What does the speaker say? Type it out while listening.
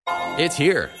It's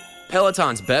here.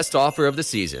 Peloton's best offer of the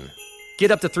season. Get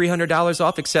up to $300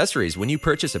 off accessories when you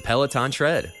purchase a Peloton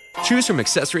tread. Choose from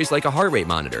accessories like a heart rate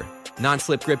monitor,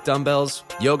 non-slip grip dumbbells,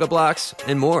 yoga blocks,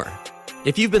 and more.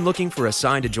 If you've been looking for a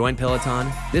sign to join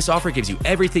Peloton, this offer gives you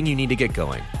everything you need to get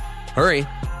going. Hurry,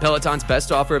 Peloton's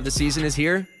best offer of the season is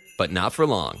here, but not for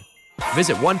long.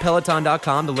 Visit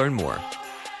onepeloton.com to learn more.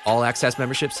 All access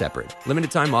membership separate. Limited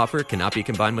time offer cannot be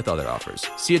combined with other offers.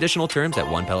 See additional terms at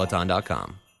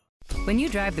onepeloton.com. When you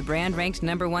drive the brand ranked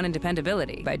 #1 in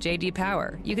dependability by J.D.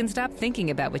 Power, you can stop thinking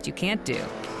about what you can't do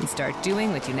and start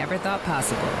doing what you never thought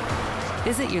possible.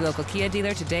 Visit your local Kia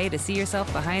dealer today to see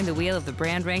yourself behind the wheel of the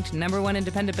brand ranked #1 in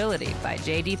dependability by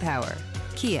J.D. Power.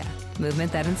 Kia, movement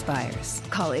that inspires.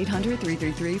 Call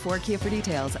 800-333-4KIA for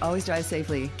details. Always drive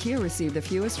safely. Kia received the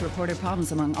fewest reported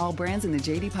problems among all brands in the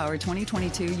J.D. Power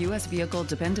 2022 U.S. Vehicle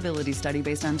Dependability Study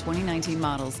based on 2019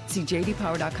 models. See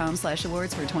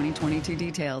jdpower.com/awards for 2022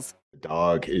 details. The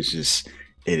dog is just,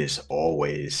 it is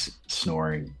always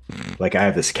snoring. Like, I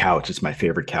have this couch. It's my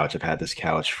favorite couch. I've had this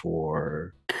couch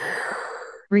for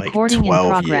Recording like 12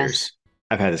 in progress. years.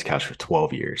 I've had this couch for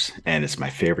 12 years, and it's my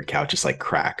favorite couch. It's like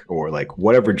crack or like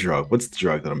whatever drug. What's the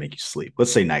drug that'll make you sleep?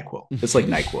 Let's say NyQuil. It's like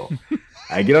NyQuil.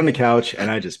 I get on the couch and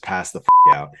I just pass the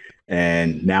out.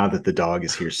 And now that the dog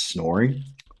is here snoring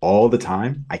all the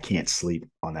time, I can't sleep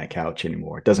on that couch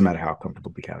anymore. It doesn't matter how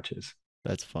comfortable the couch is.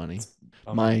 That's funny.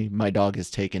 My dog is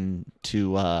taken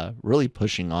to really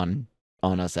pushing on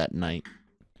us at night.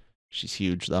 She's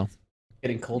huge though.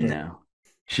 Getting colder. No,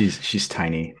 she's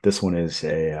tiny. This one is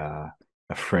a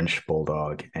French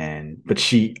bulldog,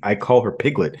 but I call her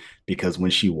Piglet because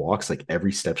when she walks, like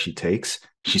every step she takes,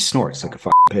 she snorts like a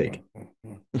fucking pig.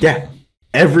 Yeah,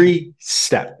 every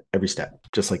step,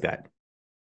 just like that.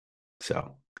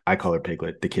 So I call her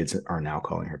Piglet. The kids are now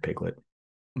calling her Piglet.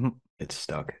 Mhm. It's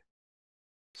stuck.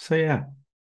 So yeah,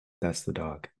 that's the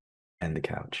dog and the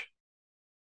couch.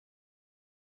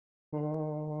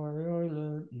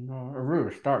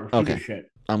 Okay.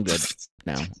 Shit. I'm good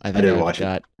now. I didn't think watch it.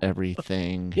 got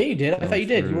everything. Yeah, you did. I thought you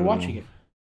did. You were watching it.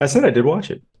 I said I did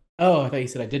watch it. Oh, I thought you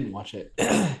said I didn't watch it.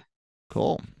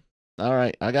 Cool. All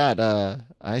right. I got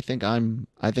I think I'm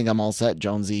all set,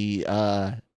 Jonesy.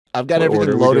 I've got What order everything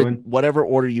are we loaded. doing? Whatever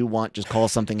order you want, just call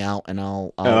something out and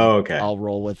I'll okay. I'll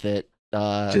roll with it.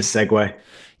 Just segue.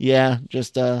 Yeah,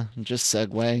 just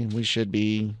segue. We should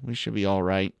be all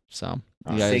right. So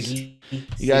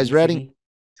you guys ready?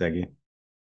 Seggy.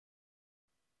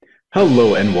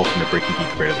 Hello and welcome to Breaking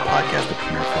Geek Radio, the podcast, the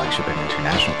premier flagship and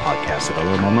international podcast of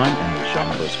Alone Online and the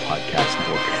Genreverse Podcast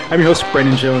Network. I'm your host,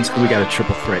 Brendan Jones, and we got a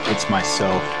triple threat. It's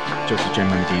myself, Joseph J.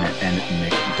 Medina, and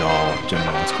Nick Dahl.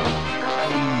 Gentlemen, what's going on?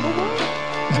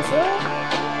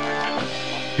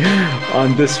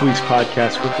 On this week's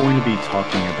podcast, we're going to be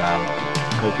talking about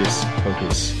Hocus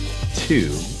Pocus 2,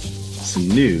 some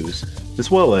news,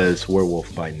 as well as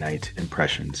Werewolf by Night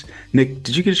impressions. Nick,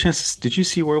 did you get a chance? Did you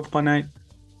see Werewolf by Night?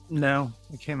 No,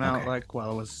 it came out like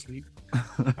while I was asleep.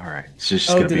 All right. So it's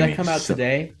just did that come out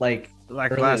today? Like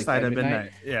last night at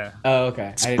midnight? Yeah. Oh, okay.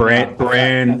 It's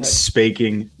brand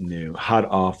spanking new, hot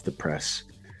off the press.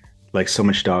 Like so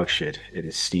much dog shit. It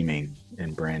is steaming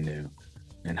and brand new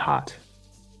and hot,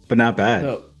 but not bad.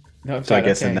 No, so I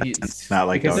guess in that sense, it's not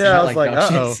like dog shit. Yeah, I was like,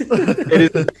 uh-oh.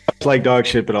 It is like dog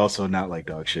shit, but also not like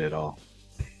dog shit at all.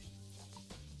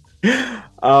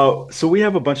 So we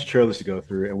have a bunch of trailers to go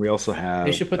through, and we also have.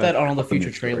 They should put that on all the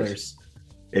future trailers.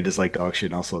 It is like dog shit,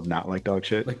 and also not like dog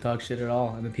shit. Like dog shit at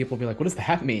all, and then people will be like, "What does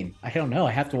that mean?" I don't know.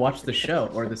 I have to watch the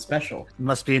show or the special. It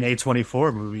must be an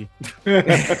A24 movie.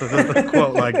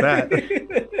 Quote like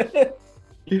that.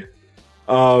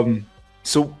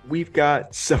 So we've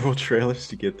got several trailers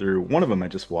to get through. One of them I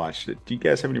just watched. Do you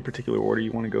guys have any particular order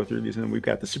you want to go through these in? We've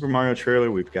got the Super Mario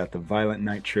trailer. We've got the Violent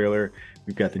Night trailer.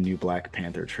 We've got the new Black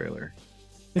Panther trailer.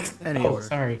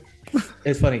 Sorry.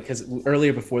 It's funny because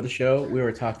earlier before the show, we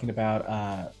were talking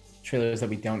about trailers that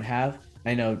we don't have.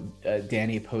 I know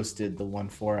Danny posted the one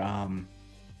for,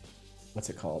 what's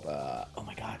it called? Oh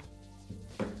my God.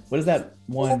 What is that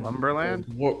one? Lumberland?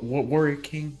 Warrior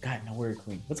King? God, no, Warrior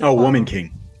Queen. What's it Oh, called? Woman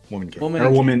King. Woman King.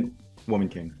 Woman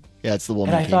King. Yeah, it's the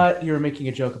Woman King. And I thought you were making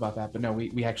a joke about that, but no,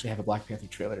 we actually have a Black Panther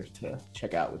trailer to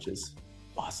check out, which is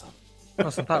awesome. I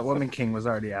also thought Woman King was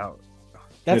already out.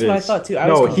 That's what I thought too. I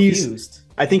was confused.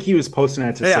 I think he was posting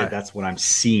that to say that's what I'm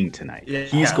seeing tonight. Yeah.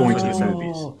 He's going to the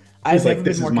movies. I've never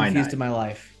been more confused in my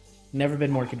life. Never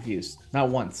been more confused. Not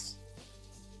once.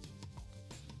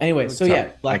 Anyway, so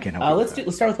yeah, let's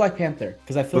start with Black Panther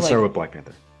because I feel let's start with Black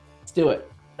Panther. Let's do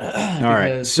it. All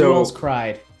right. So who else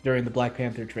cried during the Black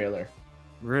Panther trailer?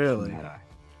 Really?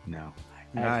 No.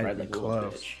 I cried like a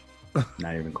little bitch.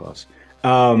 Not even close.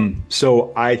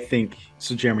 So I think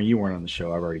so. Jeremy, you weren't on the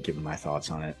show. I've already given my thoughts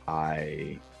on it.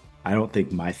 I don't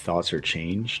think my thoughts are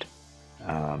changed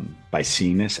by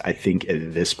seeing this. I think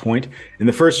at this point in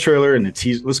the first trailer and the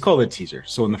teaser, let's call it a teaser.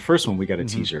 So in the first one, we got a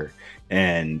teaser,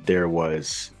 and there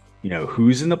was,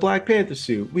 who's in the Black Panther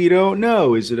suit? We don't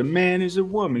know. Is it a man? Is it a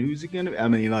woman? Who's it gonna? I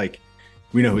mean, like,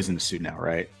 we know who's in the suit now,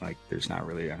 right? Like, there's not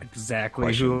really a Exactly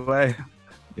question. who I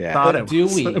Yeah. thought But it do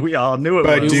was. we? We all knew it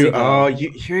But was. do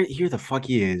here the fuck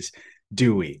he is.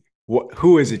 Do we?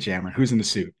 Who is it, Jammer? Who's in the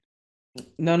suit?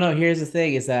 No. Here's the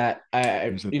thing: is that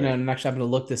Here's the thing. and actually, I'm going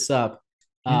to look this up.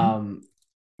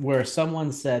 Where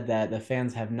someone said that the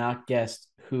fans have not guessed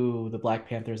who the Black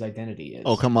Panther's identity is.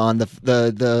 Oh, come on.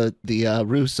 The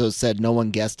Russos said no one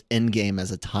guessed Endgame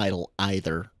as a title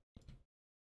either.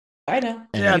 I know.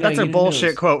 Yeah, that's a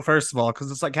bullshit quote, first of all,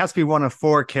 because it's like, it has to be one of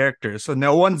 4 characters. So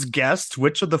no one's guessed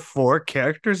which of the 4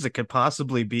 characters it could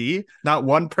possibly be. Not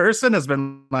one person has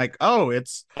been like, oh,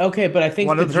 it's okay, but I think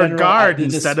one of her guard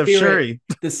instead of Shuri.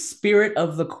 The spirit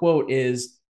of the quote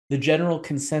is the general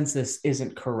consensus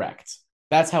isn't correct.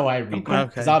 That's how I read it.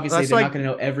 Because obviously they're not going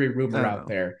to know every rumor out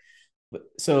there.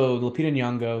 So Lupita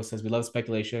Nyong'o says, we love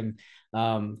speculation.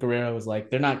 Guerrero was like,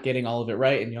 they're not getting all of it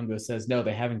right. And Nyong'o says, no,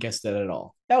 they haven't guessed it at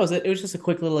all. That was it. It was just a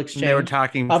quick little exchange. They were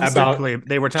talking about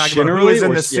who was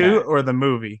in the suit or the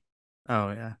movie.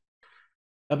 Oh, yeah.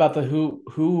 About the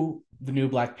who the new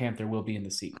Black Panther will be in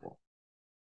the sequel.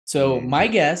 So my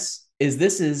guess is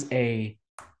this is a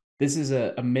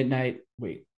midnight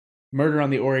Murder on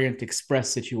the Orient Express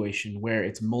situation where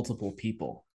it's multiple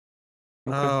people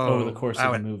over the course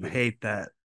of the movie. I would hate that.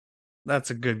 That's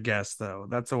a good there's though.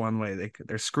 That's the one way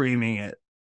they're screaming it.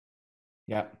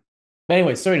 Yeah. But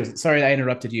anyway, sorry I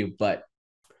interrupted you, but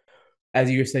as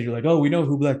you said, you're like, oh, we know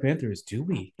who Black Panther is. Do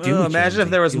we? Imagine if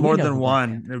there was more than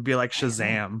one. It would be like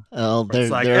Shazam.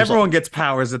 It's like everyone gets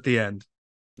powers at the end.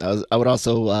 I would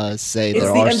also say it's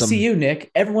there the are MCU,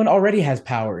 Nick. Everyone already has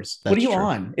powers. That's what are you true.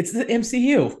 on? It's the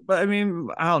MCU. But I mean,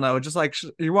 I don't know. Just like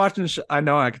you're watching. I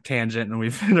know I could tangent and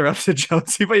we've interrupted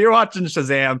Jonesy, but you're watching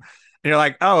Shazam and you're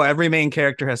like, oh, every main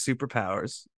character has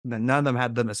superpowers. And then none of them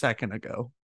had them a second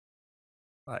ago.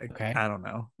 Like, okay. I don't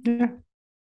know. Yeah.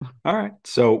 All right.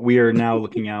 So we are now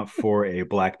looking out for a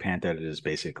Black Panther that is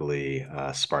basically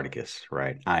Spartacus,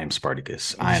 right? I am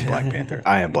Spartacus. I am Black Panther.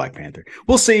 I am Black Panther.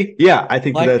 We'll see. Yeah, I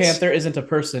think Black Panther isn't a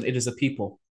person. It is a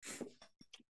people.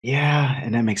 Yeah,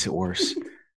 and that makes it worse.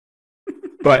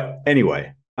 But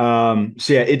anyway, so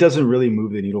yeah, it doesn't really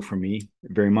move the needle for me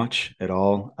very much at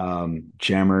all.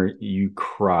 Jammer, you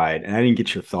cried, and I didn't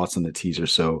get your thoughts on the teaser.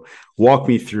 So walk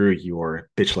me through your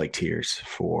bitch-like tears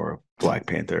for Black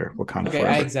Panther Wakanda Forever.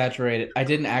 I exaggerated. I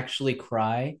didn't actually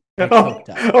cry. I choked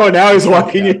up. Oh, now he's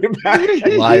walking it back.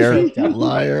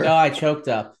 Liar. No, I choked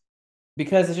up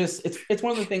because it's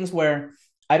one of the things where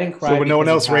I didn't cry. So when no one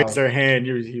else raised their hand,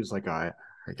 he was like, I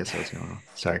guess I was going on.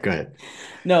 Sorry, go ahead.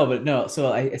 No.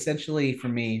 So essentially for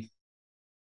me,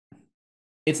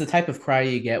 it's the type of cry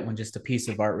you get when just a piece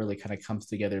of art really kind of comes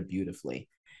together beautifully.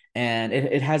 And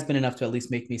it has been enough to at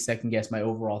least make me second guess my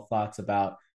overall thoughts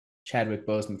about Chadwick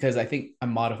Boseman, because I think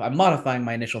I'm modifying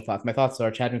my initial thoughts. My thoughts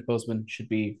are Chadwick Boseman should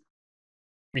be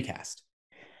recast.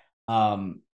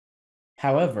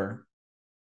 However,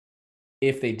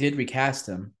 if they did recast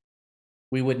him,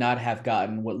 we would not have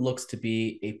gotten what looks to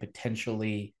be a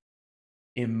potentially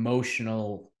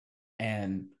emotional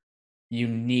and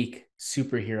unique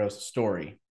superhero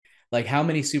story. Like, how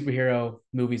many superhero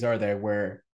movies are there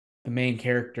where the main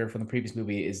character from the previous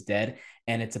movie is dead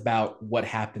and it's about what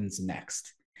happens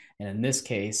next? And in this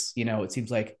case, it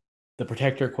seems like the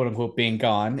protector, quote unquote, being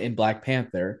gone in Black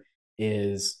Panther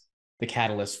is the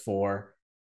catalyst for,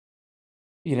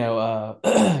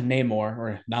 Namor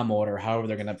or Namor, or however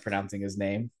they're going to pronouncing his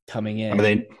name, coming in.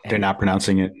 They're not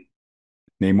pronouncing it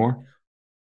Namor?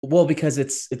 Well, because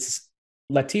it's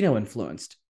Latino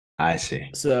influenced. I see.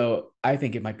 So I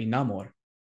think it might be Namor.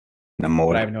 Namor.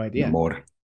 But I have no idea. Namor.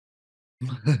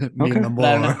 Okay. But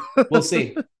I don't know. We'll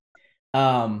see.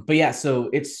 But yeah, so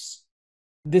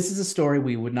this is a story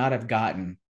we would not have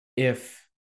gotten if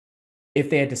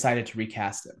they had decided to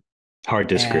recast him. Hard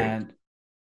disagree.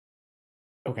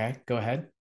 Okay, go ahead.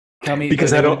 Tell me,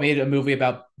 because they I would don't have made a movie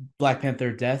about Black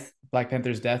Panther's death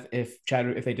if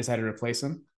they decided to replace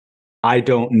him. I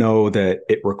don't know that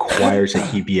it requires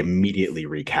that he be immediately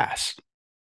recast.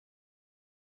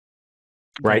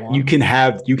 Right? You can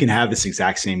have this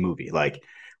exact same movie. Like,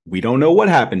 we don't know what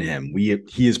happened to him.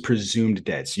 He is presumed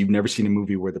dead. So you've never seen a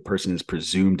movie where the person is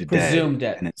presumed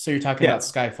dead. So you're talking about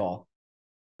Skyfall.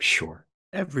 Sure.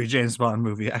 Every James Bond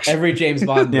movie, actually. Every James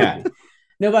Bond movie. Yeah.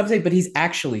 No, but I'm saying, but he's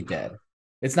actually dead.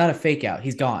 It's not a fake out.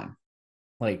 He's gone.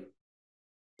 Like,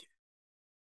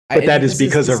 But that is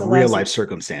because of real life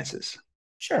circumstances.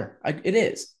 Sure, it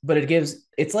is, but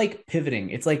it's like pivoting.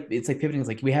 It's like pivoting. It's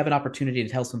like we have an opportunity to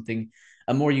tell something,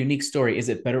 a more unique story. Is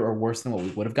it better or worse than what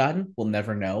we would have gotten? We'll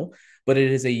never know, but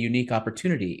it is a unique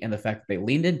opportunity. And the fact that they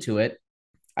leaned into it,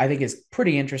 I think, is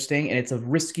pretty interesting. And it's a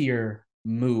riskier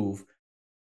move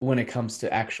when it comes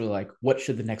to actually like, what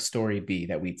should the next story be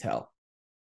that we tell?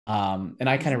 And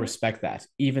I kind of respect that,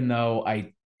 even though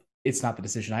it's not the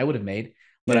decision I would have made,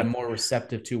 but I'm more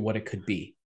receptive to what it could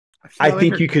be. I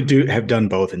think you could have done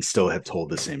both and still have told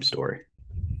the same story.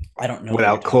 I don't know.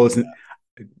 Without closing,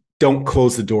 don't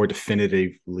close the door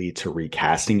definitively to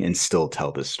recasting and still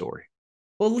tell this story.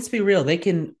 Well, let's be real. They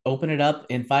can open it up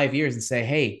in 5 years and say,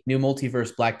 hey, new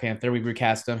multiverse Black Panther. We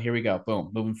recast them. Here we go. Boom.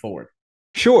 Moving forward.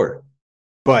 Sure.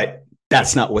 But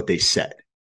that's not what they said,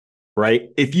 right?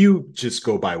 If you just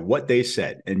go by what they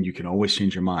said, and you can always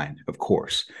change your mind, of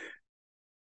course.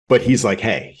 But he's like,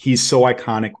 hey, he's so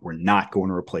iconic, we're not going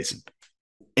to replace him.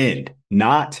 End.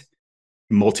 Not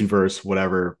multiverse,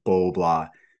 whatever, blah, blah, blah.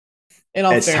 In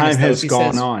all as fairness, time has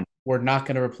gone on. We're not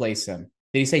going to replace him.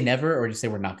 Did he say never, or did he say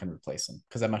we're not going to replace him?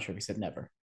 Because I'm not sure if he said never.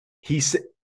 He said,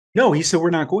 no, he said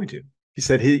we're not going to. He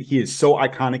said he is so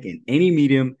iconic in any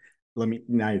medium.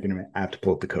 Now you're going to have to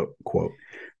pull up the quote.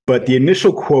 But the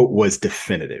initial quote was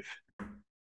definitive.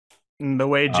 The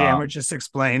way Jammer just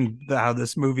explained how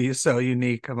this movie is so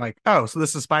unique, I'm like, oh, so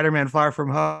this is Spider-Man Far From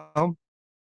Home?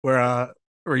 We're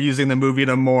using the movie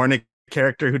to mourn a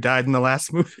character who died in the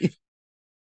last movie.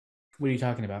 What are you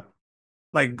talking about?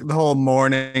 Like the whole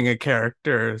mourning a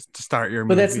character to start your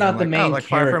movie. But that's not the main like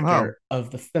character Far From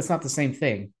Home. That's not the same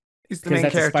thing. He's the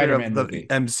main character of the movie.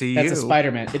 MCU. That's a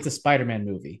Spider-Man. It's a Spider-Man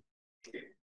movie.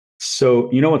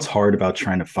 So, you know what's hard about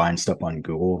trying to find stuff on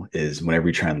Google is whenever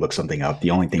you try and look something up, the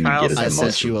only thing you get is the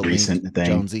most recent thing.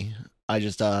 Jonesy. I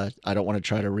just I don't want to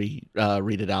try to read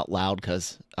it out loud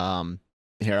because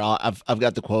here I've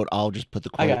got the quote. I'll just put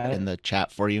the quote in the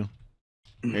chat for you.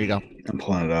 There you go. I'm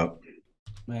pulling it up.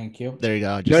 Thank you. There you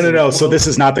go. No. So this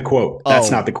is not the quote. That's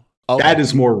not the quote. Okay. That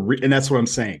is more, and that's what I'm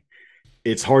saying.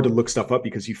 It's hard to look stuff up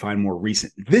because you find more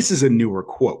recent. This is a newer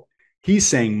quote. He's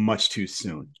saying much too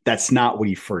soon. That's not what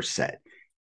he first said.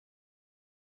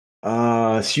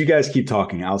 So you guys keep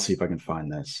talking. I'll see if I can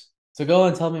find this. So go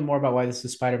and tell me more about why this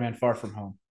is Spider-Man Far From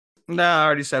Home. No, I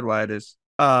already said why it is.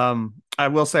 I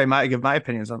will say give my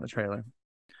opinions on the trailer.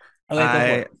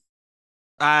 It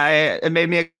made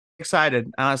me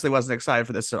excited. I honestly wasn't excited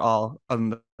for this at all.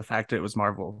 The fact that it was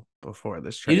Marvel before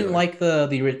this trailer. You didn't like the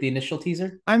initial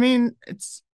teaser? I mean,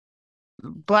 it's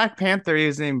Black Panther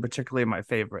isn't even particularly my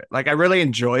favorite. Like, I really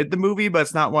enjoyed the movie, but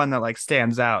it's not one that like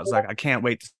stands out. It's like I can't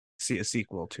wait to see a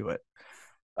sequel to it.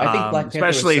 I think Black Panther,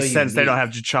 especially since they don't have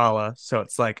T'Challa, so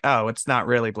it's like, oh, it's not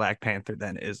really Black Panther,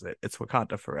 then, is it? It's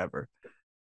Wakanda forever.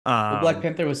 Black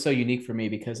Panther was so unique for me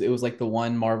because it was like the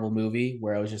one Marvel movie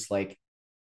where I was just like,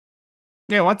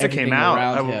 yeah, once it came out,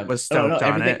 I was stoked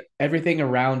on it. Everything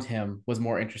around him was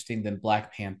more interesting than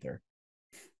Black Panther.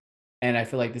 And I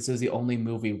feel like this is the only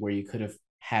movie where you could have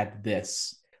had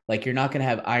this. Like, you're not going to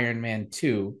have Iron Man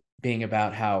 2 being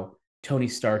about how Tony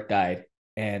Stark died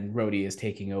and Rhodey is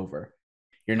taking over.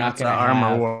 You're not going to have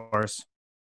Armor Wars.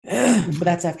 But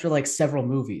that's after like several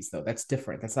movies, though. That's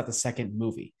different. That's not the second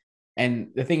movie. And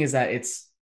the thing is that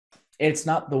it's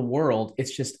not the world.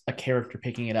 It's just a character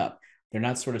picking it up. They're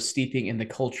not sort of steeping in the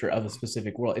culture of a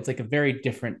specific world. It's like a very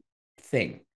different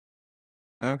thing.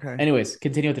 Okay. Anyways,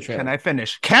 continue with the trailer. Can I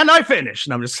finish?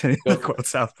 And I'm just kidding. Quote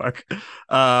South Park.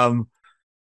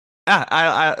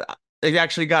 It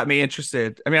actually got me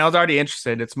interested. I mean, I was already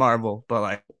interested. It's Marvel, but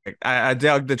like I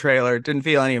dug the trailer. Didn't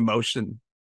feel any emotion,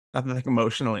 nothing like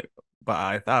emotionally. But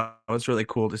I thought it was really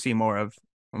cool to see more of.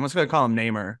 I'm just gonna call him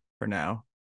Namor for now,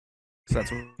 because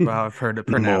that's how I've heard it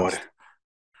pronounced.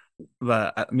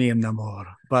 But me and Namor.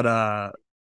 But I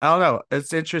don't know.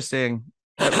 It's interesting.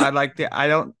 I like the. I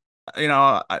don't. You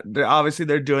know, obviously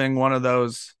they're doing one of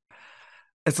those.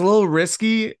 It's a little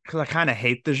risky because I kind of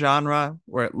hate the genre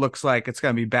where it looks like it's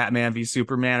going to be Batman v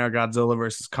Superman or Godzilla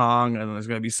versus Kong, and there's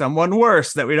going to be someone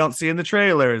worse that we don't see in the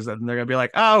trailers, and they're going to be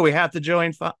like, "Oh, we have to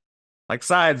join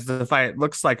sides to fight."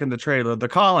 Looks like in the trailer, the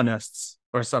colonists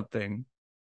or something,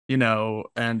 you know.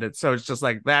 And it's just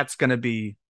like that's going to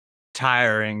be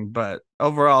tiring. But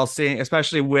overall, seeing,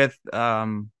 especially with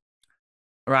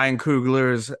Ryan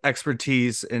Coogler's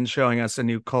expertise in showing us a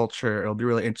new culture, it'll be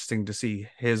really interesting to see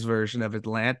his version of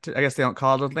Atlantis. I guess they don't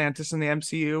call it Atlantis in the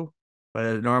MCU, but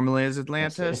it normally is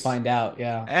Atlantis. We'll find out,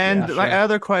 yeah. And my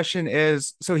other question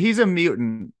is, so he's a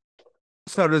mutant.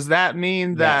 So does that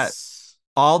mean that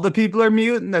all the people are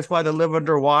mutant? That's why they live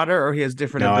underwater, or he has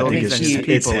different abilities than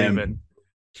people even?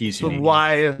 He's unique.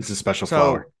 Why? It's a special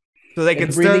power. So they can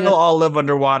breathing still all live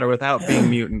underwater without being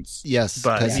mutants. Yes,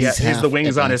 but because he he's has the half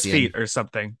wings on his Atlantean. feet or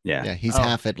something. Yeah, he's Oh.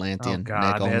 half Atlantean. Oh God,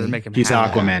 Nick they had to only. make him He's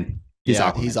half. Aquaman. He's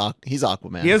Yeah, Aquaman. he's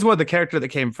Aquaman. He is one of the character that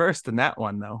came first in that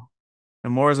one, though.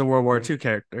 And Moore is a World War II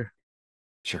character.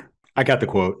 Sure. I got the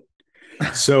quote.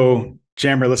 So,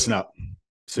 Jammer, listen up.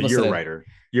 So you're a writer.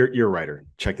 You're a writer.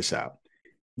 Check this out.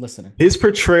 Listening. His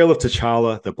portrayal of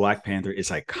T'Challa, the Black Panther, is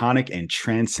iconic and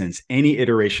transcends any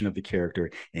iteration of the character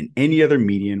in any other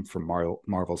medium from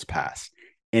Marvel's past.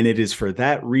 And it is for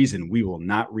that reason we will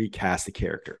not recast the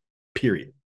character.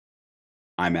 Period.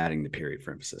 I'm adding the period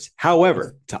for emphasis.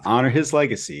 However, to honor his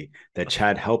legacy that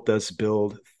Chad helped us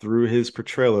build through his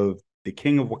portrayal of the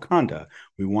King of Wakanda,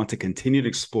 we want to continue to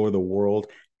explore the world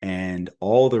and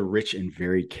all the rich and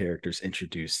varied characters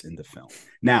introduced in the film.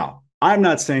 Now, I'm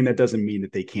not saying that doesn't mean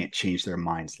that they can't change their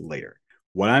minds later.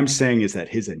 What I'm saying is that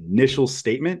his initial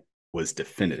statement was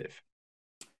definitive.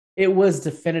 It was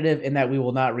definitive in that we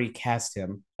will not recast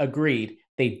him. Agreed.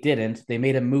 They didn't. They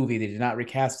made a movie. They did not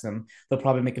recast him. They'll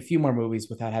probably make a few more movies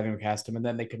without having recast him, and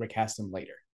then they could recast him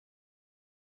later.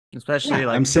 Especially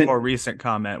the more recent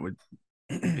comment would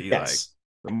be yes.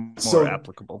 more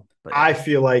applicable. But yeah. I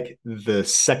feel like the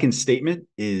second statement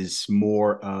is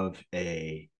more of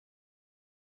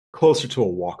closer to a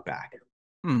walk back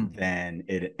than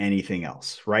anything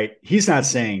else, right? He's not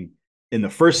saying in the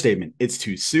first statement it's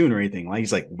too soon or anything. Like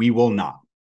he's like, we will not.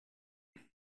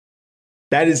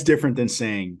 That is different than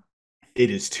saying it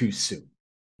is too soon.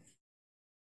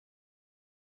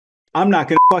 I'm not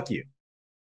gonna fuck you.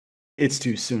 It's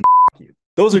too soon. Fuck you.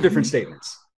 Those are different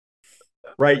statements,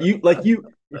 right? If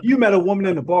you met a woman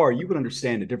in a bar, you would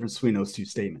understand the difference between those two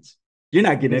statements. You're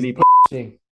not getting any.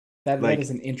 That is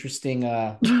an interesting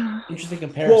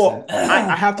comparison. Well,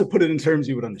 I have to put it in terms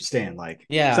you would understand. Like,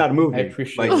 yeah, it's not a movie. I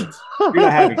appreciate it. You're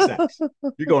not having sex.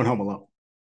 You're going home alone.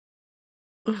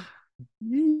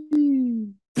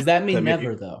 Does that mean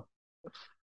never, though?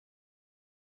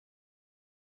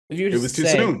 If you just too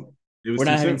soon. We're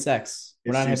not having sex.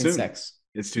 We're not having sex.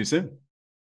 It's too soon.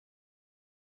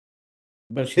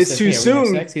 But she said, too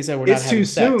soon. Sex. He said we're not having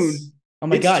sex. Oh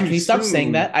my God! Can you stop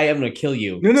saying that? I am going to kill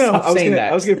you. No.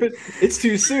 I was gonna. It's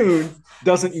too soon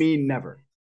doesn't mean never.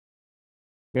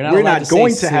 We're not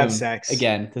going to have sex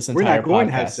again. This entire we're not going podcast.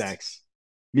 to have sex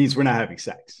means we're not having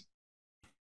sex.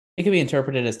 It could be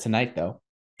interpreted as tonight, though.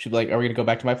 She'd be like, "Are we going to go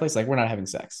back to my place?" Like, we're not having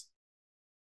sex.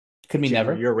 Could mean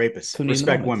never. You're a rapist.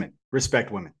 Respect women.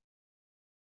 Respect women.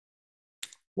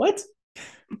 What?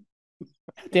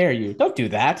 How dare you? Don't do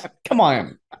that. Come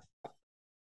on.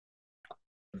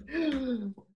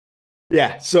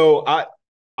 Yeah, so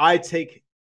I take,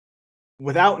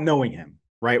 without knowing him,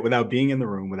 right, without being in the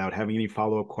room, without having any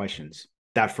follow-up questions,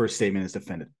 that first statement is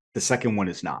definitive. The second one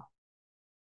is not.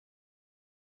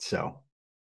 So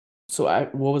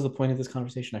what was the point of this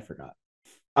conversation? I forgot.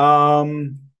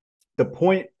 The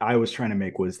point I was trying to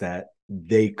make was that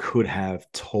they could have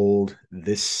told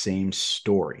this same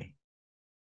story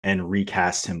and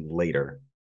recast him later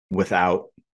without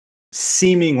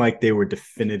seeming like they were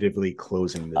definitively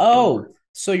closing the door.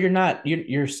 So you're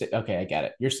okay, I get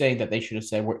it. You're saying that they should have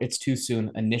said it's too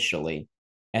soon initially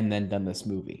and then done this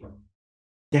movie.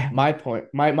 Yeah. My point,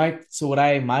 what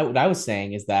I was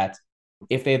saying is that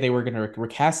if they were going to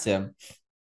recast him,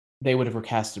 they would have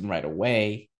recast him right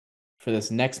away for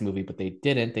this next movie, but they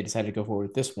didn't. They decided to go forward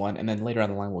with this one, and then later on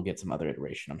the line we'll get some other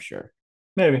iteration, I'm sure.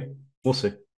 Maybe. We'll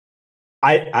see.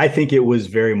 I think it was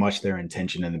very much their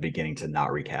intention in the beginning to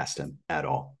not recast him at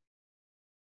all.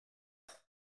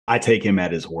 I take him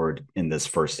at his word in this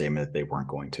first statement that they weren't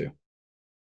going to.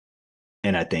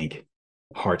 And I think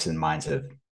hearts and minds have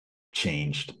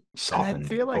changed,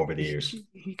 softened over the years.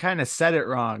 He kind of said it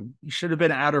wrong. He should have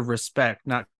been out of respect,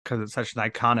 not because it's such an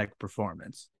iconic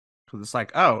performance. Because it's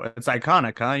like, oh, it's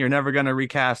iconic, huh? You're never going to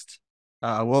recast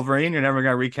Wolverine. You're never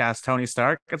going to recast Tony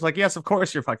Stark. It's like, yes, of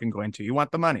course you're fucking going to. You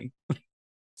want the money.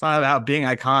 It's not about being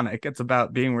iconic. It's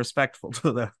about being respectful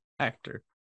to the actor.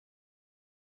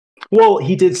 Well,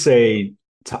 he did say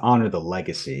to honor the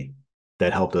legacy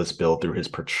that helped us build through his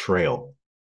portrayal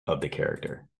of the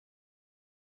character.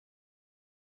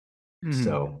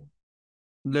 So,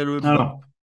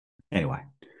 anyway,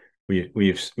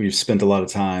 we've spent a lot of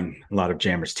time, a lot of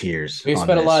Jammer's tears. We've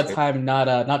spent a lot of time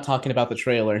not talking about the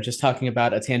trailer and just talking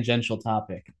about a tangential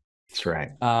topic. That's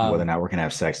right. Whether or not we're gonna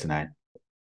have sex tonight.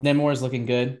 Namor is looking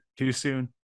good. Too soon.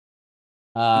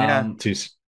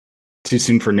 Too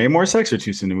soon for Namor sex, or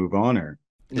too soon to move on, or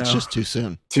it's just too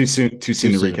soon. Too soon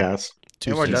to recast.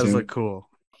 Namor does look cool.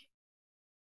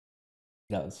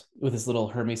 He does, with his little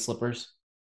Hermes slippers.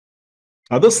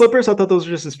 Are those slippers? I thought those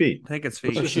were just his feet. I think it's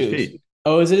feet. Shoes.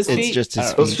 Oh, is it his feet? It's just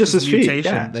his Oh, it's feet. just his feet.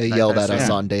 Mutation. Yeah. They yelled at us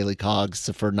Yeah. on Daily Cogs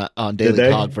for not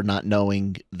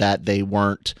knowing that they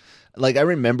weren't. Like, I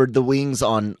remembered the wings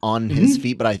on his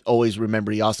feet, but I always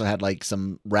remember he also had like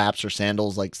some wraps or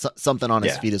sandals, like something on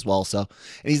his feet as well. So,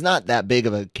 and he's not that big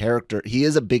of a character. He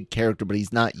is a big character, but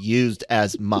he's not used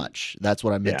as much. That's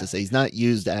what I meant to say. He's not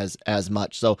used as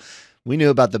much. So we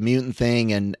knew about the mutant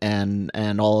thing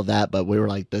and all of that, but we were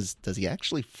like, does he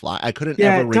actually fly? I couldn't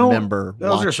ever remember.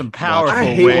 Those are some powerful I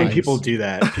hate when wings. people do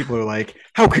that. People are like,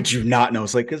 "How could you not know?"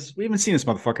 It's like, because we haven't seen this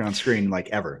motherfucker on screen like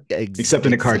ever, except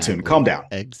in a cartoon. Calm down.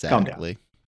 Exactly. Calm down.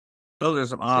 Those are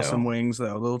some awesome wings,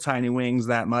 though. Little tiny wings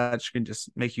that much can just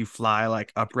make you fly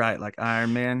like upright, like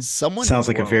Iron Man. Someone sounds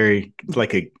like a very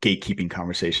like a gatekeeping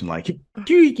conversation. Like,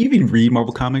 do you even read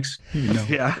Marvel comics? No.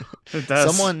 Yeah, it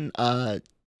does. Someone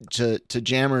to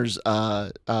Jammer's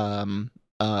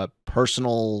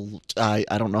personal, I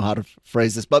don't know how to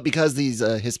phrase this, but because these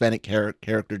Hispanic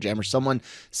character Jammer, someone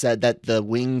said that the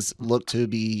wings look to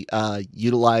be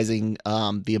utilizing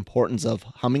the importance of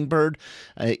hummingbird,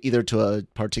 either to a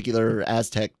particular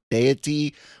Aztec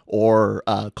deity or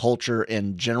culture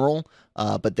in general.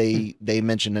 But they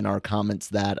mentioned in our comments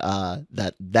that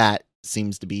that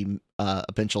seems to be a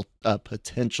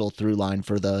potential through line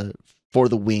for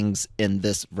the wings in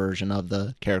this version of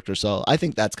the character. So I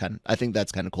think that's kind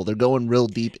of cool. They're going real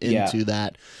deep into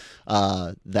that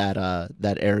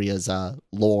area's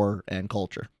lore and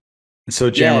culture. So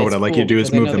Jammer, what I'd like you to do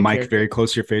is move the mic character very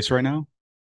close to your face right now,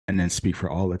 and then speak for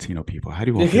all Latino people. How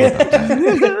do you all feel about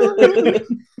that?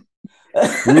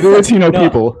 We're the Latino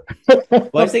people. Well,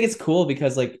 I just think it's cool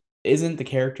because like, isn't the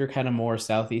character kind of more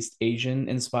Southeast Asian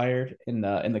inspired in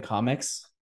the comics?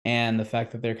 And the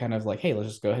fact that they're kind of like, hey, let's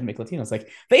just go ahead and make Latinos. Like,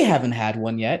 they haven't had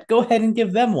one yet. Go ahead and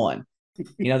give them one.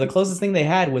 The closest thing they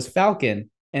had was Falcon,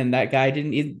 and that guy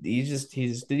didn't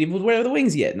even wear the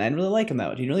wings yet, and I didn't really like him that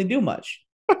much. He didn't really do much.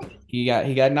 He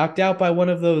got knocked out by one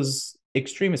of those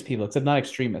extremist people, except not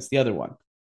extremist, the other one,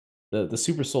 the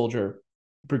Super Soldier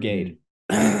Brigade,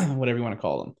 whatever you want to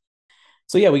call them.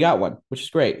 So yeah, we got one, which is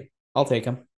great. I'll take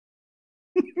him.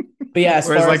 But yeah,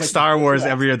 whereas like Star Wars,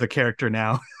 every other character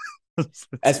now.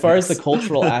 As far as the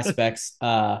cultural aspects,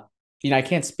 I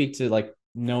can't speak to like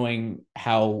knowing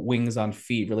how wings on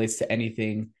feet relates to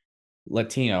anything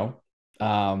Latino.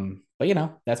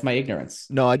 But that's my ignorance.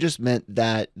 No, I just meant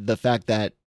that the fact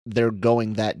that they're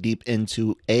going that deep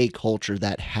into a culture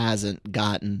that hasn't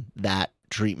gotten that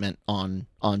treatment on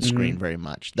screen very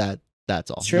much. That's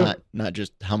all. Not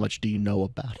just how much do you know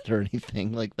about it or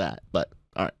anything like that. But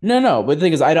all right. No. But the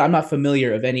thing is, I'm not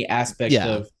familiar of any aspect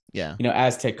of yeah,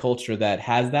 Aztec culture that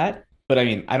has that, but I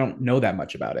mean, I don't know that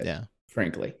much about it. Yeah,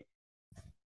 frankly.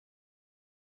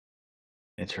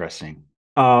 Interesting.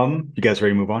 You guys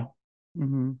ready to move on?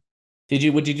 Mm-hmm. Did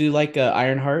you like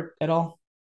Ironheart at all?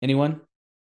 Anyone?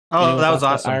 Anyone that was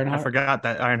awesome. I forgot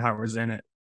that Ironheart was in it.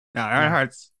 No,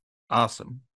 Ironheart's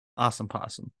awesome. Awesome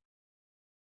possum.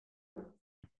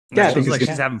 Yeah, I think like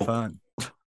she's having fun.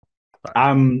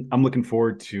 I'm looking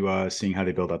forward to seeing how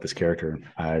they build out this character.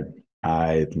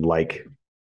 I like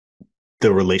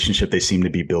the relationship they seem to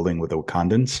be building with the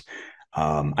Wakandans.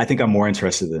 I think I'm more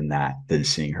interested in that than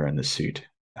seeing her in the suit.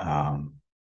 I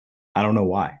don't know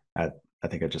why. I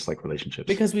think I just like relationships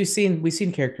because we've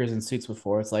seen characters in suits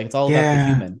before. It's like it's all about the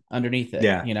human underneath it.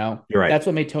 Yeah, you're right. That's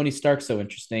what made Tony Stark so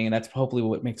interesting, and that's hopefully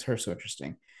what makes her so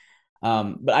interesting.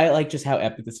 But I like just how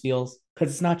epic this feels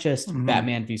because it's not just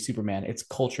Batman v Superman. It's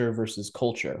culture versus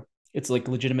culture. It's like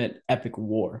legitimate epic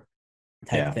war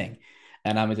type thing.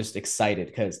 And I'm just excited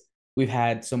because we've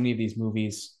had so many of these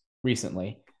movies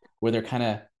recently where they're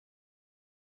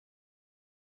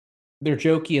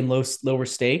jokey and lower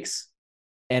stakes.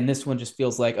 And this one just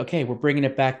feels like, okay, we're bringing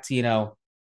it back to,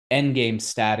 Endgame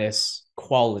status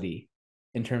quality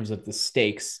in terms of the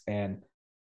stakes and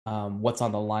what's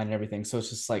on the line and everything. So it's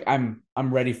just like, I'm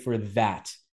ready for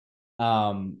that.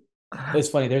 It's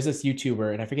funny. There's this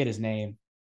YouTuber and I forget his name.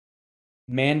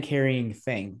 Man Carrying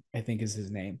Thing, I think is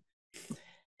his name.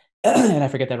 And I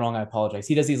forget that wrong. I apologize.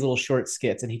 He does these little short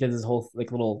skits and he does this whole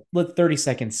like little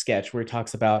 30-second sketch where he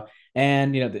talks about,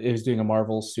 and it was doing a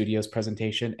Marvel Studios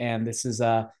presentation. And this is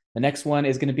the next one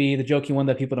is going to be the jokey one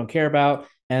that people don't care about.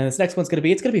 And this next one's going to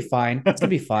be, it's going to be fine. It's going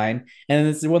to be fine. And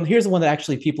this here's the one that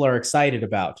actually people are excited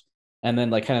about. And then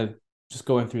like kind of just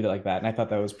going through that like that. And I thought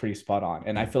that was pretty spot on.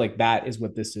 And I feel like that is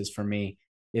what this is for me,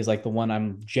 is like the one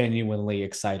I'm genuinely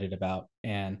excited about.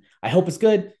 And I hope it's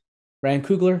good. Ryan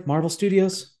Coogler, Marvel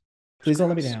Studios, please don't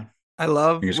let me down. I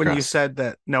love when you said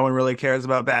that no one really cares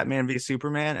about Batman v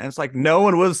Superman. And it's like, no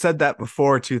one would have said that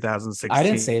before 2016. I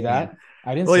didn't say that.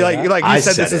 I didn't Well, say like that. you I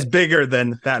said, said this is it. bigger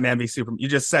than Batman v Superman. You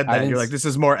just said I that. didn't You're like, s- this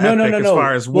is more No, no, epic no, as no.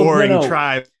 far as Well, no, warring no.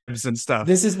 tribes and stuff.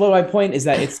 This is what my point is,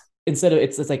 that it's instead of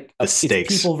it's like The it's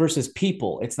stakes. people versus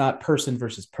people. It's not person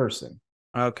versus person.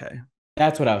 Okay.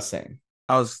 That's what I was saying.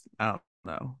 I don't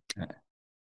know.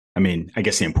 I mean, I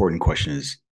guess the important question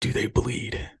is, do they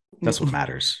bleed? That's what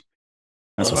matters.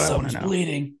 That's what I want to know.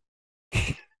 Bleeding.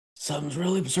 Something's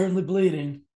really certainly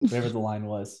bleeding. Whatever the line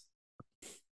was.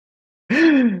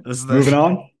 Moving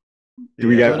on.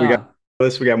 We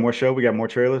got more show. We got more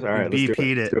trailers. All right, let's do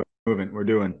BP'd it. it.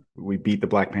 We beat the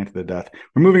Black Panther to death.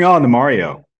 We're moving on to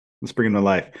Mario. Let's bring him to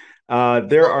life.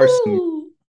 There are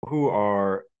some who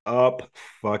are up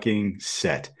fucking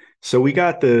set. So we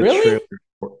got the trailer.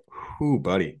 Who,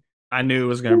 buddy? I knew it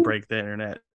was going to break the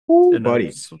internet in buddy.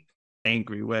 an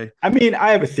angry way. I mean,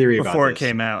 I have a theory about before this. it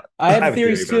came out. I have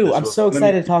theories too. I'm so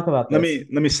excited to talk about this.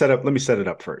 Let me set it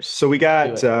up first. So we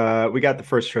got the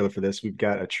first trailer for this. We've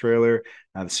got a trailer,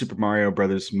 the Super Mario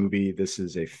Brothers movie. This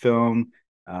is a film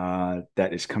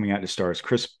that is coming out to stars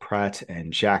Chris Pratt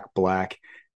and Jack Black.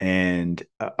 And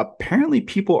apparently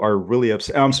people are really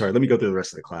upset. I'm sorry. Let me go through the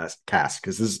rest of the cast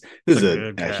because this is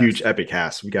a huge epic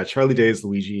cast. We got Charlie Day as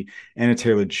Luigi, Anna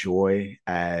Taylor-Joy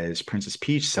as Princess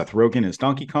Peach, Seth Rogen as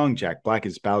Donkey Kong, Jack Black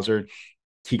as Bowser,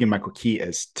 Keegan-Michael Key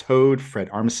as Toad, Fred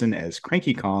Armisen as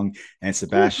Cranky Kong, and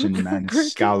Sebastian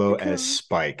Maniscalco as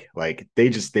Spike. Like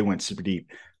they went super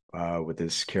deep with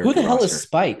this character. Who the hell is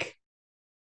Spike?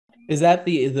 Is that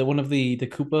the one of the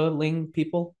Koopa-ling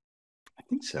people? I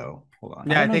think so. Hold on.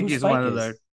 Yeah, I think he's one of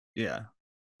the. Yeah,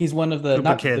 he's one of the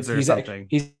Koopa kids or something.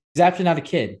 He's actually not a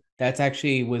kid. That's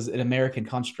actually was an American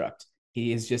construct.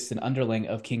 He is just an underling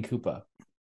of King Koopa.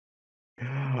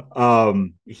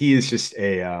 He is just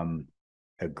a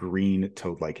green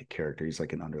toad-like character. He's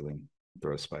like an underling,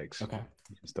 throws spikes. Okay,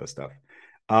 he just does stuff.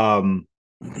 What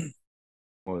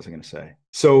was I going to say?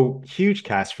 So huge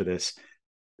cast for this.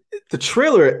 The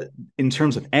trailer, in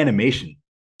terms of animation,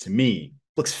 to me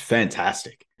looks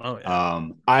fantastic. Oh yeah.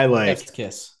 Chef's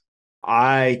kiss.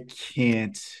 I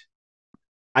can't.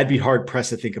 I'd be hard pressed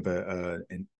to think of a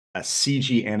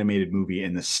CG animated movie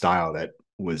in this style that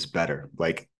was better.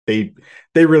 Like they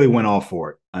really went all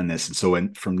for it on this, and so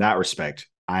from that respect,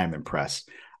 I am impressed.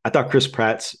 I thought Chris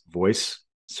Pratt's voice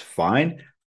was fine.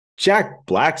 Jack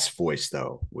Black's voice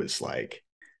though was like,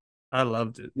 I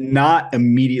loved it. Not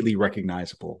immediately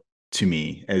recognizable to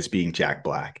me as being Jack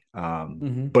Black,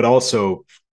 but also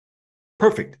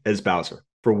perfect as Bowser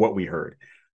for what we heard.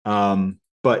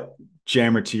 But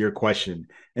Jammer, to your question,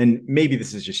 and maybe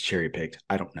this is just cherry picked,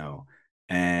 I don't know.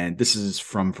 And this is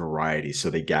from Variety, so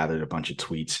they gathered a bunch of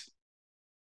tweets,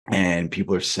 and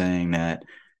people are saying that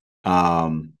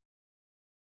the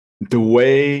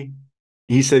way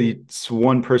he said, it's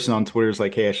one person on Twitter is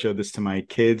like, "Hey, I showed this to my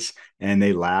kids, and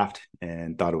they laughed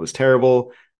and thought it was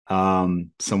terrible."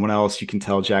 Someone else, you can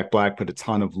tell Jack Black put a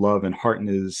ton of love and heart in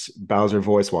his Bowser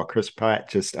voice while Chris Pratt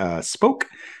just spoke.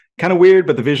 Kind of weird,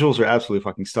 but the visuals are absolutely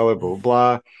fucking stellar, blah, blah,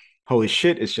 blah. Holy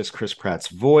shit, it's just Chris Pratt's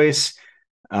voice.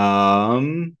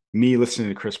 Me listening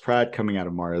to Chris Pratt coming out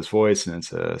of Mario's voice, and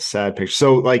it's a sad picture.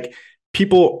 So like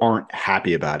people aren't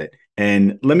happy about it.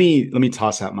 And let me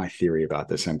toss out my theory about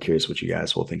this. I'm curious what you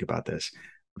guys will think about this.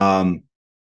 No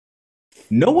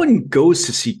one goes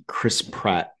to see Chris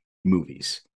Pratt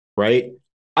movies, right?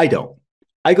 I don't.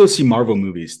 I go see Marvel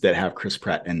movies that have Chris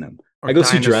Pratt in them. I go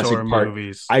see Jurassic Park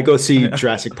movies. I go see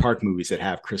Jurassic Park movies that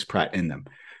have Chris Pratt in them.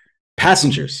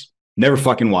 Passengers, never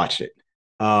fucking watched it.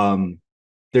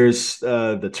 There's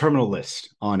the Terminal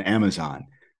List on Amazon.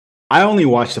 I only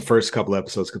watched the first couple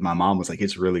episodes because my mom was like,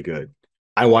 it's really good.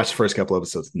 I watched the first couple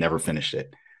episodes, never finished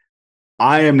it.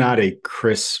 I am not a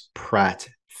Chris Pratt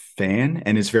fan,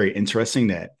 and it's very interesting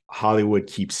that Hollywood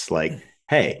keeps like,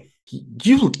 hey,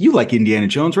 you like Indiana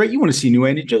Jones, right? You want to see new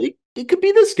Indiana Jones? It could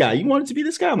be this guy. You want it to be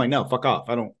this guy? I'm like, no, fuck off.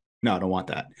 I don't want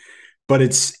that. But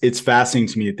it's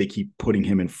fascinating to me that they keep putting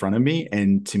him in front of me,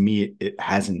 and to me, it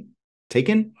hasn't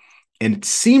taken. And it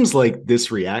seems like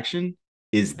this reaction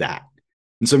is that.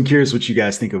 And so I'm curious what you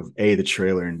guys think of A, the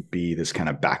trailer, and B, this kind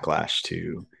of backlash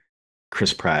to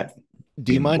Chris Pratt.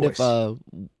 Do you mind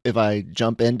if I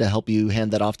jump in to help you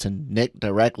hand that off to Nick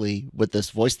directly with this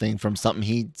voice thing from something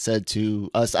he said to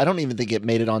us? I don't even think it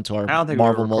made it onto our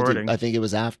Marvel multi. I think it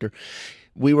was after.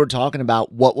 We were talking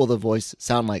about what will the voice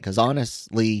sound like, because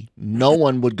honestly, no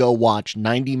one would go watch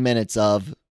 90 minutes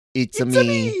of It's a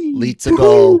me, Let's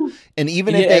Go, and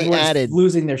even if they added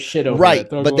losing their shit over right, it,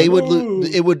 but they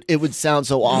would it would sound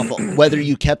so awful whether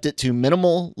you kept it to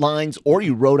minimal lines or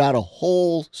you wrote out a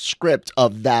whole script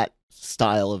of that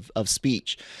style of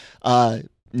speech.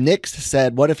 Nick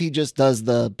said, "What if he just does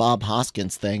the Bob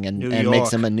Hoskins thing and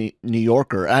makes him a New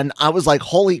Yorker?" And I was like,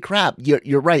 "Holy crap!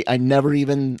 You're right. I never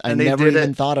even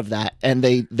thought of that." And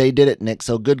they did it, Nick.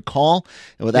 So good call.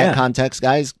 And with that context,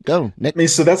 guys, go Nick. I mean,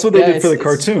 so that's what they did for the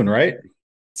cartoon, right?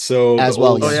 So as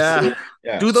well,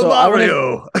 do the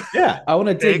Mario. I want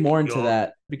to dig more into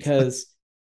that because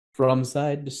from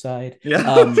side to side.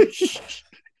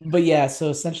 But yeah, so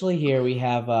essentially here we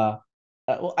have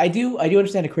well, I do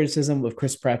understand a criticism of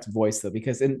Chris Pratt's voice though,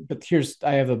 because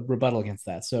I have a rebuttal against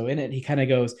that. So in it, he kind of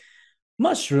goes,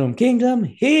 "Mushroom Kingdom,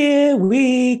 here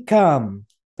we come."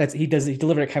 He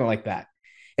delivered it kind of like that.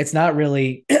 It's not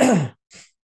really.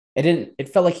 It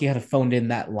felt like he had phoned in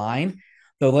that line.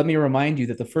 Though let me remind you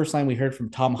that the first line we heard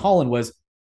from Tom Holland was,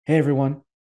 "Hey everyone,"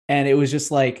 and it was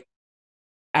just like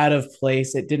out of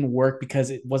place. It didn't work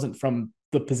because it wasn't from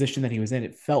the position that he was in.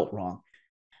 It felt wrong.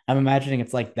 I'm imagining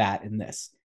it's like that in this.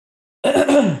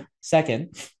 Second,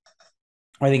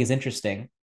 what I think is interesting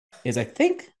is I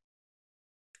think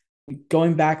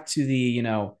going back to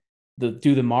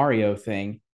the Mario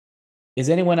thing, is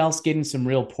anyone else getting some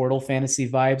real Portal fantasy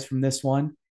vibes from this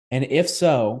one? And if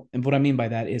so, and what I mean by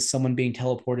that is someone being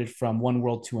teleported from one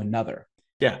world to another.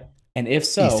 Yeah. And if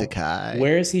so, Isekai.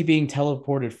 Where is he being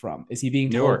teleported from? Is he being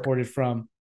teleported from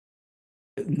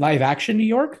live action New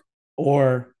York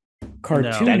or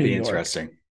cartoon that'd New be York?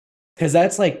 Interesting. Because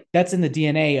that's in the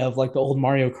DNA of like the old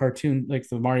Mario cartoon, like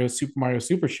the Super Mario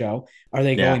Super Show. Are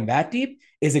they going that deep?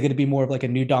 Is it going to be more of like a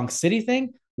New Donk City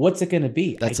thing? What's it going to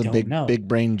be? That's a big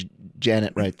brain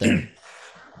Janet right there.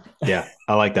 Yeah,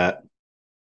 I like that.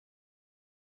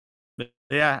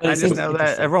 Yeah, I just know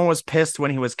that everyone was pissed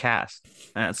when he was cast.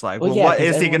 And it's like, what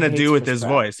is he going to do with his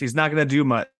voice? He's not going to do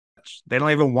much. They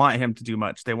don't even want him to do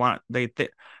much.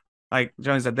 Like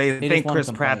Johnny said, they think Chris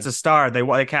Pratt's a star.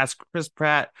 They cast Chris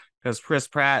Pratt because Chris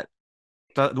Pratt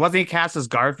wasn't he cast as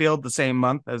Garfield the same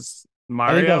month as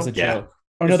Mario? I think that was a joke.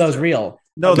 Or no, that was real.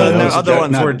 No, the other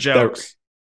ones were jokes.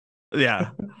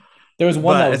 Yeah. There was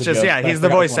one that was it's just he's the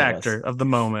voice actor of the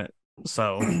moment.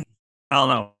 So I don't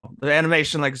know. The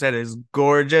animation, like I said, is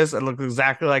gorgeous. It looks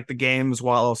exactly like the games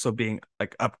while also being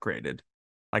like upgraded.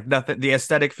 Like nothing, the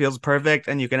aesthetic feels perfect,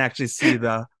 and you can actually see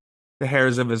the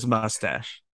hairs of his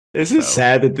mustache. Isn't it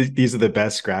sad that these are the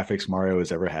best graphics Mario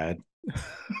has ever had?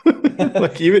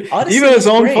 Like even his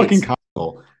own fucking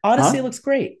console. Odyssey looks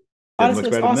great. Odyssey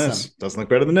looks awesome. Doesn't look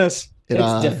better than this.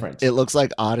 It's different. It looks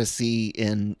like Odyssey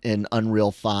in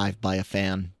Unreal 5 by a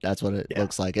fan. That's what it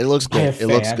looks like. It looks good. It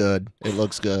looks good. It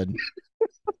looks good.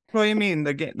 What do you mean?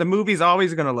 The movie's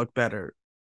always going to look better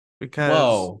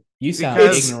because you sound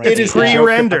ignorant. It is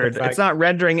pre-rendered. It's not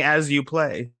rendering as you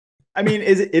play. I mean,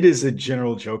 it is a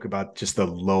general joke about just the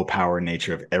low power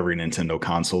nature of every Nintendo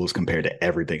console as compared to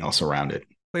everything else around it.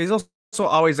 But he's also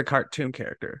always a cartoon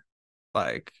character.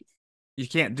 Like you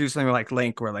can't do something like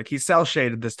Link where like he's cel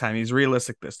shaded this time. He's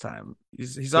realistic this time.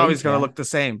 He's always going to look the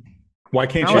same. Why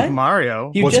can't you? Like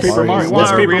Mario. What's Paper Mario?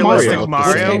 What's Paper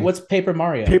Mario? What's Paper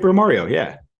Mario? Paper Mario,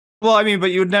 yeah. Well, I mean,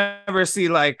 but you would never see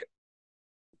like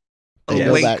a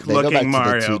Link-looking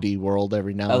Mario. To the 2D world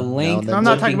every now and then. I'm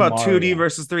not talking about 2D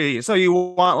versus 3D. So you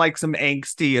want like some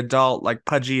angsty adult, like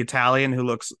pudgy Italian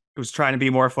who's trying to be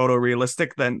more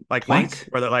photorealistic than like Link,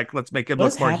 where they're like, let's make it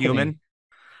look more human.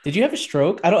 Did you have a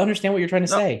stroke? I don't understand what you're trying to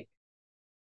say.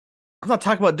 I'm not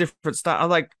talking about different style.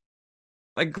 Like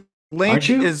Link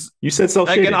is you said so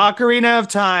like an Ocarina of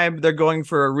Time. They're going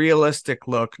for a realistic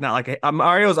look, not like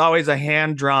Mario's always a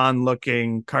hand-drawn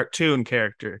looking cartoon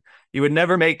character. You would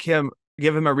never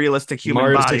give him a realistic human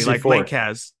Mario's body 64. like Link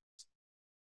has.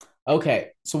 Okay,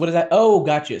 so what is that? Oh,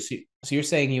 gotcha. So you're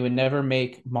saying you would never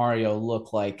make Mario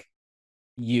look like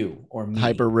you or me?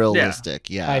 Hyper realistic,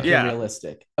 Hyper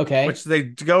realistic. Okay, which they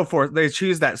go for. They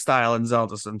choose that style in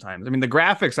Zelda sometimes. I mean, the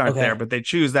graphics aren't there, but they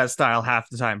choose that style half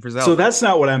the time for Zelda. So that's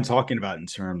not what I'm talking about in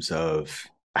terms of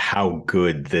how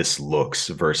good this looks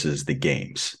versus the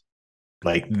games.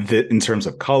 Like in terms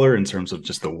of color, in terms of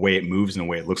just the way it moves and the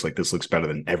way it looks, like this looks better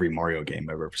than every Mario game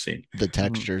I've ever seen. The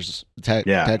textures,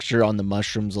 texture on the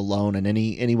mushrooms alone, and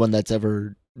anyone that's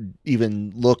ever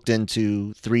even looked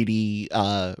into 3D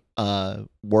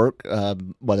work,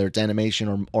 whether it's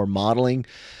animation or modeling.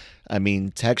 I mean,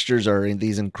 textures are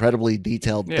these incredibly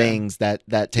detailed things that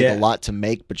take a lot to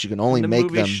make, but you can only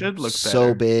make them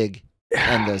so big,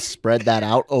 and to spread that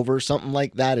out over something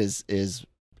like that is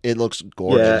it looks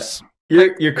gorgeous. Yeah.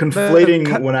 You're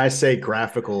conflating when I say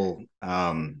graphical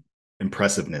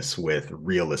impressiveness with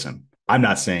realism. I'm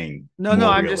not saying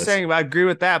I'm just saying I agree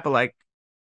with that, but like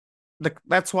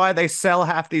that's why they sell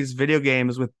half these video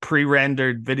games with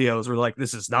pre-rendered videos where like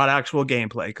this is not actual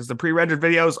gameplay, because the pre-rendered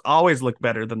videos always look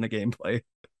better than the gameplay.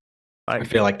 I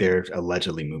feel like they're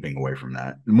allegedly moving away from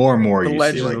that. More and more, you see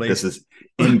like Allegedly. this is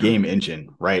in-game engine,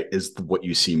 right? Is what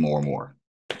you see more and more.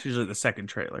 It's usually the second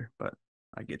trailer, but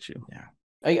I get you. Yeah,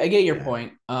 I get your Yeah.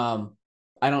 point.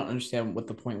 I don't understand what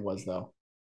the point was though.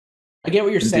 I get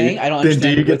what you're Then do saying. you- I don't then do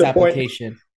understand you get its the point?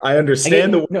 application. I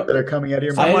understand the words no. that are coming out of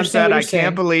your I mouth. Someone understand said, what "I you're saying.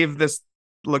 can't believe this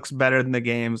looks better than the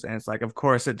games," and it's like, of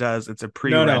course it does. It's a No,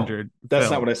 pre-rendered. that's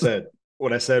film. not what I said.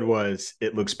 What I said was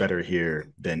it looks better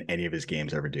here than any of his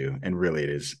games ever do, and really, it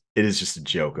is. It is just a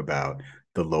joke about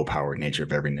the low-powered nature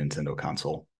of every Nintendo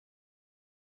console.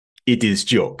 It is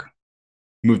joke.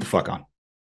 Move the fuck on.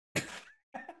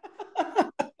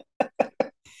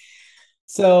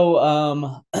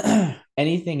 So,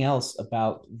 anything else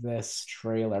about this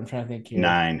trailer? I'm trying to think here.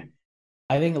 9.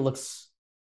 I think it looks.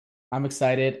 I'm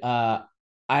excited.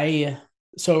 I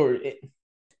so it,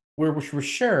 we're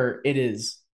sure it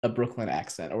is a Brooklyn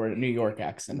accent or a New York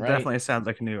accent, right? Definitely sounds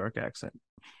like a New York accent.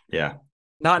 Yeah.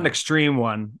 Not an extreme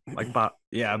one, like Bob.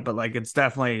 Yeah, but like it's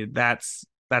definitely that's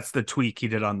the tweak he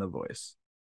did on the voice.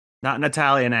 Not an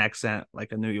Italian accent,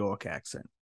 like a New York accent.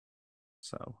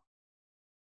 So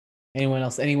Anyone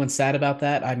else? Anyone sad about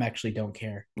that? I'm actually don't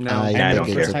care. no, I I think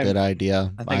don't it's care. a good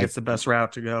idea. I think it's the best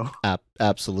route to go.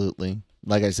 Absolutely.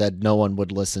 Like I said, no one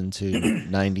would listen to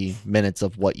 90 minutes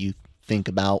of what you think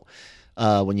about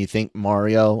when you think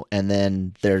Mario, and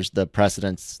then there's the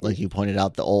precedents, like you pointed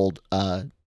out, the old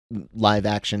live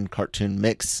action cartoon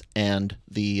mix and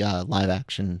the live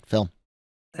action film.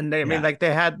 And they, I mean, Yeah. like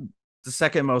they had the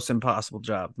second most impossible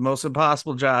job. The most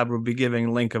impossible job would be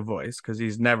giving Link a voice because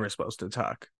he's never supposed to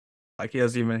talk. Like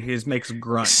he makes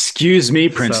grunts. Excuse me,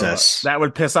 So, princess. that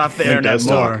would piss off the Link internet does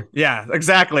more. talk. Yeah,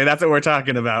 exactly. That's what we're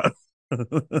talking about. Or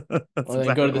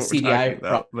then go to the CDI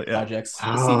projects, the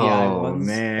CDI ones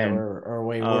that are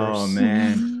way worse. Oh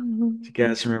man, you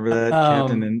guys remember that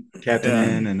Captain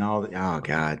N and all the? Oh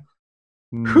god,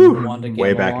 Wanda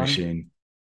Wayback Gamelon.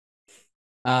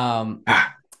 Machine.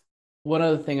 One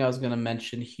other thing I was going to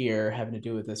mention here having to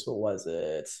do with this, what was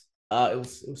it? It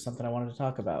was something I wanted to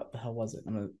talk about. The hell was it?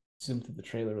 I'm going to zoom through the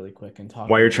trailer really quick and talk.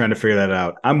 While you're trying to figure that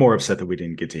out, I'm more upset that we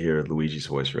didn't get to hear Luigi's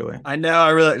voice. Really, I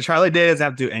know. Charlie Day doesn't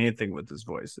have to do anything with his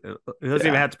voice. He doesn't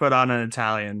even have to put on an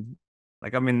Italian,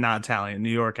 not Italian,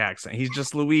 New York accent. He's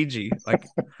just Luigi. Like,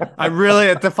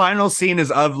 the final scene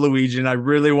is of Luigi, and I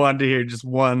really wanted to hear just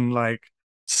one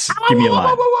give me a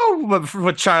line.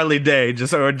 With Charlie Day, like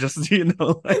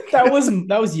that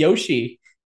was Yoshi.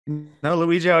 No,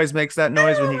 Luigi always makes that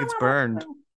noise when he gets burned.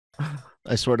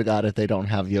 I swear to God, if they don't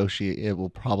have Yoshi, it will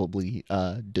probably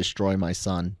destroy my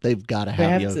son. They've got to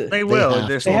have Yoshi. They will.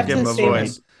 They're still give him a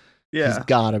voice. Yeah, he's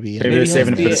got to be. Maybe they're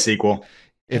saving it for the sequel.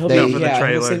 If for they, the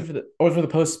trailer, for the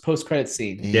post credit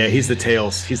scene. Yeah, he's the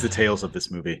tails. He's the tails of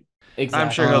this movie. Exactly.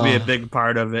 I'm sure he'll be a big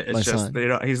part of it. It's just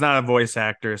he's not a voice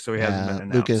actor, so he hasn't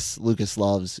been announced. Lucas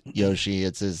loves Yoshi.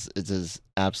 It's his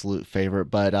absolute favorite.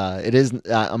 But it is.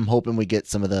 I'm hoping we get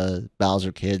some of the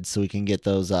Bowser kids, so we can get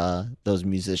those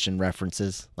musician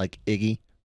references like Iggy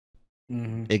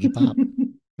Pop.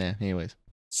 Yeah. Anyways,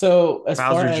 so as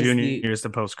Bowser far as Jr. is the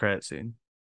post credit scene.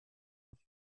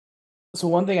 So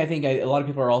one thing I think a lot of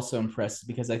people are also impressed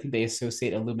because I think they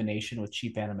associate Illumination with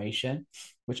cheap animation,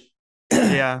 which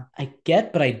yeah, I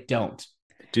get, but I don't.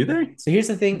 Do they? So here's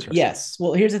the thing. Yes.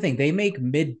 Well, here's the thing. They make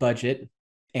mid-budget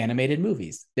animated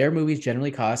movies. Their movies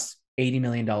generally cost $80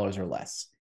 million or less.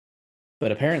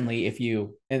 But apparently, if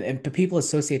you and people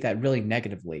associate that really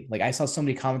negatively. Like I saw so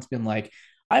many comments being like,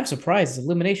 "I'm surprised it's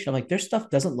Illumination." I'm like, their stuff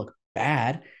doesn't look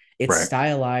bad. It's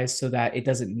stylized so that it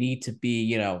doesn't need to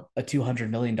be, a $200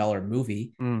 million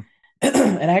movie. And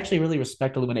I actually really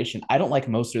respect Illumination. I don't like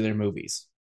most of their movies,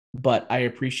 but I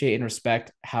appreciate and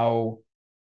respect how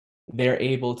they're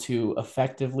able to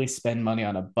effectively spend money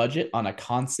on a budget, on a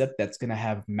concept that's going to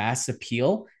have mass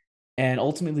appeal and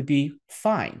ultimately be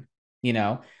fine.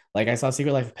 Like I saw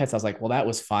Secret Life of Pets. I was like, well, that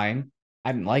was fine.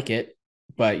 I didn't like it,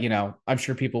 but I'm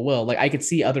sure people will. Like I could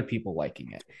see other people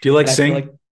liking it. Do you like Sing?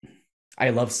 I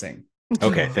love Sing.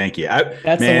 Okay, thank you.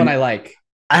 That's the one I like.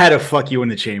 I had to fuck you in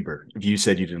the chamber if you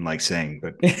said you didn't like Sing,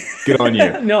 but good on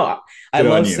you. No, I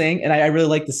love Sing, and I really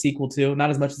like the sequel too. Not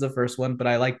as much as the first one, but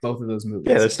I like both of those movies.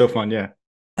 Yeah, that's still fun.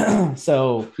 Yeah.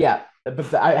 So yeah,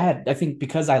 but I think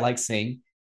because I like Sing,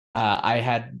 I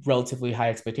had relatively high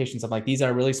expectations. I'm like, these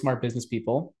are really smart business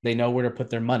people. They know where to put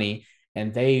their money,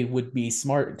 and they would be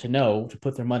smart to know to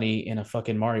put their money in a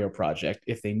fucking Mario project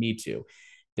if they need to.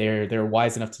 They're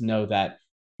wise enough to know that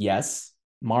yes,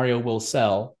 Mario will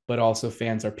sell, but also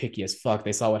fans are picky as fuck.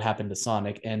 They saw what happened to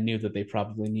Sonic and knew that they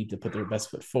probably need to put their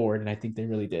best foot forward, and I think they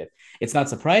really did. It's not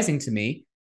surprising to me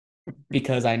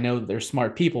because I know that there's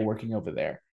smart people working over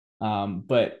there.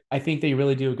 But I think they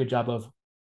really do a good job of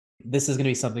this is going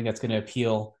to be something that's going to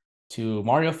appeal to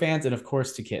Mario fans and of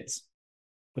course to kids.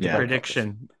 Yeah.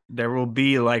 Prediction: there will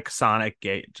be like Sonic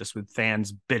Gate, just with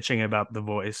fans bitching about the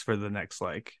voice for the next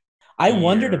like. I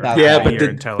wondered about that.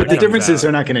 But the difference is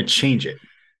they're not going to change it.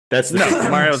 That's the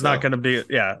thing. Mario's not going to be.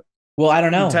 Yeah. Well, I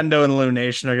don't know. Nintendo and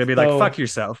Illumination are going to be like, fuck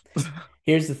yourself.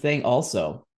 Here's the thing,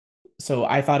 also. So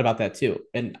I thought about that too,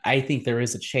 and I think there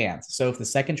is a chance. So if the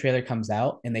second trailer comes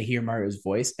out and they hear Mario's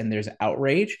voice and there's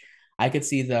outrage, I could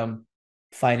see them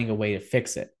finding a way to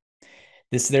fix it.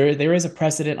 There is a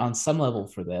precedent on some level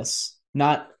for this,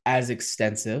 not as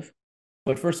extensive,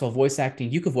 but first of all, voice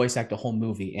acting, you could voice act a whole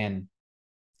movie in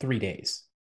 3 days.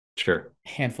 Sure.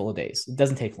 Handful of days. It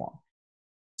doesn't take long.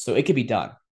 So it could be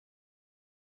done.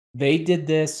 They did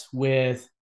this with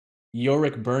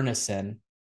Yorick Burnison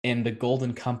in the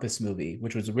Golden Compass movie,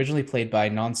 which was originally played by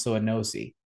Nonso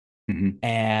Anosi. Mm-hmm.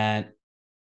 And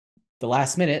the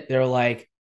last minute, they're like,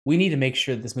 we need to make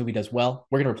sure that this movie does well.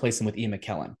 We're going to replace him with Ian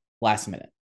McKellen last minute.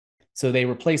 So they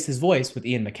replaced his voice with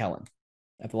Ian McKellen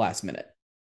at the last minute.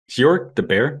 Is Yorick the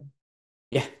bear?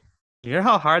 Yeah. You know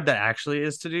how hard that actually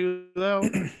is to do, though?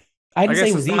 I didn't say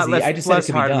it was easy. I just said it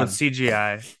could be done. With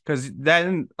CGI, because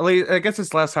then I guess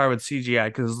it's less hard with CGI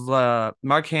because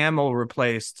Mark Hamill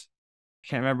replaced.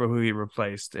 Can't remember who he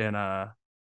replaced in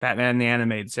Batman the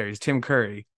Animated Series. Tim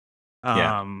Curry.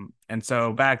 And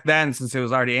so back then, since it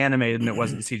was already animated and it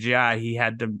wasn't CGI, he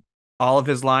had to all of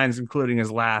his lines, including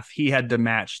his laugh, he had to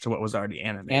match to what was already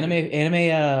animated.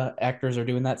 Anime actors are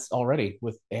doing that already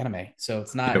with anime, so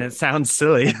it's not. And it sounds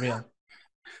silly. Real.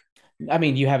 I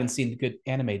mean, you haven't seen the good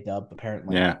anime dub,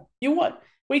 apparently. Yeah. You what?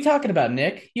 What are you talking about,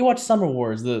 Nick? You watch Summer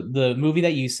Wars, the movie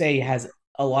that you say has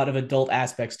a lot of adult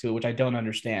aspects to it, which I don't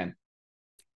understand.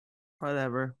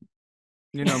 Whatever.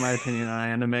 You know my opinion on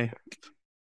anime.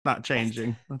 Not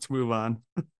changing. Let's move on.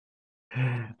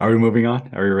 Are we moving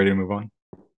on? Are we ready to move on?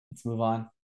 Let's move on.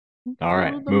 All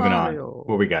right, moving on.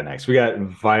 What we got next? We got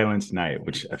Violent Night,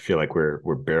 which I feel like we're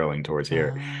barreling towards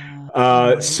here.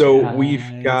 So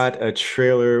we've got a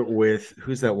trailer with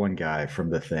who's that one guy from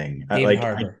The Thing? David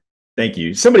Harbour. Thank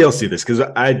you. Somebody else do this because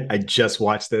I just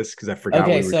watched this because I forgot.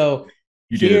 Okay, so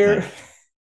you did it.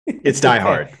 It's Die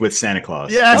Hard with Santa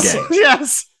Claus. Yes,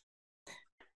 yes.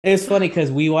 It's funny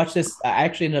because we watched this. I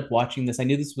actually ended up watching this. I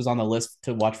knew this was on the list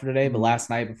to watch for today, but last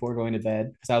night before going to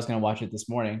bed, because I was going to watch it this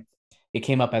morning, it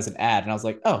came up as an ad, and I was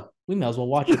like, "Oh, we may as well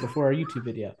watch it before our YouTube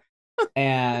video."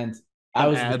 And I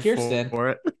was with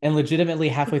Kirsten, and legitimately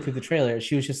halfway through the trailer,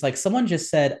 she was just like, "Someone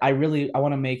just said I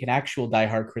want to make an actual Die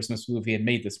Hard Christmas movie and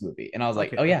made this movie," and I was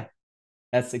like, "Oh yeah,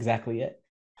 that's exactly it."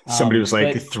 Somebody was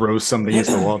like, "Throw something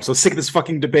into the wall." I'm so sick of this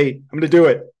fucking debate. I'm going to do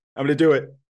it. I'm going to do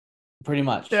it. Pretty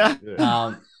much.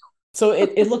 Yeah. So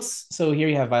it looks, so here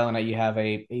you have Violent Night, you have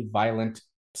a violent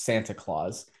Santa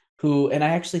Claus who, and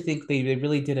I actually think they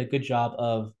really did a good job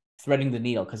of threading the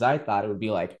needle, because I thought it would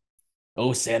be like,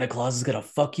 oh, Santa Claus is going to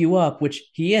fuck you up, which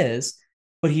he is,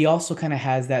 but he also kind of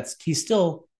has that, he's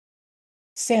still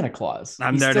Santa Claus.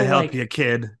 He's there to help you,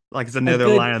 kid. Like it's another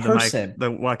line of the mic,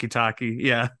 the walkie-talkie.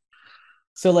 Yeah.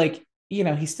 So like,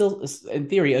 he's still, in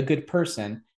theory, a good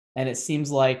person. And it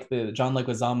seems like the John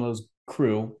Leguizamo's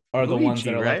crew are the ones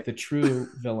that are like the true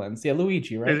villains. Yeah,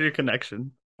 Luigi, right? There's your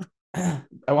connection. I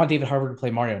want David Harbour to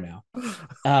play Mario now.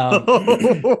 That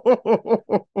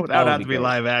would have to be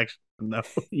live action. No.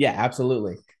 Yeah,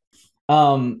 absolutely.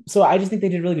 So I just think they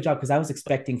did a really good job, because I was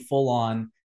expecting full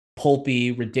on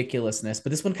pulpy ridiculousness,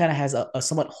 but this one kind of has a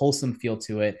somewhat wholesome feel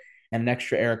to it and an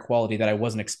extra air quality that I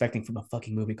wasn't expecting from a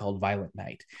fucking movie called Violent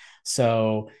Night.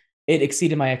 So it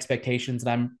exceeded my expectations,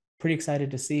 and I'm pretty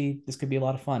excited to see. This could be a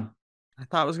lot of fun. I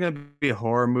thought it was going to be a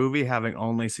horror movie, having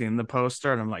only seen the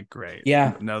poster, and I'm like, great.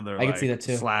 Yeah, I can see that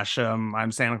too. Slash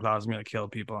I'm Santa Claus, I'm going to kill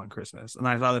people on Christmas. And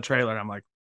I saw the trailer, and I'm like,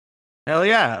 hell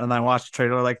yeah. And I watched the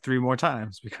trailer like 3 more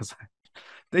times, because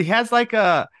he has like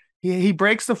he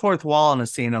breaks the fourth wall in a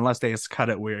scene, unless they just cut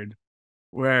it weird,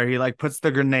 where he like puts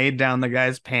the grenade down the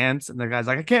guy's pants, and the guy's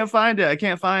like, I can't find it.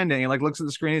 And he like looks at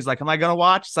the screen. He's like, am I going to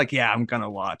watch? It's like, yeah, I'm going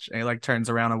to watch. And he like turns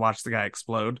around and watches the guy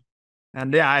explode.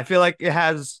 And yeah, I feel like it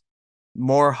has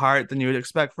more heart than you would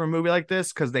expect for a movie like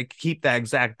this, because they keep that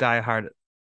exact Die Hard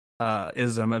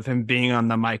ism of him being on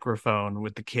the microphone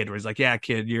with the kid, where he's like, yeah,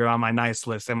 kid, you're on my nice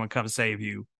list, I'm gonna come save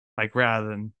you, like, rather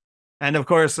than. And of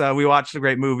course we watched a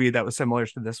great movie that was similar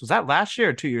to this. Was that last year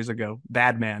or 2 years ago?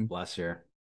 Bad Man. Last year.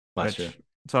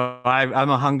 So I'm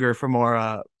a hunger for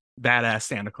more badass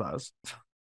Santa Claus.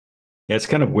 Yeah, it's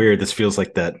kind of weird. This feels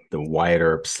like the Wyatt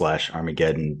Earp /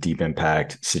 Armageddon Deep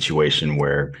Impact situation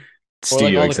where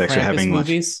studio like execs are having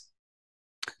movies.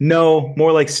 No,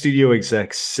 more like studio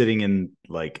execs sitting in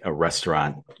like a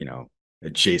restaurant,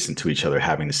 adjacent to each other,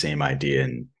 having the same idea,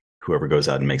 and whoever goes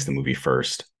out and makes the movie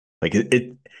first. Like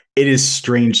it is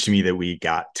strange to me that we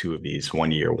got two of these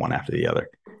one year, one after the other.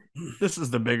 This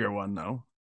is the bigger one, though.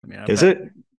 I mean, Is it?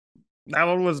 That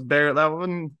one was bare. That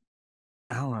one,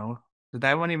 I don't know. Did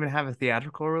that one even have a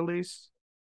theatrical release?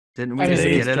 Didn't we just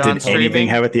get it on Did streaming? anything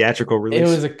have a theatrical release? It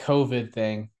was a COVID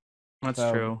thing. That's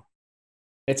true.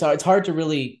 It's hard to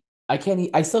really. I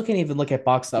still can't even look at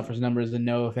box office numbers and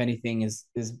know if anything is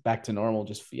back to normal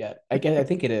just yet. I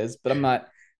think it is, but I'm not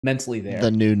mentally there.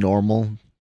 The new normal.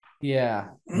 Yeah.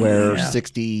 Where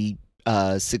 65%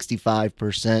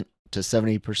 to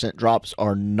 70% drops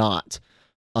are not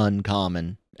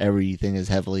uncommon. Everything is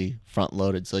heavily front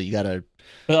loaded, so you gotta.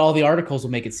 But all the articles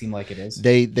will make it seem like it is.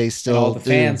 They still and all the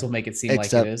fans will make it seem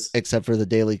like it is. Except for the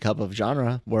Daily Cup of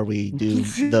Genre, where we do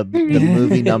the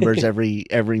movie numbers every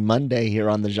Monday here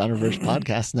on the Genreverse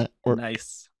Podcast Network.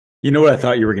 Nice. You know what I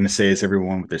thought you were going to say is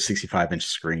everyone with their 65-inch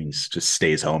screens just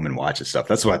stays home and watches stuff.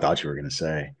 That's what I thought you were going to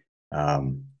say.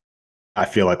 I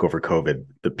feel like over COVID,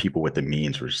 the people with the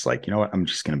means were just like, you know what? I'm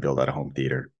just going to build out a home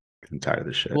theater. I'm tired of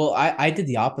this shit. Well, I did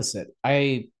the opposite.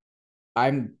 I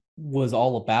was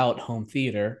all about home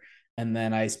theater, and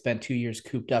then I spent 2 years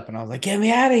cooped up, and I was like, get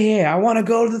me out of here. I want to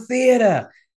go to the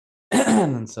theater.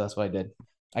 And so that's what I did.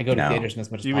 I go to theaters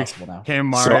as much as possible now. Became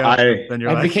Mario. So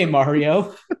I became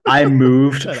Mario. I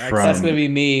moved from That's going to be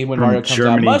me when Mario comes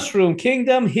out. Mushroom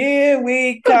Kingdom, here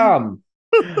we come.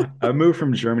 I moved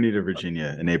from Germany to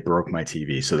Virginia, and they broke my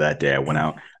TV. So that day I went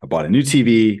out, I bought a new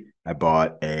TV, I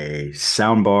bought a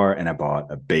sound bar, and I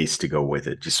bought a bass to go with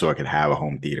it, just so I could have a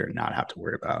home theater and not have to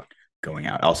worry about going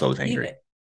out. Also, I was angry.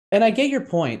 And I get your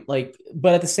point,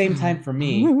 but at the same time, for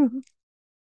me,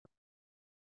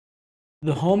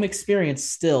 the home experience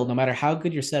still, no matter how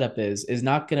good your setup is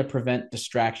not going to prevent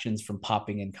distractions from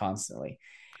popping in constantly.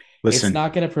 Listen, it's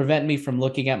not going to prevent me from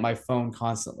looking at my phone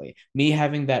constantly. Me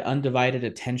having that undivided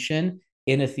attention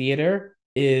in a theater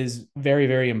is very,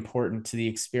 very important to the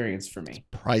experience for me.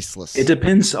 Priceless. It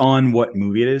depends on what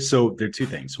movie it is. So there are two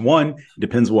things. One, it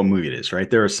depends what movie it is, right?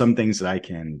 There are some things that I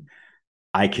can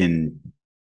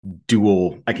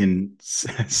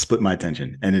split my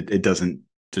attention, and it doesn't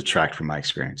detract from my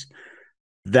experience.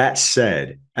 That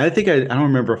said, I don't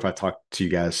remember if I talked to you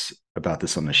guys about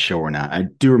this on the show or not. I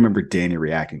do remember Danny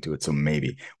reacting to it, so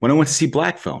maybe. When I went to see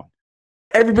Black Phone,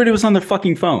 everybody was on their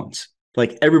fucking phones.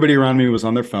 Like, everybody around me was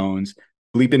on their phones,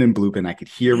 bleeping and blooping. I could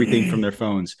hear everything from their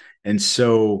phones. And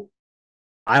so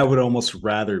I would almost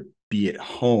rather be at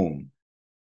home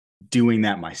doing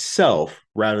that myself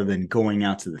rather than going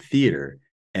out to the theater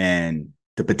and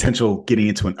the potential getting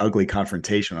into an ugly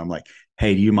confrontation. I'm like,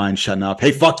 hey, do you mind shutting up?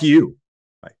 Hey, fuck you.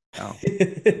 Like, oh.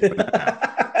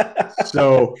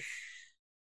 So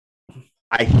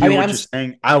I hear what you're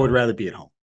saying. I would rather be at home.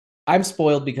 I'm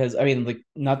spoiled because,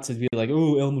 not to be like,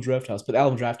 oh, Alamo Drafthouse, but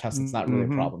Alamo Drafthouse, it's not really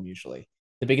a problem usually.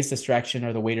 The biggest distraction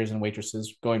are the waiters and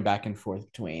waitresses going back and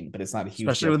forth between, but it's not a huge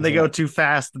Especially when they go too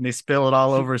fast and they spill it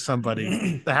all over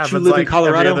somebody. That happens like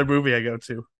Colorado? Every other movie I go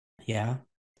to. Yeah.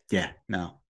 Yeah,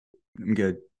 no. I'm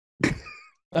good.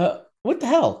 What the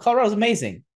hell? Colorado's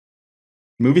amazing.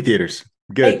 Movie theaters.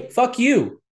 Good. Hey, fuck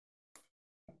you.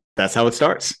 That's how it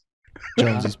starts.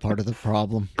 Jonesy's part of the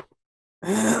problem. By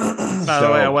the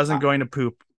way, I wasn't going to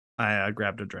poop. I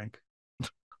grabbed a drink.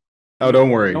 Oh,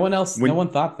 don't worry. No one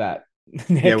thought that.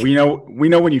 Nick. Yeah, we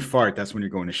know when you fart, that's when you're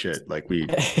going to shit. Like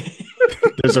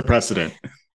there's a precedent.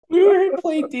 We were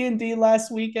playing D&D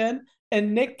last weekend,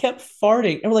 and Nick kept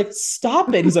farting. And we're like,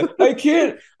 stop it. He's like, I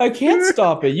can't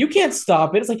stop it. You can't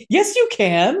stop it. It's like, yes, you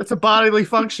can. It's a bodily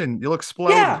function. You'll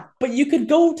explode. Yeah, but you could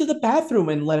go to the bathroom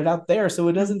and let it out there so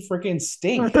it doesn't freaking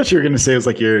stink. I thought you were gonna say it was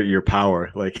like your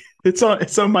power. Like it's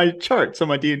on my chart. It's on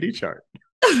my D&D chart.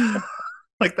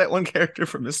 Like that one character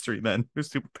from Mystery Men whose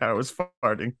superpower was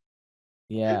farting.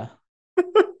 Yeah.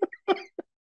 What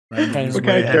kind of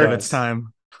character? It's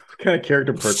time. What kind of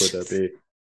character perk would that be?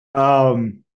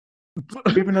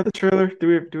 Do we have another trailer? Do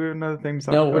we have another thing?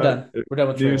 No, we're done. We're done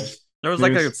with trailers. There was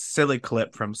like a silly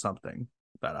clip from something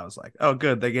that I was like, oh,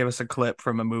 good. They gave us a clip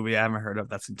from a movie I haven't heard of.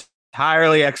 That's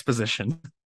entirely exposition.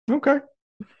 Okay.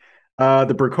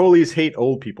 The Broccoli's hate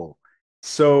old people.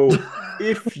 So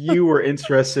if you were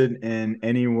interested in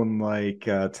anyone like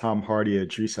Tom Hardy,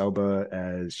 Idris Elba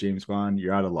as James Bond,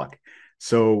 you're out of luck.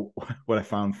 So what I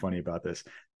found funny about this,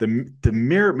 the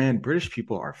Mirror Man British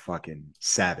people are fucking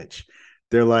savage.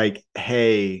 They're like,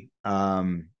 hey,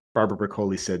 Barbara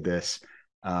Broccoli said this,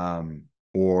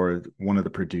 or one of the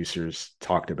producers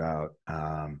talked about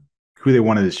who they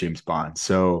wanted as James Bond.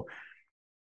 So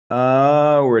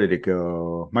Where did it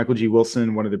go? Michael G.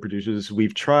 Wilson, one of the producers.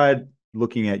 We've tried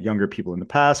looking at younger people in the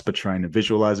past, but trying to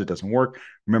visualize it doesn't work.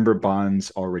 Remember,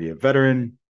 Bond's already a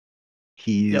veteran.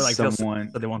 Yeah, He's like someone.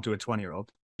 but they won't do a 20-year-old.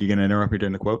 You gonna interrupt me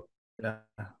during the quote? Yeah.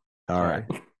 All right.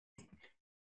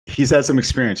 He's had some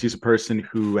experience. He's a person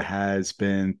who has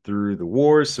been through the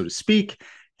wars, so to speak.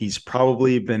 He's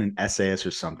probably been an SAS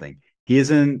or something. He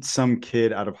isn't some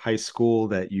kid out of high school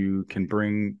that you can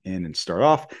bring in and start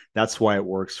off. That's why it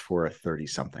works for a 30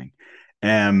 something.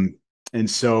 And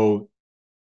so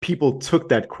people took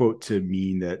that quote to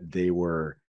mean that they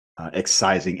were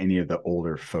excising any of the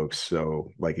older folks. So,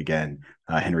 like again,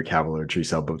 Henry Cavill or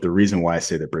Idris Elba. But the reason why I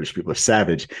say that British people are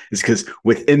savage is because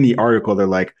within the article, they're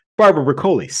like, Barbara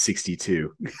Broccoli,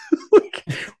 62. Like,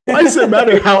 why does it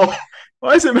matter how?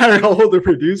 Why does it matter how old the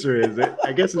producer is?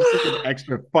 I guess it's just an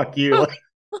extra fuck you. Like,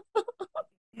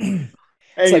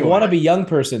 it's like want to be young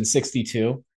person,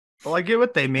 62. Well, I get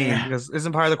what they mean because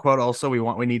isn't part of the quote also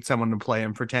we need someone to play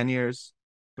him for 10 years,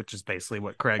 which is basically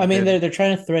what Craig. I mean, did. they're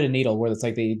trying to thread a needle where it's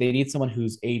like they need someone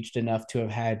who's aged enough to have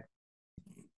had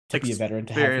to be a veteran,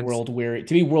 to have world weary,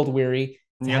 to be world weary.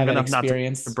 To have an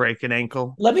experience, not to break an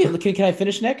ankle. Let me. Can I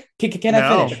finish, Nick? Can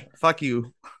I finish? Fuck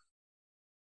you.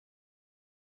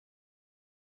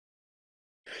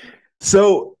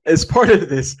 So, as part of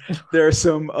this, there are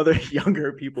some other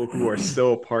younger people who are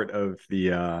still part of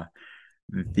the.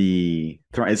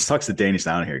 It sucks that Danny's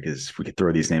down here because we could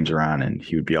throw these names around and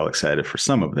he would be all excited for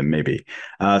some of them, maybe.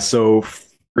 So,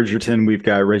 Bridgerton, we've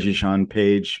got Reggie Jean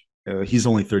Page. He's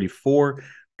only 34.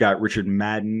 Got Richard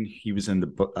Madden. He was in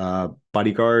the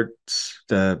Bodyguard.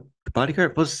 The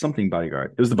Bodyguard was something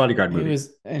Bodyguard. It was the Bodyguard movie.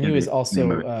 He was also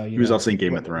in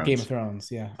Game of Thrones. Game of Thrones,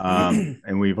 yeah.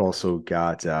 And we've also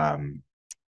got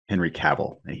Henry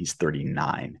Cavill, and he's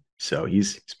 39. So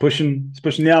he's pushing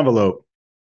the envelope.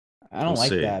 I don't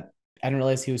like that. I didn't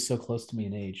realize he was so close to me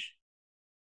in age.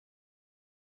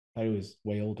 I thought he was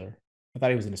way older. I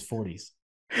thought he was in his 40s.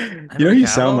 You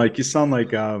sound like you sound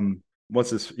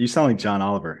like John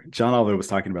Oliver. John Oliver was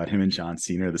talking about him and John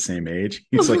Cena are the same age.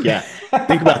 He's like, yeah,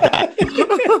 think about that.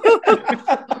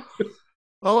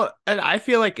 Well, and I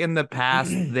feel like in the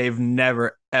past, they've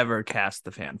never, ever cast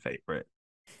the fan favorite.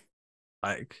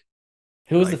 Like,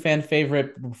 who was the fan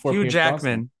favorite before Hugh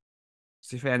Jackman? Was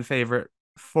the fan favorite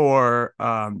for,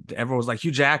 everyone was like,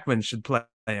 Hugh Jackman should play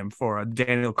him for a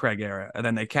Daniel Craig era. And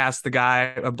then they cast the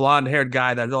guy, a blonde haired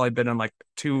guy that's only been in like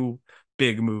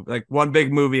one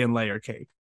big movie and Layer Cake.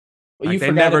 Well, you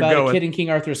forgot about A Kid in King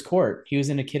Arthur's Court. He was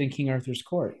in A Kid in King Arthur's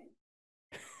Court.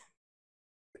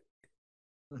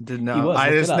 Didn't know. I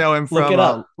just know him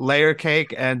from Layer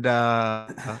Cake and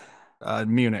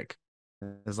Munich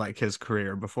is like his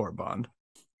career before Bond.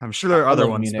 I'm sure there are other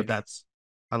ones, Munich. But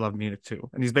I love Munich too.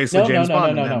 And he's basically James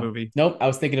Bond in that movie. Nope, I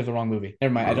was thinking of the wrong movie.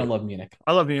 Never mind. I don't love Munich.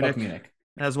 I love Munich. Fuck Munich.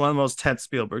 It has one of the most tense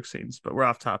Spielberg scenes, but we're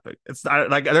off topic. It's not,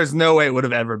 like there's no way it would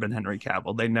have ever been Henry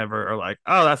Cavill. They never are like,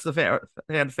 oh, that's the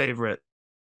fan favorite.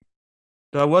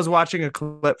 So I was watching a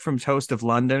clip from Toast of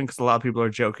London because a lot of people are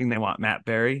joking they want Matt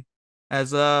Berry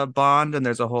as a Bond, and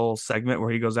there's a whole segment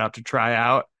where he goes out to try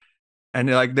out, and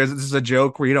this is a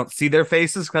joke where you don't see their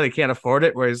faces because they can't afford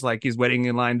it. Where he's waiting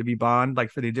in line to be Bond,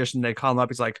 like for the audition, they call him up.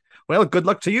 He's like, "Well, good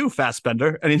luck to you,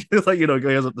 Fassbender," and he just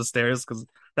goes up the stairs because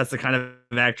that's the kind of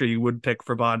actor you would pick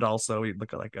for Bond. Also, you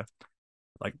look at like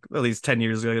at least 10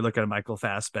 years ago, you look at a Michael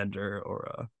Fassbender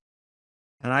or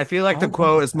and I feel like the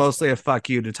quote is mostly a fuck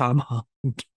you to Tom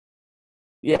Holland.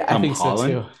 Yeah, I think so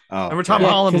too. Remember Tom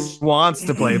Holland wants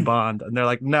to play Bond, and they're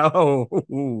like, no.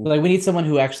 Like we need someone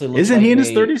who actually looks. Isn't he in his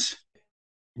 30s?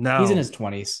 No, he's in his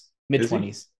 20s,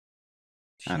 mid-20s.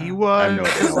 He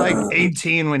was like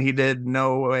 18 when he did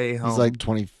No Way Home. He's like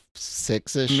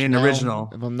 26-ish. I mean,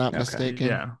 original, if I'm not mistaken.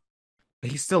 Yeah,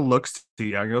 but he still looks too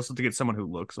young. You also have to get someone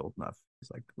who looks old enough. He's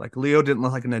like Leo didn't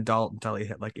look like an adult until he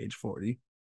hit like age 40.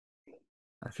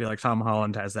 I feel like Tom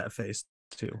Holland has that face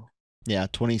too. Yeah,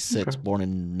 26, born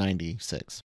in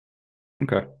 96.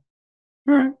 Okay.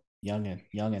 All right.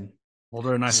 Youngin.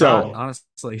 Older than I thought,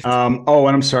 honestly. And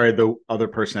I'm sorry, the other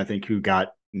person I think who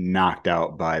got knocked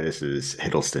out by this is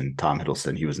Hiddleston, Tom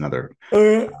Hiddleston. He was another.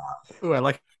 I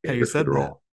like how you said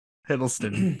that.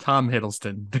 Hiddleston, Tom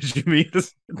Hiddleston. Did you mean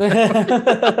this?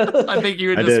 I think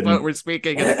you were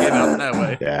speaking and it came out that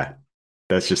way. Yeah,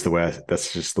 that's just the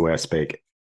way I speak.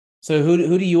 So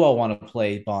who do you all want to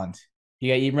play Bond?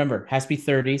 You remember, has to be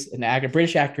 30s, a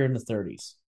British actor in the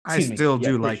 30s. I still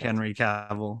do like Henry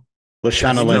Cavill.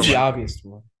 Lashana Lynch. The obvious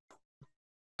one.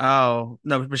 Oh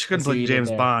no, but she couldn't play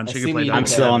James Bond. She could play. I'm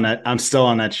still on that. I'm still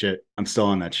on that shit.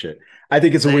 I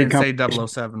think it's a weird. Say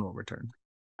 007 will return.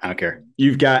 I don't care.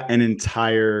 You've got an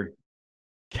entire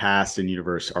cast and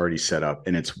universe already set up,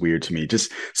 and it's weird to me.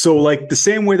 Just so like the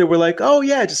same way that we're like, oh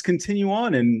yeah, just continue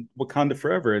on in Wakanda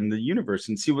forever in the universe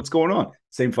and see what's going on.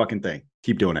 Same fucking thing.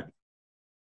 Keep doing it.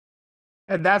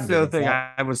 And that's the other thing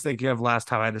I was thinking of last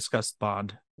time I discussed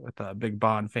Bond with a big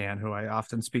Bond fan who I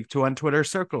often speak to on Twitter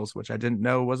Circles, which I didn't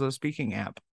know was a speaking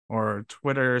app, or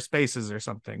Twitter Spaces or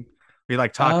something. We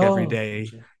like talk every day.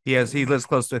 He lives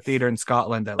close to a theater in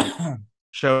Scotland that like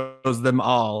shows them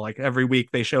all. Like every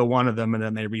week they show one of them and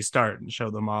then they restart and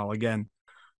show them all again.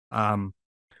 And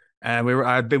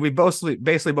we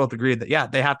basically both agreed that yeah,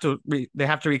 they have to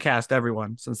recast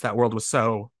everyone, since that world was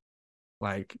so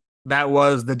like, that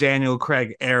was the Daniel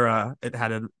Craig era. It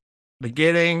had a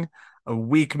beginning, a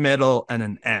weak middle, and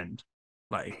an end.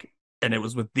 Like, and it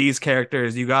was with these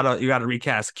characters. You gotta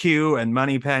recast Q and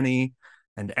Moneypenny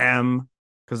and M,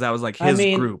 because that was like his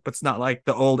group. It's not like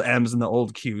the old M's and the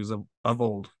old Q's of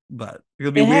old. But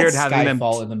it'll be weird having them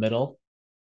fall in the middle.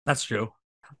 That's true.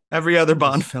 Every other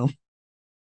Bond film.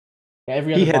 Yeah,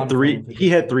 he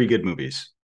had three good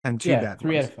movies. And 2 bad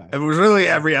 3 ones. out of 5. It was really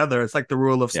every other. It's like the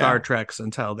rule of Star Treks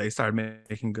until they started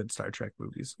making good Star Trek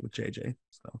movies with JJ.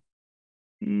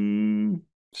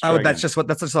 So that's just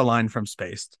a line from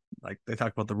Spaced. Like they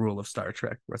talk about the rule of Star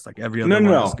Trek, where it's like every other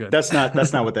one is good. That's not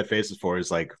what that phase is for. Is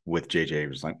like with JJ, it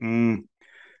was like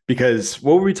because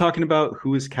what were we talking about?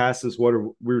 Who is cast as what?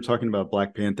 We were talking about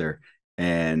Black Panther,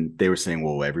 and they were saying,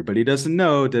 well, everybody doesn't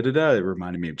know. It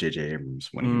reminded me of JJ Abrams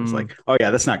when he was like, oh yeah,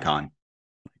 that's not Khan.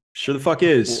 Sure the fuck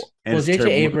is. Well, JJ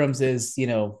Abrams is,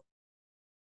 Mr.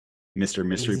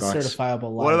 Mystery Box.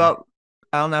 Certifiable line. What about,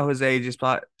 I don't know his age. He's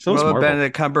what about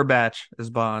Benedict Cumberbatch as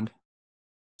Bond?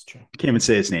 It's true. You can't even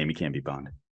say his name. He can't be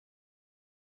Bond.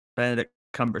 Benedict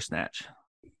Cumbersnatch.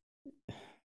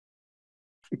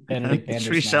 Benedict Bandersnatch.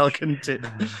 We shall continue.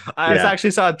 I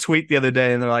actually saw a tweet the other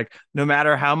day, and they're like, no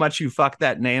matter how much you fuck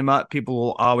that name up, people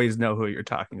will always know who you're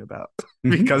talking about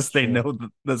because they know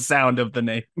the sound of the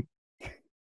name.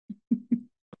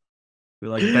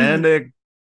 Like Benedict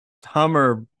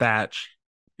Cumberbatch,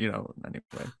 anyway.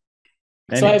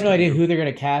 So I have no idea who they're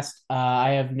going to cast.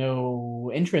 I have no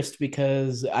interest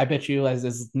because I bet you,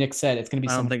 as Nick said, it's going to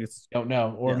be someone I don't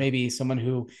know, or maybe someone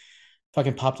who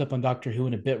fucking popped up on Doctor Who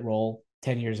in a bit role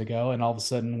 10 years ago, and all of a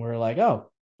sudden we're like, oh,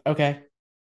 okay.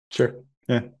 Sure.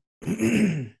 Yeah.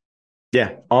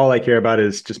 Yeah. All I care about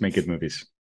is just make good movies.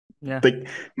 Yeah. Like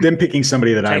them picking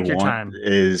somebody that I want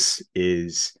is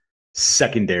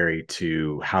secondary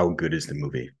to how good is the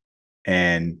movie.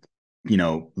 And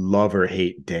love or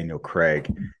hate Daniel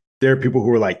Craig, there are people who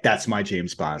are like, that's my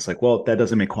James Bond. It's like, well, that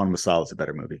doesn't make Quantum of Solace a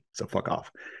better movie, so fuck off.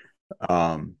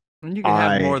 And you can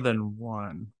have more than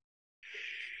one.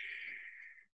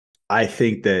 I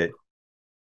think that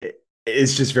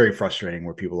it's just very frustrating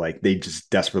where people they just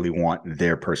desperately want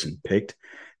their person picked.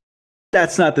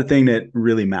 That's not the thing that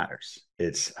really matters.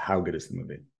 It's how good is the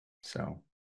movie. So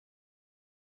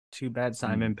too bad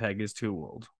Simon Pegg is too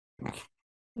old.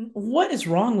 What is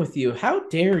wrong with you? How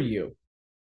dare you?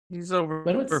 He's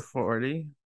over 40.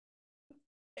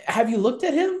 Have you looked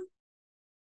at him?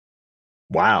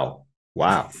 Wow.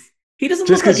 He doesn't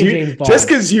look like a James Bond. Just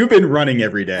because you've been running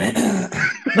every day.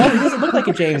 No, he doesn't look like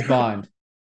a James Bond.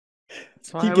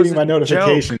 Keep getting my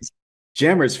notifications.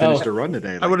 Jammer's finished a run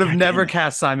today. I would have never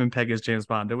cast Simon Pegg as James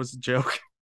Bond. It was a joke.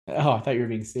 Oh, I thought you were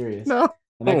being serious. No.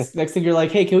 Next thing you're like,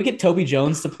 hey, can we get Toby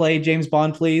Jones to play James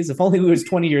Bond, please? If only he was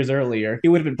 20 years earlier, he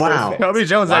would have been perfect. Toby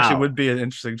Jones actually would be an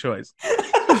interesting choice.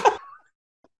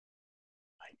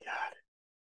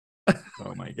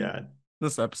 Oh my god.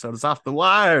 This episode is off the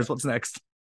wires. What's next?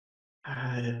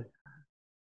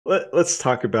 Let's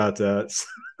talk about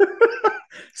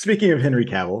speaking of Henry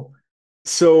Cavill.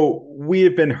 So we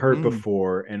have been hurt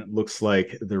before, and it looks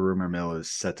like the rumor mill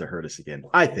is set to hurt us again.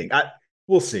 I think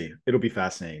we'll see. It'll be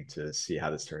fascinating to see how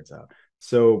this turns out.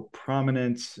 So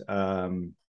prominent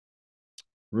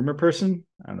rumor person.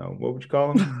 I don't know. What would you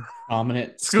call him?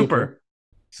 Prominent scooper.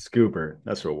 Scooper.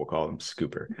 That's what we'll call him.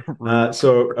 Scooper.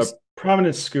 So a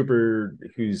prominent scooper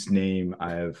whose name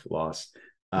I have lost.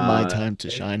 My Time to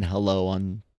Shine. Hello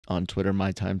on Twitter.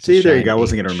 My Time to Shine. See, there you go. I H.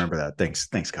 wasn't going to remember that.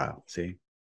 Thanks, Kyle. See,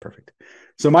 perfect.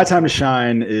 So My Time to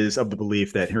Shine is of the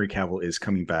belief that Henry Cavill is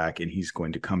coming back, and he's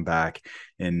going to come back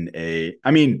in the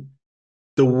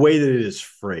way that it is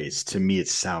phrased, to me, it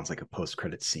sounds like a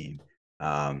post-credit scene.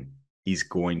 He's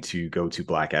going to go to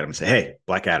Black Adam and say, hey,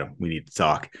 Black Adam, we need to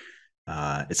talk.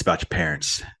 It's about your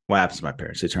parents. What happens to my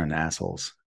parents? They turn into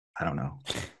assholes. I don't know.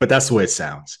 But that's the way it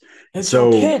sounds. It's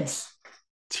your kids.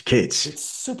 It's your kids.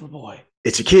 It's Superboy.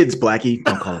 It's your kids, Blackie.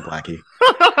 Don't call him Blackie.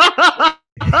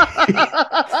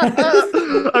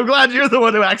 I'm glad you're the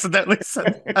one who accidentally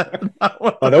said that.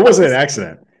 Oh, that wasn't an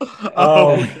accident.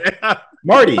 Oh,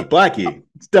 Marty Blackie.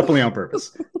 It's definitely on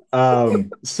purpose.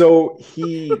 So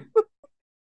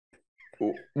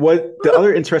what the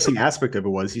other interesting aspect of it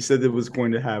was, he said it was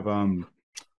going to have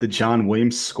the John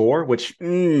Williams score, which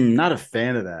not a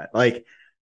fan of that. Like,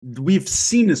 we've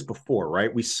seen this before,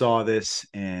 right? We saw this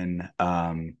in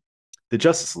the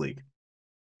Justice League,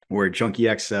 where Junkie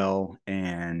XL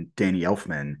and Danny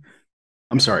Elfman.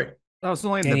 I'm sorry. that was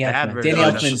only Danny the bad Elfman. version. Danny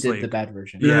of Elfman Justice did League. the bad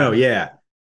version. No, yeah.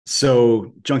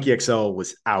 So Junkie XL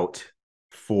was out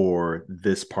for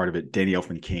this part of it. Danny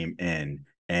Elfman came in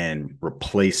and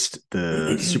replaced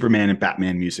the Superman and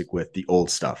Batman music with the old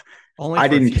stuff. Only I for a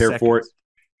didn't few care for it. seconds.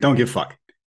 Don't give a fuck.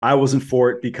 I wasn't for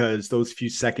it because those few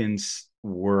seconds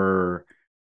were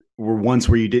ones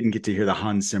where you didn't get to hear the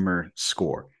Hans Zimmer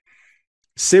score.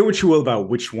 Say what you will about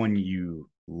which one you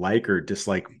like or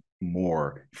dislike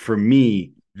more. For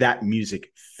me, that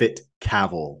music fit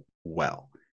Cavill well.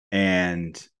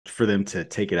 And for them to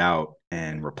take it out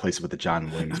and replace it with the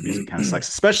John Williams music kind of sucks,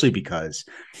 especially because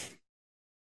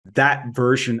that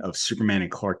version of Superman and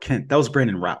Clark Kent, that was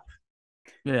Brandon Routh.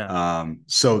 Yeah.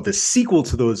 So the sequel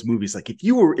to those movies, like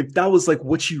if that was like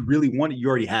what you really wanted, you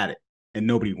already had it and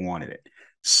nobody wanted it.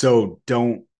 So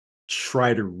don't try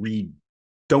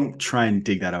and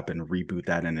dig that up and reboot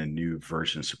that in a new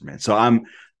version of Superman. So I'm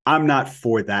not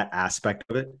for that aspect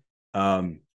of it.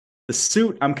 The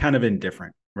suit, I'm kind of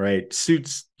indifferent, right?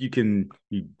 Suits, you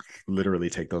literally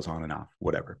take those on and off,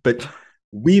 whatever. But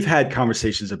we've had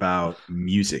conversations about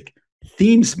music.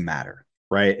 Themes matter,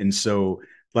 right? And so,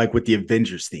 like with the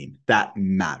Avengers theme, that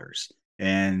matters.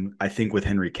 And I think with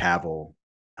Henry Cavill,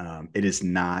 it is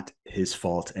not his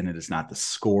fault, and it is not the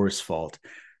score's fault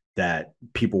that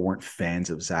people weren't fans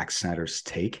of Zack Snyder's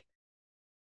take.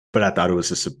 But I thought it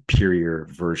was a superior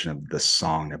version of the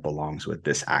song that belongs with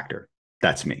this actor.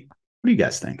 That's me. What do you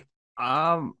guys think?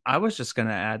 I was just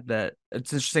gonna add that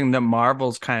it's interesting that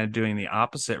Marvel's kind of doing the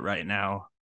opposite right now,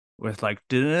 with like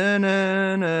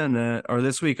or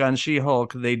this week on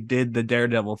She-Hulk, they did the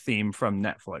Daredevil theme from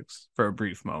Netflix for a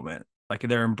brief moment. Like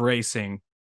they're embracing,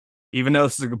 even though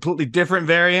this is a completely different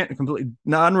variant, completely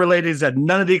non-related, he's had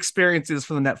none of the experiences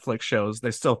from the Netflix shows,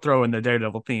 they still throw in the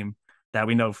Daredevil theme that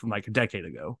we know from like a decade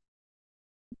ago.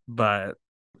 But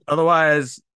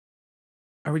otherwise,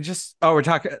 are we just we're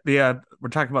talking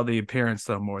about the appearance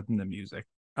though more than the music.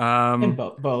 And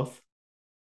both.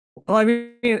 Well, I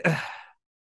mean,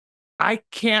 I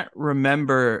can't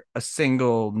remember a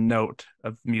single note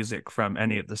of music from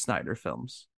any of the Snyder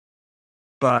films.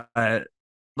 But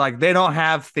like they don't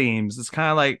have themes. It's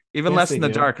kind of like even less in The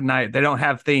Dark Knight. They don't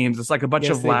have themes. It's like a bunch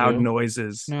of loud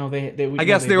noises. No, they I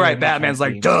guess they're right. Batman's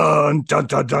like dun dun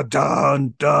dun dun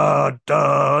dun dun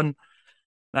dun.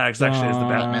 That actually is the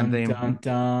Batman theme. Dun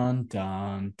dun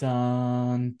dun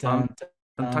dun dun.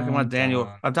 I'm talking about Daniel.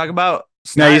 I'm talking about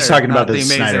Snyder. No, he's talking about the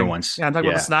amazing Snyder ones. Yeah, I'm talking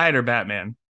about the Snyder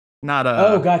Batman. Not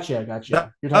Oh, gotcha. You're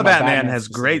talking about Batman has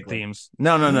great themes.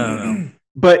 No.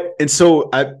 But and so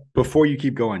before you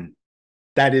keep going,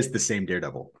 that is the same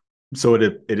Daredevil. So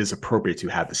it is appropriate to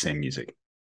have the same music.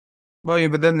 Well, yeah,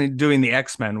 but then they're doing the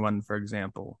X-Men one, for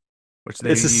example, which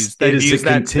they've used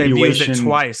it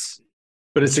twice.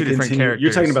 But it's two different characters.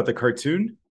 You're talking about the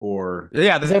cartoon, or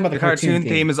yeah, the cartoon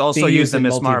theme is also used in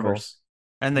Miss Marvel,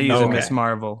 and they use it in Miss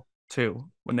Marvel too.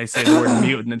 When they say the word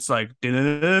mutant, it's like,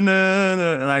 and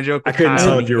I joke. I couldn't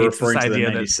tell if you were referring to the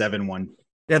 '97 one.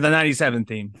 Yeah, the '97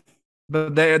 theme.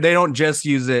 But they don't just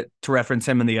use it to reference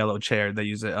him in the yellow chair. They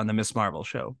use it on the Miss Marvel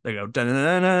show. They go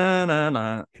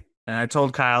da-na-na-na-na-na. And I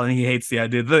told Kyle, and he hates the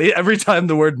idea that every time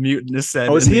the word mutant is said,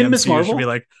 is he in Miss Marvel? Should be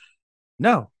like,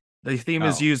 no, the theme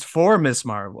is used for Miss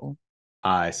Marvel.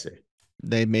 I see.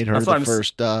 They made her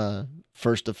the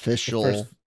first official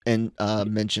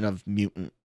mention of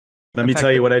mutant. Let me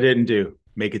tell you what I didn't do.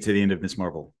 Make it to the end of Miss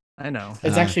Marvel. I know.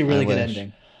 It's actually a really good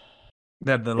ending.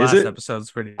 The last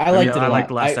episode's pretty. I liked it. I liked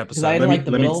the last episode. I didn't like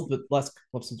the middle, but last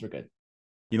episodes were good.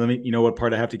 You know what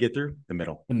part I have to get through? The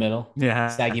middle. The middle. Yeah.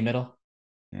 Saggy middle.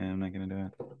 Yeah, I'm not gonna do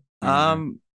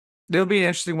it. There'll be an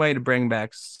interesting way to bring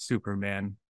back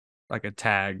Superman, like a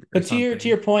tag. But to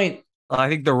your point, I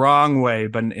think the wrong way,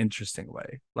 but an interesting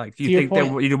way. Like, do you think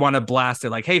that you want to blast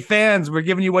it? Like, hey fans, we're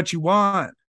giving you what you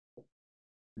want.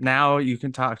 Now you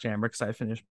can talk, Jammer, because I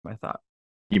finished my thought.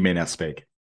 You may now speak.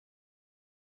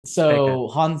 So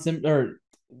Hans Zimmer or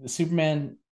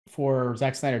Superman for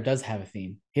Zack Snyder does have a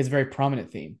theme. He has a very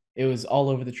prominent theme. It was all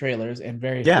over the trailers and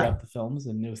throughout the films,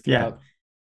 and it was throughout.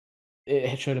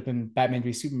 It showed up in Batman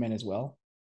v Superman as well.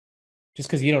 Just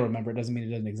because you don't remember it doesn't mean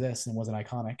it doesn't exist and wasn't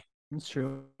iconic. That's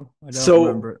true. I don't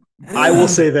remember it. I will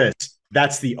say this: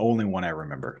 that's the only one I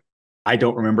remember. I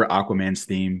don't remember Aquaman's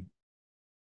theme.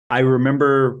 I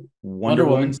remember Wonder Wonder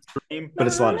Woman's Woman. scream, but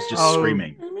it's a lot of just Oh,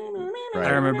 screaming. I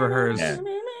Right. remember hers. Yeah.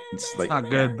 It's It's like not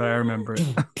good, but I remember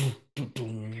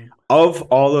it. of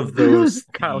all of those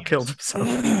Kyle killed themes,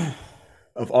 himself.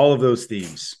 of all of those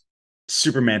themes,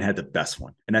 Superman had the best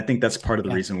one. And I think that's part of the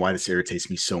Yeah. reason why this irritates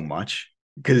me so much.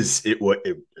 Because it was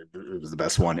the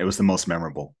best one. It was the most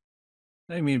memorable.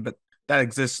 I mean, but that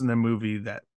exists in the movie.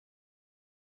 That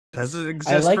does it I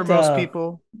exist for liked most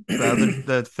people?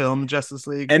 The film Justice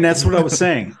League, And that's what I was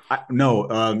saying. No,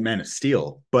 Man of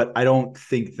Steel, but I don't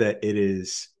think that it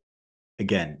is,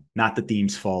 again, not the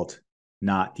theme's fault,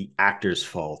 not the actor's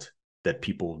fault that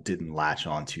people didn't latch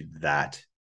onto that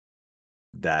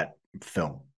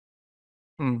film.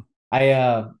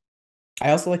 I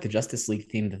also like the Justice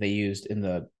League theme that they used in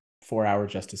the 4-hour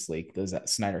Justice League, that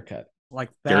Snyder cut. like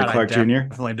Gary that. Clark Jr.?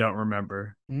 Definitely don't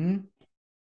remember. Mm-hmm.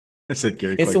 I said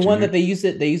Gary It's Clark the one Jr. that they used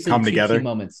it. They used it Come in two together. key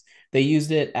moments. They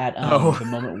used it at Oh. the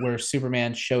moment where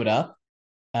Superman showed up.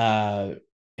 And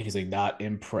he's like not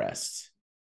impressed.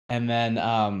 And then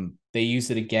they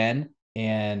used it again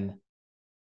and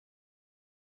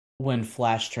when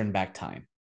Flash turned back time.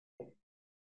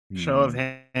 Show of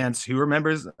hands. Who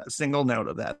remembers a single note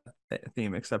of that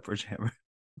theme except for Jammer?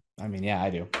 I mean, yeah, I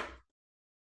do.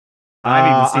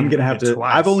 I'm gonna have to.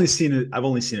 twice. I've only seen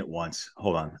it once.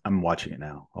 Hold on, I'm watching it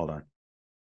now. Hold on.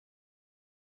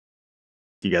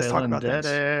 You guys talk about this.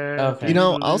 Okay. You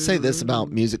know, I'll say this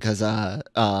about music because to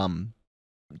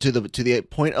the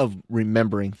point of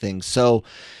remembering things. So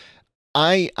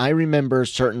I remember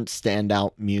certain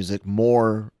standout music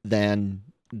more than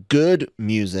good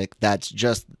music that's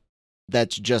just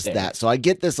that. So I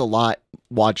get this a lot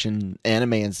watching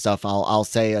anime and stuff. I'll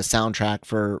say a soundtrack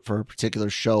for a particular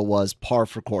show was par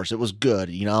for course. It was good,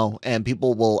 you know, and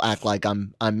people will act like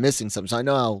I'm missing something. So I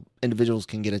know how individuals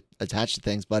can get attached to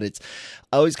things, but I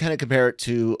always kind of compare it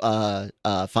to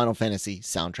Final Fantasy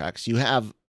soundtracks. You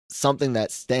have something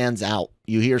that stands out.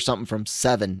 You hear something from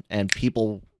 7 and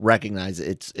people recognize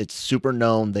it. It's super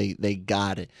known. They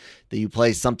got it. That you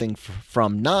play something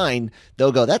from 9,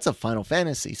 they'll go, that's a Final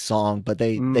Fantasy song, but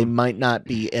they might not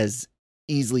be as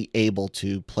easily able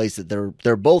to place it.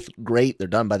 They're both great. They're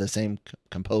done by the same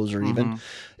composer even.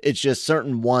 It's just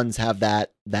certain ones have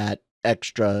that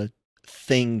extra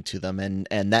thing to them,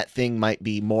 and that thing might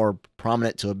be more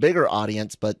prominent to a bigger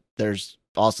audience, but there's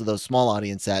also those small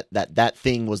audience that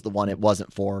thing was the one it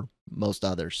wasn't for most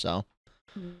others. So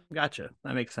gotcha.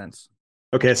 That makes sense.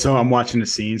 Okay, so I'm watching the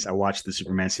scenes. I watched the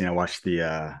Superman scene. I watched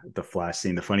the Flash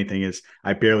scene. The funny thing is,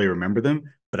 I barely remember them,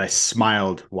 but I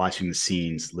smiled watching the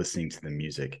scenes, listening to the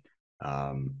music.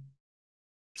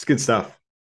 It's good stuff.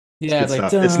 Yeah, it's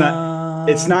good stuff.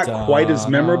 It's not quite as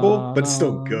memorable, but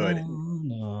still good.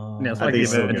 Yeah, it's like the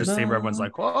Avengers theme. Everyone's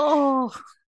like, "Whoa!"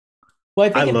 Well, I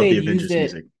think if love they the Avengers used it,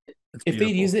 music. if they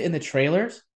used it in the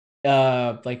trailers,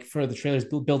 like for the trailers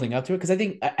building up to it, because I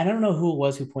think I don't know who it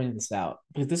was who pointed this out,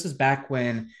 because this was back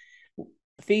when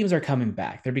themes are coming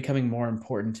back. They're becoming more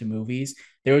important to movies.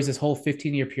 There was this whole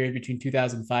 15-year period between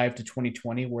 2005 to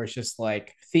 2020 where it's just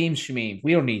like themes, Shmeem.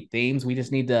 We don't need themes. We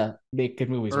just need to make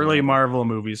good movies. Early Marvel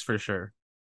movies for sure.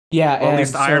 Yeah, well, at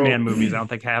least Iron Man movies, I don't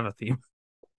think have a theme.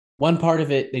 One part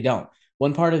of it, they don't.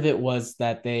 One part of it was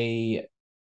that they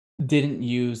didn't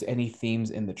use any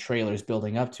themes in the trailers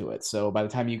building up to it. So by the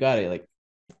time you got it,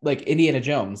 like Indiana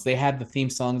Jones, they had the theme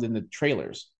songs in the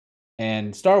trailers.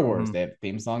 And Star Wars, they have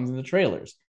theme songs in the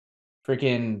trailers.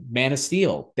 Freaking Man of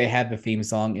Steel, they had the theme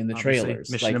song in the trailers.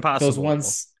 Mission Impossible. Those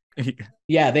ones,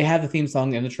 yeah, they have the theme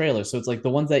song in the trailer. So it's like the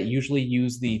ones that usually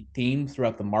use the theme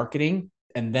throughout the marketing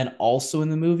and then also in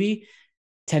the movie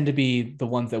tend to be the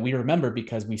ones that we remember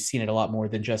because we've seen it a lot more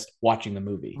than just watching the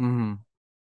movie.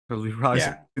 Because we've probably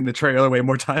seen the trailer way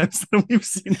more times than we've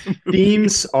seen the movie.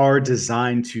 Themes are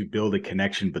designed to build a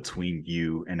connection between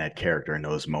you and that character in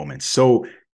those moments. So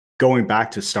going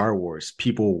back to Star Wars,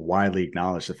 people widely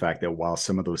acknowledge the fact that while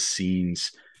some of those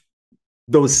scenes,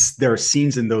 there are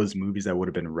scenes in those movies that would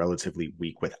have been relatively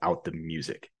weak without the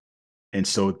music. And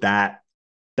so that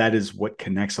is what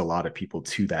connects a lot of people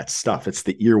to that stuff. It's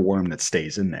the earworm that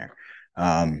stays in there.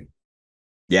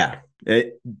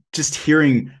 Just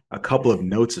hearing a couple of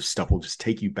notes of stuff will just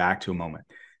take you back to a moment.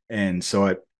 And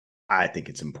so I think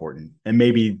it's important. And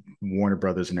maybe Warner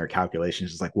Brothers in their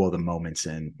calculations is like, well, the moments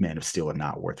in Man of Steel are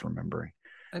not worth remembering.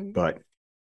 But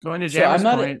going to Jammer's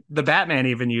point, the Batman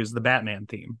even used the Batman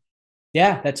theme.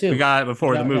 Yeah, that too. We got it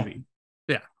before the movie.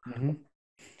 Yeah.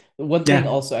 One thing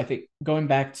also, I think, going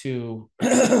back to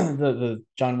the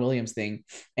John Williams thing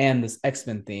and this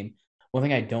X-Men theme, one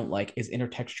thing I don't like is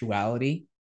intertextuality.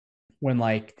 When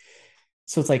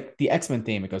so it's like the X-Men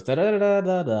theme, it goes da da da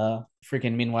da da.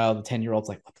 Freaking meanwhile, the 10-year-old's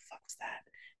like, what the fuck was that?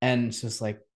 And it's just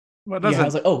like, Well, I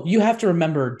was like, oh, you have to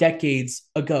remember decades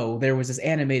ago there was this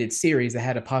animated series that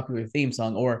had a popular theme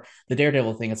song, or the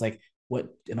Daredevil thing. It's like, what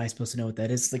am I supposed to know what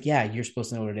that is? It's like, yeah, you're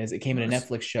supposed to know what it is. It came in a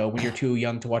Netflix show when you're too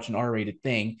young to watch an R-rated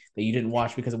thing that you didn't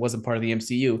watch because it wasn't part of the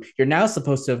MCU. You're now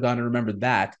supposed to have gone and remembered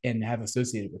that and have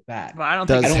associated with that. But I don't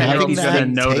Does think having anything's gonna that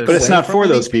know take this. But it's away not from for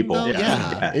those anything, people. though?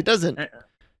 Yeah. It doesn't.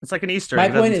 It's like an Easter My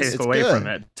egg. It doesn't point is, take it's away good. from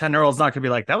it. 10-year-old's not gonna be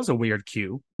like, that was a weird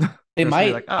cue. It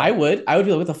might. Like, oh. I would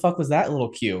be like, what the fuck was that little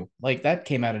cue? Like that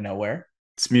came out of nowhere.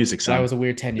 It's music, And son. I was a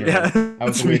weird 10-year-old. Yeah, I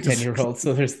was a weird 10-year-old,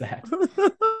 so there's that.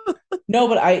 No,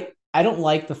 but I don't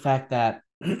like the fact that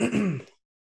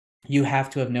you have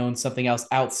to have known something else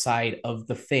outside of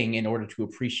the thing in order to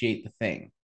appreciate the thing.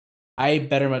 I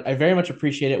very much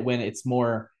appreciate it when it's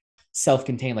more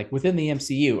self-contained, like within the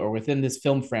MCU or within this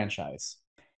film franchise.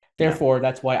 Therefore,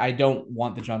 that's why I don't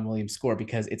want the John Williams score,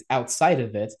 because it's outside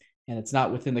of it and it's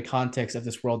not within the context of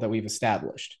this world that we've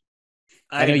established.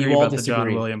 I know you all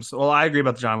disagree. Well, I agree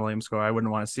about the John Williams score. I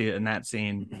wouldn't want to see it in that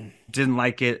scene. Didn't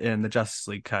like it in the Justice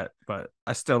League cut, but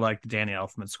I still like the Danny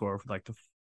Elfman score for like the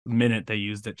minute they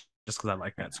used it, just because I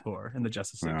like that score in the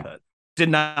Justice League cut. Did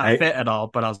not fit at all,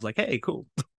 but I was like, hey, cool.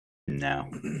 No.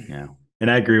 And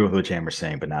I agree with what Jammer's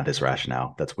saying, but not his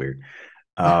rationale. That's weird.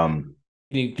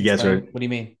 You guys are. What do you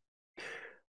mean?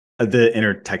 The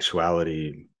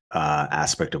intertextuality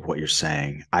aspect of what you're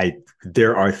saying.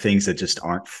 There are things that just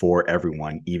aren't for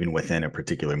everyone, even within a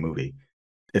particular movie.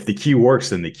 If the cue works,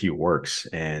 then the cue works.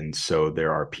 And so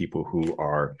there are people who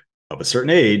are of a certain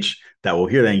age that will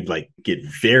hear that and like get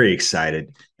very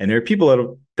excited. And there are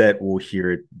people that will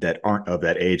hear it that aren't of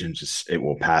that age and just it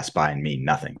will pass by and mean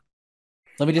nothing.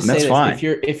 Let me just say this. Fine.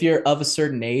 If you're of a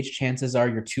certain age, chances are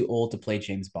you're too old to play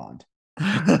James Bond.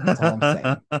 That's all I'm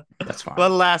saying. That's fine. But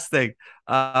last thing,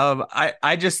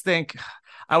 I just think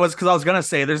I was gonna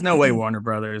say there's no way Warner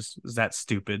Brothers is that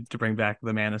stupid to bring back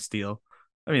the Man of Steel.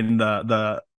 I mean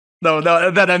no,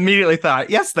 that immediately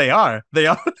thought, yes, they are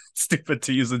stupid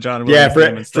to use the John Williams.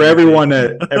 Yeah, for everyone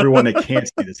that can't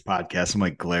see this podcast, I'm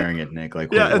like glaring at Nick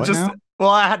like, yeah, it's just now? Well,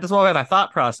 I had this moment, I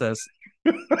thought process.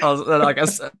 I was like a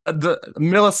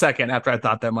millisecond after I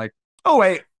thought that, I'm like, oh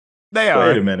wait, they are.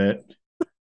 Wait a minute.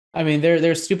 I mean,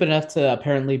 they're stupid enough to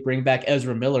apparently bring back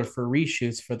Ezra Miller for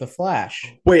reshoots for The Flash.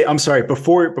 Wait, I'm sorry.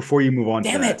 Before you move on,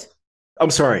 damn it! I'm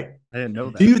sorry. I didn't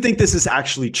know that. Do you think this is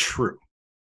actually true?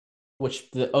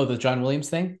 The John Williams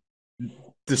thing,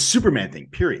 the Superman thing,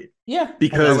 period. Yeah,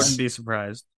 because I wouldn't be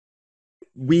surprised.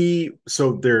 We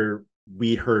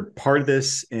heard part of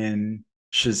this in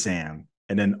Shazam,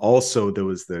 and then also there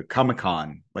was the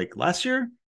Comic-Con like last year,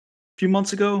 a few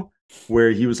months ago,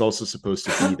 where he was also supposed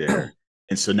to be there.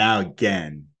 And so now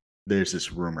again, there's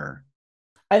this rumor.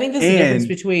 I think there's a difference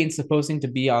between supposing to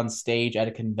be on stage at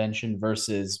a convention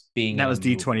versus being. That was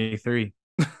D23,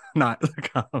 not the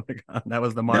Comic-Con. That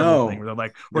was the Marvel thing where they're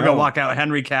like, we're gonna walk out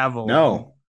Henry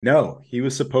Cavill. No, he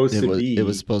was supposed to be. It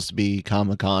was supposed to be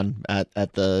Comic-Con at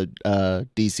the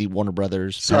DC Warner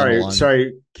Brothers. Sorry.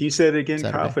 Can you say it again,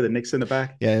 Saturday. Kyle, for the Knicks in the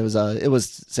back? Yeah, it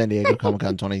was San Diego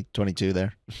Comic-Con 2022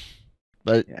 there,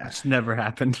 but it's never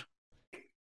happened.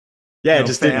 Yeah, it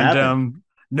just didn't happen.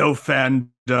 No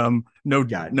fandom, no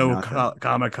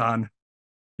Comic-Con.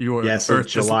 Your Earth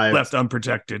just left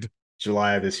unprotected.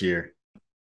 July of this year.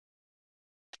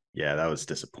 Yeah, that was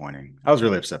disappointing. I was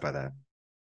really upset by that.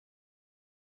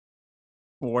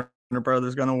 Warner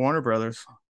Brothers gonna Warner Brothers,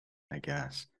 I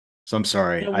guess. So I'm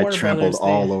sorry. I trampled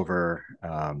all over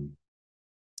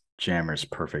Jammer's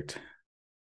perfect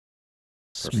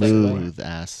smooth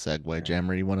ass segue.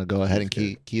 Jammer, you want to go ahead and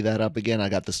key that up again? I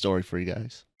got the story for you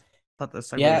guys.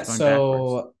 Yeah,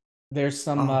 so there's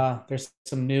some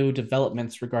new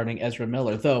developments regarding Ezra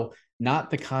Miller, though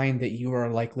not the kind that you are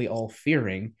likely all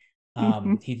fearing.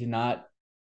 He did not,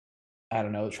 I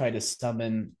don't know, try to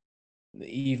summon the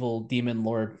evil demon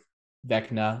lord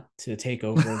Vecna to take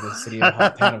over the city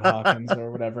of town of Hawkins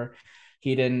or whatever.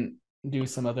 He didn't do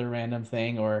some other random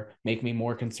thing or make me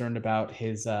more concerned about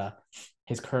his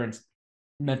current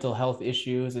mental health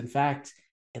issues. In fact,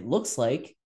 it looks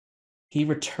like he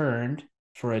returned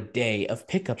for a day of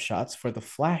pickup shots for the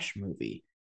Flash movie,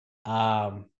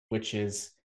 which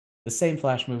is the same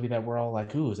Flash movie that we're all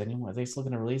like, ooh, are they still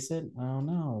going to release it? I don't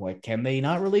know. Like, can they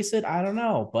not release it? I don't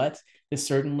know. But this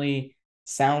certainly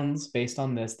sounds, based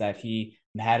on this, that he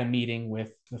had a meeting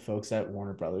with the folks at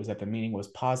Warner Brothers, that the meeting was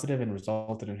positive and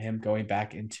resulted in him going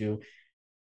back into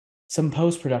some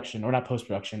post-production, or not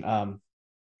post-production,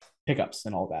 pickups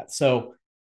and all that. So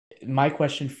my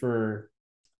question for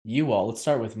you all, let's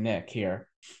start with Nick here.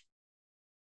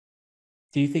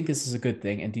 Do you think this is a good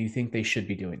thing? And do you think they should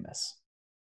be doing this?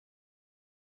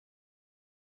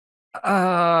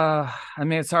 I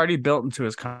mean, it's already built into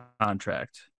his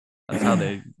contract. That's how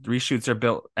reshoots are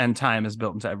built, and time is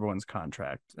built into everyone's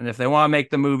contract. And if they want to make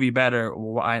the movie better,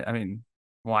 why? I mean,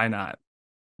 why not?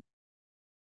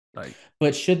 Like,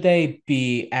 But should they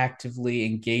be actively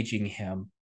engaging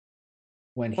him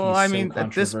when well, he's I so mean,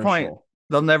 at this point, controversial?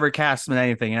 they'll never cast him in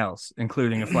anything else,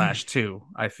 including a Flash 2,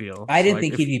 I feel. I So, didn't like,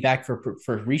 think if he'd be back for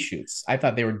reshoots. I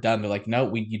thought they were done. They're like,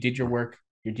 no, you did your work.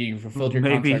 You fulfilled your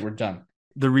contract. maybe We're done.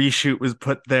 the reshoot was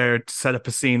put there to set up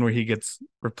a scene where he gets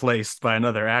replaced by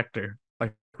another actor.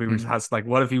 Like we were just like,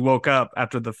 what if he woke up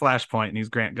after the Flashpoint and he's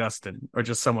Grant Gustin, or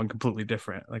just someone completely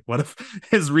different? Like, what if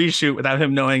his reshoot, without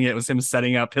him knowing it, was him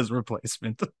setting up his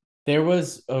replacement? There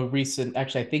was a recent,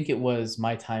 actually, I think it was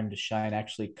My Time to Shine,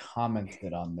 actually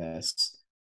commented on this.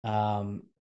 Um,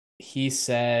 he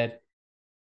said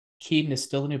Keaton is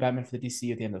still the new Batman for the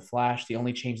DC at the end of the Flash. The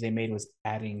only change they made was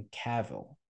adding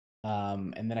Cavill.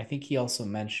 And then I think he also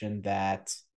mentioned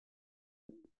that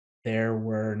there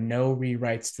were no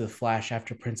rewrites to the Flash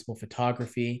after principal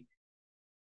photography.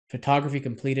 Photography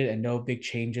completed and no big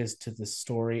changes to the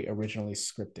story originally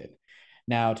scripted.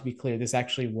 Now, to be clear, this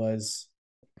actually was,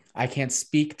 I can't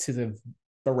speak to the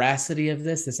veracity of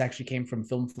this. This actually came from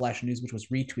Film Flash News, which was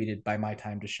retweeted by My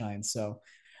Time to Shine. So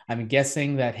I'm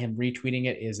guessing that him retweeting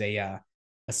it is a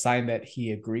sign that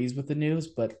he agrees with the news,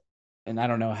 and I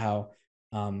don't know how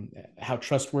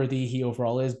trustworthy he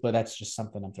overall is, but that's just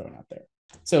something I'm throwing out there.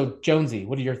 So Jonesy,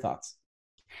 what are your thoughts?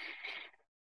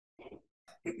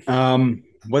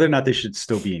 Whether or not they should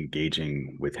still be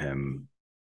engaging with him,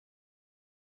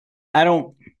 I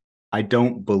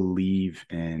don't believe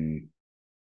in.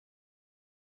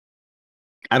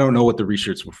 I don't know what the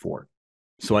reshoots were for,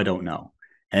 so I don't know.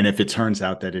 And if it turns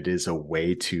out that it is a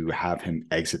way to have him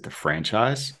exit the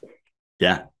franchise,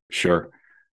 yeah, sure.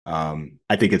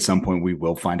 I think at some point we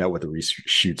will find out what the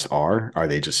reshoots are. Are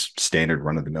they just standard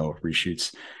run-of-the-mill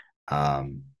reshoots?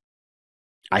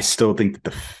 I still think that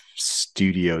the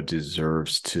studio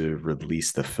deserves to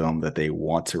release the film that they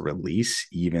want to release,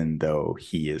 even though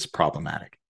he is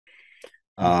problematic.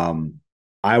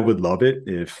 I would love it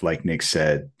if, like Nick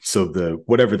said, so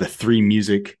whatever the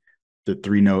three-note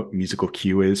musical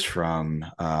cue is from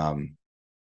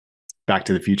Back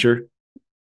to the Future,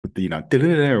 with the,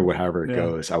 or whatever it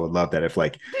goes. I would love that if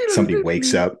like somebody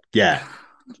wakes up. Yeah,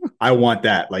 I want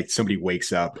that. Like somebody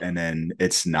wakes up and then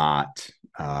it's not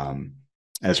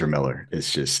Ezra Miller.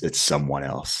 It's someone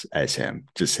else as him.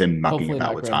 Just him mucking Hopefully about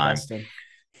not with Grant time. Gustin.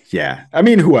 Yeah, I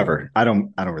mean whoever. I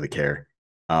don't really care.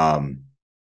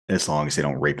 As long as they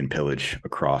don't rape and pillage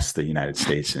across the United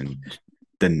States and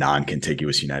the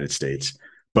non-contiguous United States.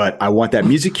 But I want that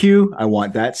music cue. I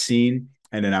want that scene.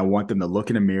 And then I want them to look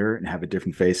in a mirror and have a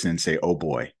different face and say, oh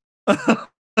boy.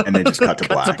 And then just cut to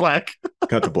black.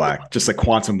 Cut to black. Just like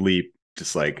Quantum Leap.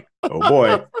 Just like, oh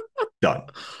boy. Done.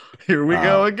 Here we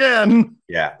go again.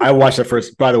 Yeah. I watched that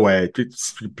first. By the way,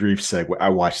 brief segue. I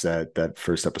watched that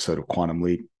first episode of Quantum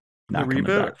Leap. Not coming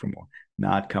back for more.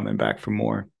 Not coming back for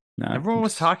more. No, everyone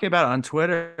was talking about it on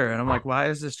Twitter, and I'm like, why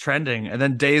is this trending? And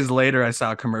then days later, I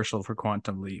saw a commercial for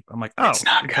Quantum Leap. I'm like, oh, it's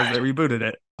not because they rebooted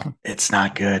it. It's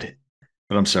not good.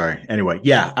 But I'm sorry. Anyway,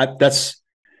 yeah,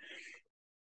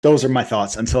 those are my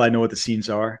thoughts. Until I know what the scenes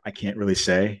are, I can't really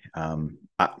say.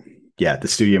 The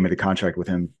studio made a contract with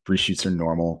him. Reshoots are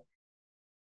normal.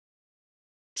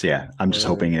 So yeah, I'm just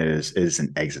hoping it is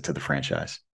an exit to the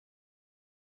franchise.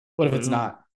 What if it's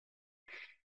not?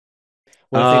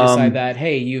 What if they decide that,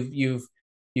 hey, you've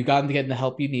gotten to get the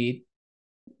help you need?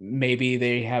 Maybe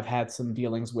they have had some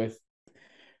dealings with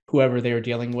whoever they were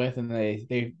dealing with, and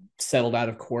they settled out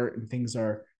of court, and things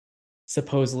are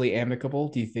supposedly amicable.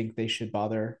 Do you think they should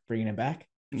bother bringing him back?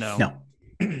 No.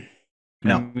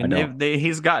 No. I mean,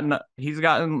 he's gotten.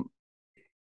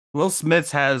 Will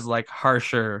Smith's has like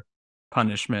harsher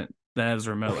punishment than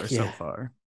Ezra Miller so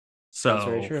far.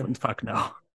 So fuck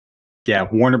no. Yeah,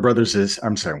 Warner Brothers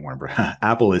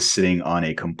Apple is sitting on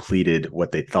a completed,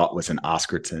 what they thought was an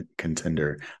Oscar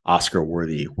contender,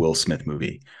 Oscar-worthy Will Smith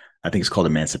movie. I think it's called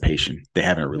Emancipation. They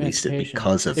haven't released it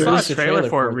because of they released a trailer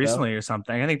for it recently or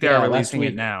something. I think they are releasing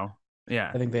it now. Yeah,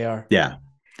 I think they are. Yeah.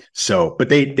 So, but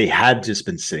they had just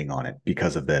been sitting on it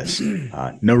because of this.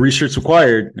 No research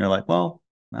required. And they're like, well,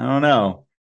 I don't know.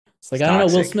 It's like, I don't know,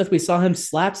 Will Smith, we saw him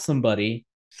slap somebody.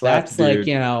 That's like,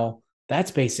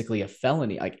 that's basically a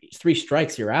felony. Like 3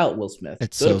 strikes, you're out, Will Smith.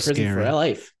 It's so prison scary. For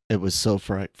life. It was so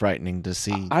frightening to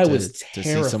see. I was to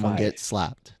see someone get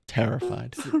slapped.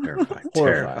 Terrified.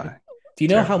 Terrified. Do you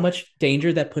know how much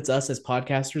danger that puts us as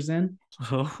podcasters in?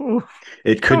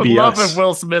 It could be us. I would love if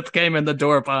Will Smith came in the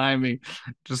door behind me,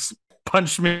 just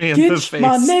punched me in the face. Get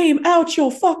my name out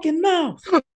your fucking mouth.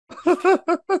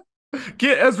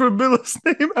 Get Ezra Miller's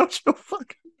name out your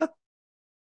fucking mouth.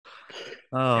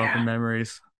 Oh, Yeah. the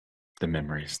memories. The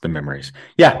memories.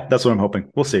 Yeah, that's what I'm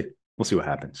hoping. We'll see. We'll see what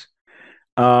happens.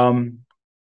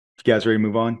 You guys ready to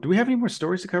move on? Do we have any more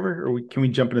stories to cover, or can we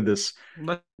jump into this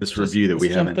review that we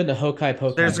Let's jump haven't? into Hocus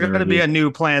Pocus. There's going to be a new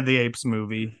Planet of the Apes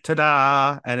movie.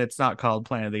 Ta-da! And it's not called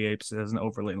Planet of the Apes. It has an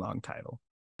overly long title.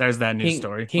 There's that news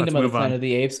story. Kingdom Let's of the move Planet on. of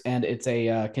the Apes, and it's a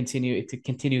it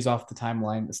continues off the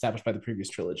timeline established by the previous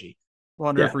trilogy.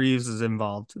 Wonder if Reeves is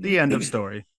involved. The end of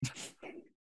story.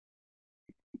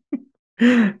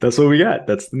 That's what we got.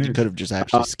 That's the news. You could have just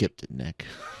actually skipped it, Nick.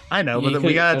 I know, You but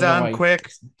we got it I don't know done why-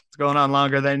 quick. It's going on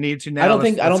longer than I need to now. I don't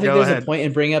think Let's go there's ahead. a point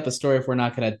in bringing up a story if we're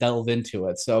not going to delve into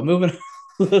it. So moving,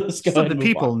 let's go So ahead the and move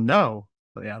people on. know.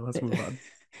 But yeah, let's move on.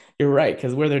 You're right,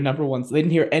 because we're their number one. They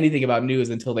didn't hear anything about news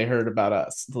until they heard about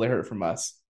us. Until they heard it from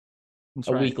us That's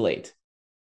a right. week late.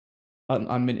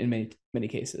 In many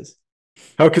cases.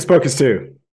 Hocus Pocus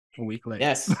 2. A week late.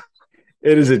 Yes.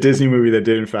 It is a Disney movie that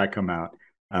did in fact come out.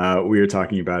 We were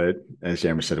talking about it, as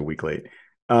Jammer said, a week late.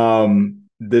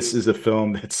 This is a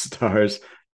film that stars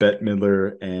Bette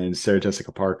Midler and Sarah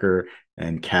Jessica Parker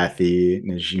and Kathy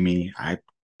Najimy. I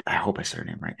hope I said her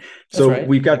name right. So right.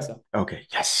 we've got So. okay,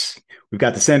 yes, we've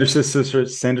got the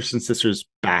Sanderson sisters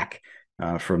back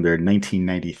from their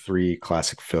 1993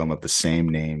 classic film of the same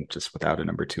name, just without a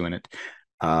number 2 in it.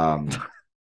 I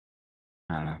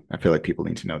don't know. I feel like people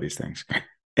need to know these things,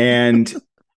 and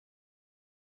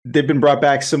they've been brought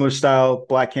back, similar style,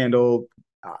 Black Candle.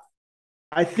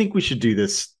 I think we should do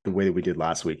this the way that we did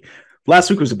last week. Last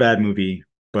week was a bad movie,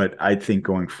 but I think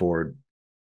going forward,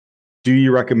 do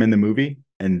you recommend the movie?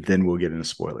 And then we'll get into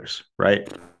spoilers,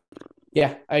 right?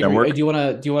 Yeah, I That agree. work? Do you want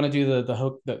to do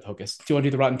the Hocus? Do you want to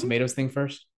do the Rotten Tomatoes thing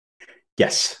first?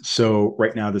 Yes. So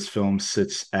right now, this film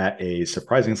sits at a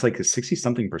surprising, it's like a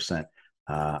 60-something%.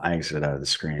 I exited out of the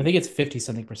screen. I think it's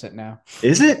 50-something% now.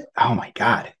 Is it? Oh my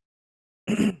God.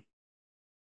 I'll wait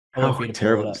How for you to pull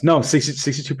terrible. it up. No,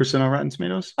 62% on Rotten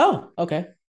Tomatoes. Oh, okay.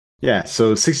 Yeah.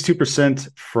 So 62%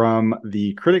 from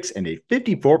the critics and a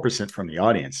 54% from the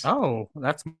audience. Oh,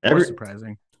 that's more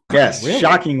surprising. Yes. Really?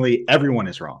 Shockingly, everyone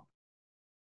is wrong.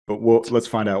 But let's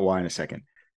find out why in a second.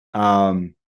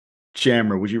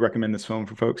 Jammer, would you recommend this film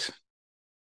for folks?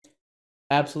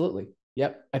 Absolutely.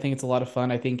 Yep. I think it's a lot of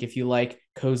fun. I think if you like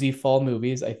cozy fall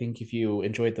movies, I think if you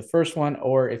enjoyed the first one,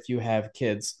 or if you have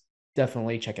kids,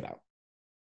 definitely check it out.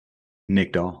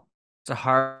 Nick Dahl. It's a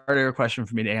harder question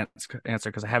for me to answer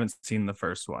because I haven't seen the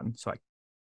first one.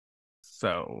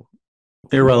 So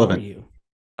Irrelevant. You?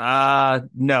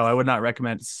 No, I would not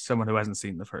recommend someone who hasn't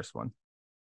seen the first one.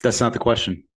 That's not the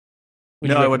question.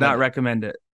 No, I would not recommend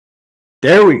it.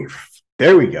 There we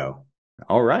go.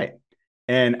 All right.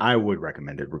 And I would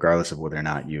recommend it, regardless of whether or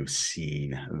not you've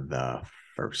seen the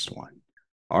first one.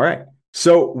 All right.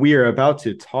 So we are about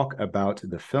to talk about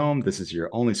the film. This is your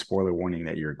only spoiler warning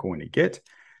that you're going to get.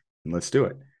 And let's do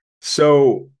it.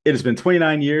 So it has been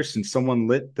 29 years since someone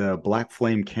lit the black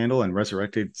flame candle and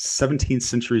resurrected 17th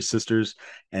century sisters,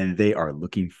 and they are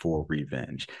looking for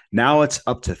revenge. Now it's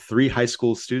up to 3 high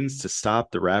school students to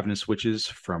stop the ravenous witches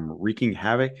from wreaking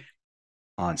havoc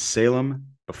on Salem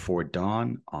before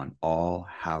dawn on All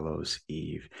Hallows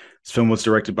Eve. This film was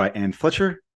directed by Anne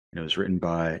Fletcher, and it was written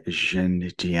by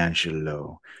Jean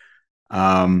D'Angelo.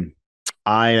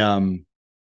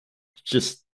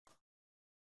 Just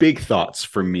big thoughts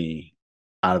for me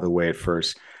out of the way at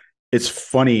first. It's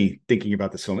funny thinking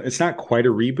about this film. It's not quite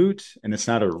a reboot, and it's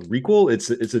not a requel. It's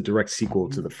a direct sequel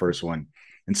to the first one.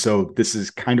 And so this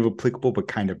is kind of applicable, but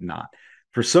kind of not.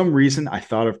 For some reason, I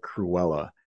thought of Cruella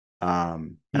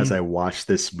as I watched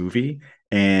this movie.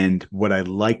 And what I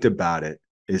liked about it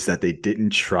is that they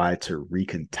didn't try to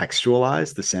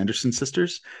recontextualize the Sanderson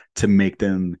sisters to make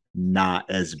them not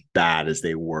as bad as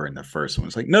they were in the first one.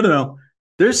 It's like, no.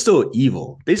 They're still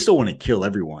evil. They still want to kill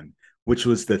everyone, which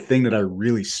was the thing that I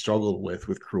really struggled with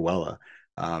Cruella.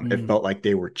 It felt like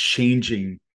they were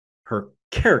changing her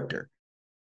character.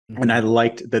 And I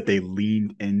liked that they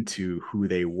leaned into who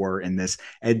they were in this.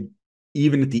 And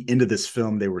even at the end of this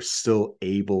film, they were still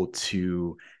able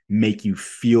to make you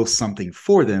feel something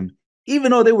for them, even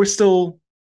though they were still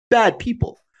bad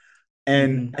people.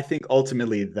 And I think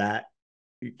ultimately that,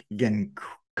 again,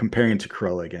 comparing to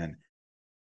Cruella again,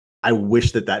 I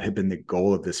wish that had been the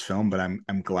goal of this film, but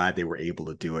I'm glad they were able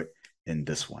to do it in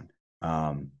this one.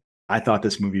 I thought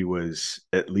this movie was,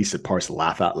 at least at parts,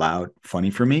 laugh out loud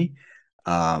funny for me.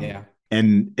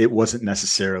 And it wasn't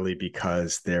necessarily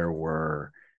because there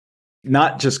were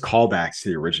not just callbacks to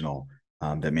the original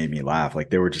that made me laugh. Like,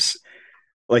 they were just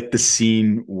like the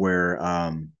scene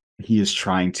where he is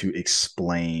trying to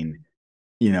explain,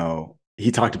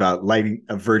 he talked about lighting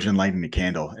a virgin lighting a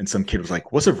candle, and some kid was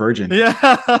like, "What's a virgin?"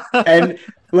 Yeah. And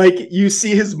like you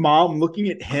see his mom looking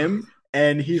at him,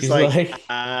 and he's She's like,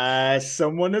 like-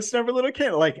 someone that's never lit a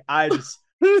candle. Like I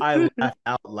laugh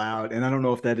out loud, and I don't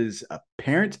know if that is a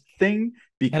parent thing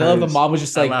because And I love the mom was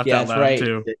just I like, laughed yeah, out that's loud, right.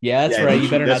 too. Yeah, that's right. You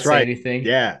better not that's say right. anything.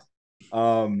 Yeah.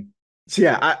 So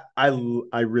yeah,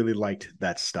 I really liked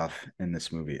that stuff in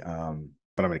this movie.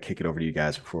 But I'm gonna kick it over to you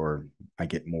guys before I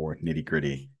get more nitty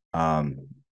gritty.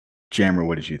 Jammer,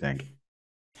 what did you think?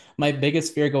 My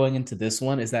biggest fear going into this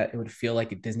one is that it would feel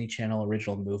like a Disney Channel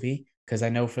original movie because I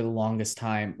know for the longest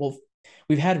time, well,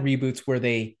 we've had reboots where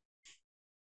there's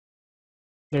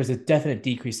a definite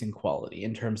decrease in quality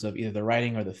in terms of either the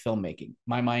writing or the filmmaking.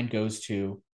 My mind goes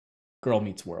to Girl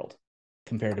Meets World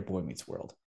compared to Boy Meets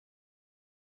World.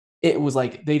 It was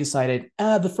like they decided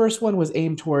the first one was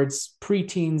aimed towards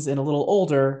preteens and a little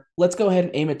older. Let's go ahead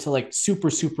and aim it to like super,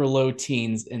 super low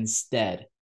teens instead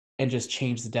and just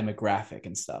change the demographic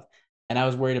and stuff. And I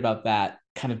was worried about that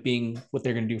kind of being what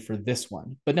they're going to do for this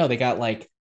one. But no, they got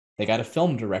a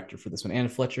film director for this one, Anna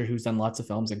Fletcher, who's done lots of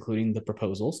films, including The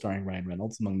Proposal, starring Ryan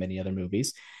Reynolds, among many other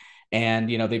movies. And,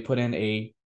 they put in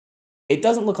it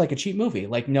doesn't look like a cheap movie.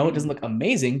 Like, no, it doesn't look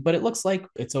amazing, but it looks like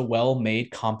it's a well-made,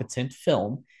 competent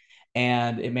film.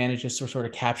 And it manages to sort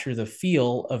of capture the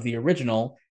feel of the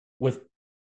original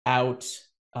without,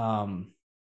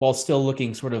 while still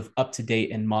looking sort of up to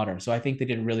date and modern. So I think they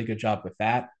did a really good job with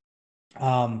that.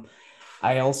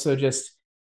 I also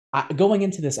going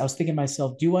into this, I was thinking to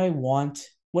myself, what do I want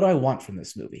from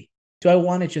this movie? Do I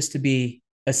want it just to be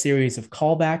a series of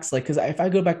callbacks? Like, because if I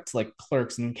go back to like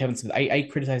Clerks and Kevin Smith, I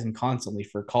criticize him constantly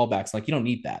for callbacks. Like, you don't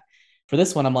need that. For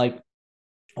this one, I'm like,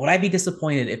 would I be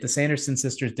disappointed if the Sanderson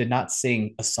sisters did not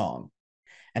sing a song?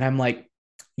 And I'm like,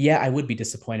 yeah, I would be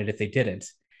disappointed if they didn't,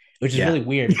 which is really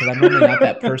weird because I'm normally not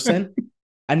that person.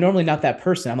 I'm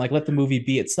like, let the movie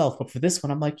be itself. But for this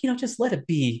one, I'm like, just let it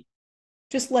be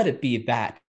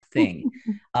that thing.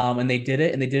 And they did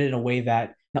it, in a way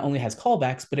that not only has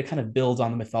callbacks, but it kind of builds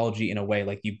on the mythology in a way.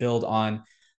 Like you build on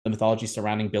the mythology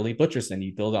surrounding Billy Butcherson,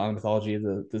 you build on the mythology of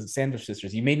the Sanders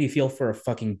sisters. You made me feel for a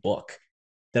fucking book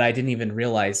that I didn't even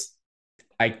realize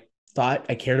I thought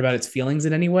I cared about its feelings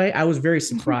in any way. I was very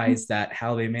surprised at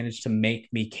how they managed to make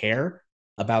me care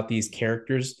about these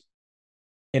characters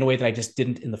in a way that I just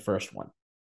didn't in the first one.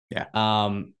 Yeah.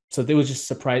 So there was just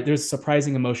there's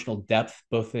surprising emotional depth,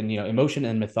 both in emotion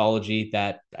and mythology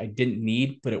that I didn't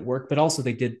need, but it worked. But also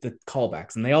they did the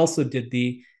callbacks, and they also did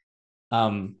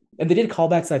and they did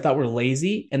callbacks that I thought were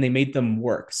lazy, and they made them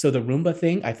work. So the Roomba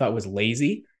thing I thought was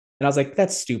lazy, and I was like,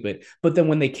 that's stupid. But then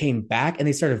when they came back and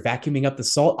they started vacuuming up the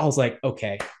salt, I was like,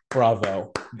 okay,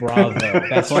 bravo.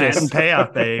 That's plan and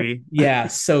payoff, baby. Yeah,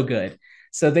 so good.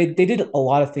 So they did a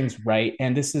lot of things right,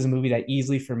 and this is a movie that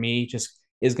easily for me just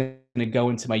is going to go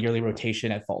into my yearly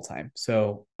rotation at fall time.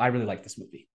 So I really like this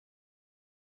movie.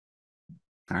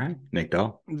 All right, Nick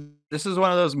Dahl. This is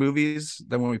one of those movies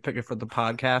that when we pick it for the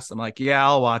podcast, I'm like, yeah,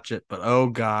 I'll watch it. But oh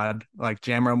God, like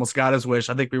Jammer almost got his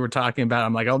wish. I think we were talking about it.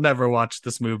 I'm like, I'll never watch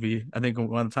this movie. I think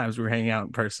one of the times we were hanging out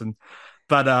in person.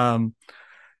 But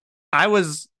I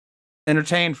was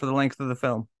entertained for the length of the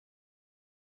film.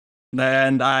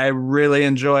 And I really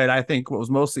enjoyed. I think what was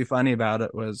mostly funny about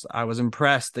it was I was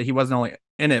impressed that he wasn't only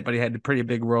in it, but he had a pretty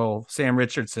big role. Sam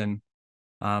Richardson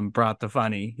brought the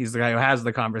funny. He's the guy who has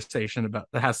the conversation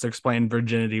that has to explain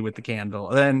virginity with the candle.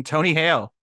 And then Tony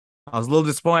Hale. I was a little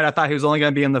disappointed. I thought he was only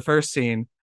going to be in the first scene,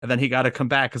 and then he got to come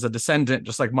back as a descendant,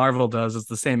 just like Marvel does. It's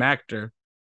the same actor.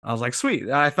 I was like, sweet.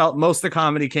 I felt most of the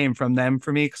comedy came from them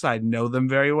for me because I know them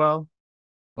very well.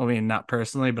 I mean, not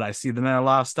personally, but I see them in a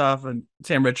lot of stuff. And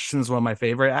Sam Richardson's one of my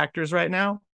favorite actors right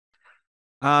now.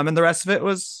 And the rest of it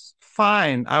was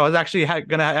fine. I was actually I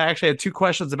actually had two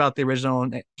questions about the original,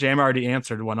 and Jam already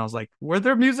answered one. I was like, were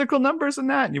there musical numbers in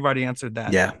that? And you've already answered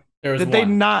that. Yeah. Did they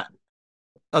not?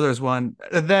 Oh, there's one.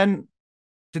 Then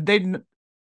did they?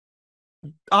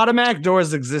 Automatic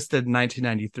doors existed in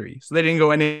 1993, so they didn't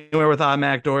go anywhere with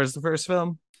automatic doors. The first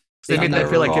film, so they made that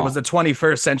feel like it was a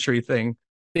 21st century thing.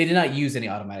 They did not use any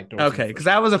automatic doors. Okay, because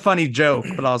that was a funny joke,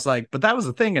 but I was like, but that was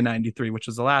a thing in 93, which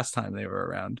was the last time they were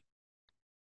around.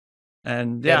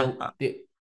 And the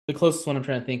closest one I'm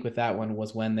trying to think with that one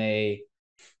was when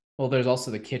there's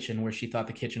also the kitchen where she thought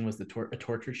the kitchen was a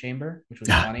torture chamber, which was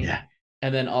funny. Yeah.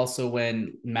 And then also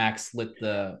when Max lit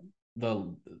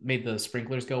made the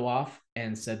sprinklers go off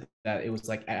and said that it was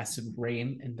like acid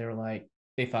rain, and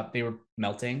they thought they were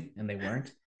melting and they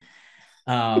weren't.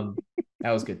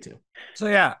 That was good too. So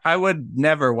yeah, I would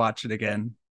never watch it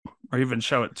again or even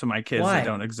show it to my kids that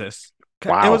don't exist.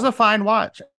 Wow. It was a fine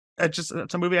watch. it's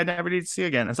a movie I never need to see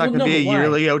again. It's not Well, going to no, be a but why?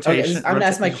 yearly Okay, rotation. I'm gonna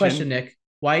ask my rotation. question, Nick.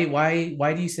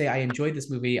 Why do you say I enjoyed this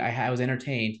movie? I was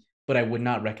entertained, but I would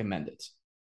not recommend it.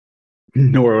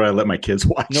 Nor would I let my kids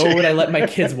watch Nor it. would I let my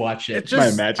kids watch It it. My just,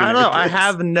 I imaginary don't know. I kids.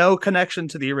 have no connection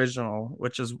to the original,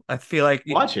 which is, I feel like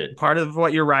Watch it. part of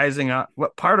what you're rising on,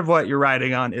 what part of what you're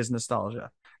riding on is nostalgia.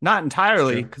 Not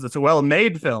entirely, because it's a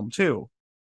well-made film too,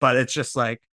 but it's just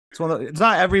like it's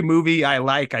not every movie I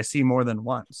like I see more than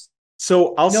once.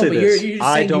 So I'll say but this. you're just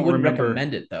I saying don't you wouldn't remember.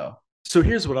 recommend it though. So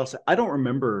here's what I'll say. I don't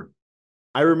remember.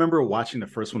 I remember watching the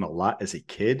first one a lot as a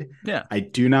kid. Yeah. I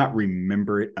do not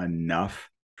remember it enough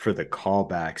for the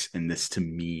callbacks in this to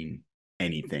mean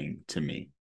anything to me.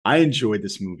 I enjoyed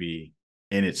this movie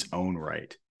in its own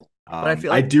right. But I feel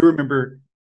like I do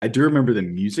remember the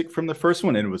music from the first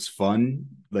one, and it was fun,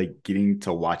 like getting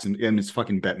to watch them. And it's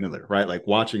fucking Bette Midler, right? Like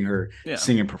watching her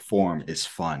sing and perform is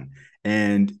fun.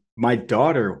 And my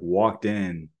daughter walked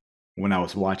in when I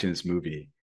was watching this movie.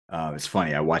 It's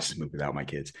funny. I watched this movie without my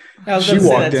kids. I was She going to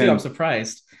say walked that too. in. I'm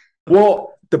surprised.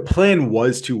 Well, the plan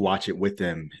was to watch it with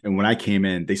them, and when I came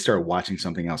in, they started watching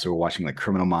something else. They were watching like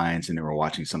Criminal Minds, and they were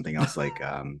watching something else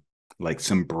like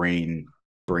some brain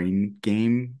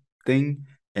game thing.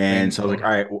 And so I was like,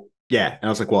 all right, well, yeah. And I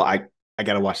was like, well, I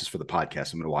got to watch this for the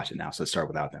podcast. I'm going to watch it now. So I start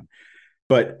without them.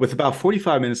 But with about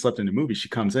 45 minutes left in the movie, she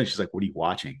comes in. She's like, what are you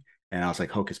watching? And I was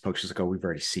like, Hocus Pocus. She's like, oh, we've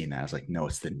already seen that. I was like, no,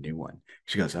 it's the new one.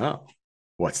 She goes, oh,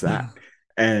 what's that?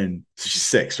 And so she's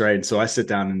 6, right? And so I sit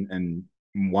down and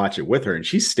watch it with her, and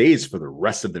she stays for the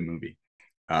rest of the movie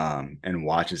and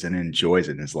watches and enjoys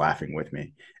it and is laughing with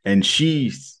me. And she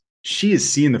is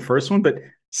seeing the first one, but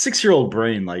 6-year-old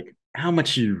brain, like how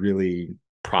much you really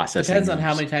process. Depends on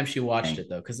how many times she watched it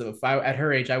though, because if I at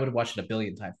her age I would have watched it a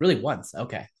billion times. Really, once.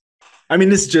 Okay. I mean,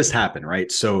 this just happened,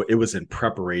 right? So it was in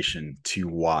preparation to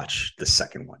watch the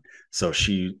second one. So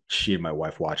she and my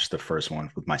wife watched the first one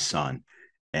with my son,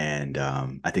 and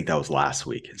I think that was last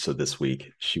week. And so this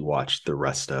week she watched the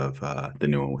rest of the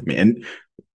new one with me and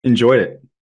enjoyed it.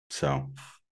 So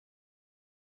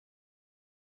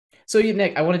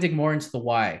Nick, I want to dig more into the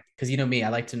why, because you know me, I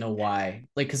like to know why.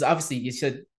 Like, because obviously you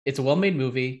said it's a well-made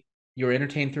movie, you were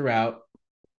entertained throughout,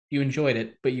 you enjoyed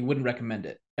it, but you wouldn't recommend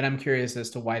it, and I'm curious as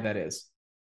to why that is.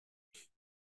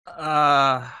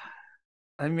 I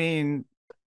mean,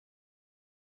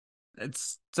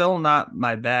 it's still not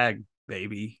my bag,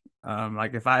 baby.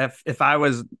 Like if I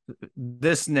was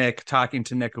this Nick talking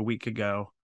to Nick a week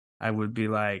ago, I would be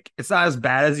like, it's not as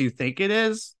bad as you think it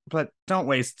is, but don't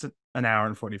waste an hour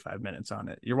and 45 minutes on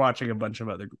it. You're watching a bunch of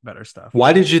other better stuff.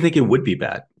 why did you think it would be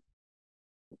bad?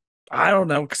 I don't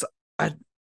know, because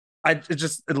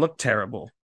it looked terrible.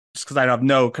 Just because I have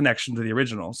no connection to the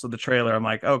original. So the trailer, I'm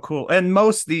like, oh, cool. And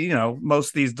most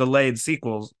of these delayed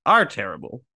sequels are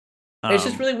terrible. It's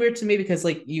just really weird to me because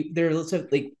like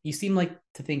you seem like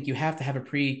to think you have to have a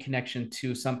pre-connection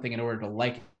to something in order to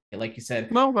like it. Like you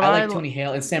said, No, but I like Tony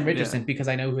Hale and Sam Richardson because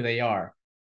I know who they are.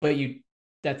 But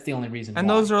that's the only reason. And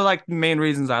why. those are like the main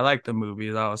reasons I like the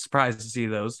movie. I was surprised to see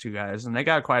those two guys, and they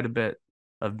got quite a bit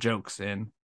of jokes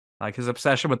in, like his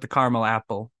obsession with the caramel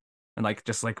apple, and like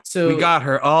just like we got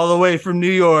her all the way from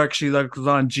New York. She like was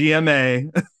on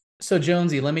GMA. So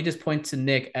Jonesy, let me just point to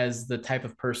Nick as the type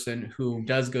of person who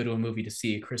does go to a movie to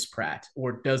see Chris Pratt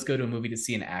or does go to a movie to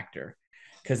see an actor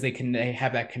because they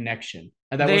have that connection.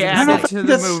 And that they added to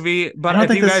the movie, but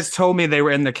if you guys told me they were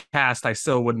in the cast, I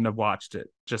still wouldn't have watched it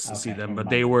just to see them. But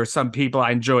they were some people I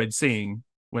enjoyed seeing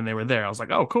when they were there. I was like,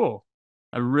 oh, cool.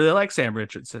 I really like Sam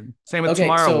Richardson. Same with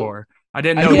Tomorrow War. I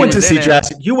didn't know you went to see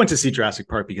Jurassic. You went to see Jurassic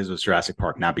Park because it was Jurassic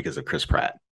Park, not because of Chris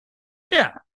Pratt.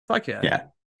 Yeah, fuck yeah. Yeah.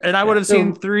 And I would have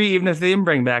seen 3 even if they didn't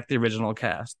bring back the original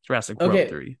cast. Jurassic Park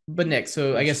 3. But Nick,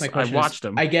 so I guess my question watched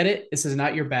them. I get it. This is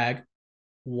not your bag.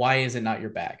 Why is it not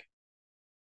your bag?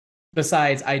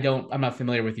 Besides, I'm not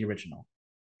familiar with the original.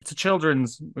 It's a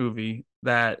children's movie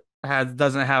that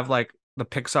doesn't have like the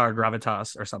Pixar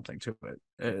gravitas or something to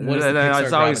it. What is the Pixar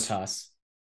gravitas?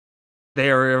 They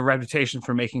are a reputation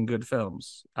for making good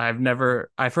films. I've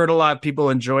heard a lot of people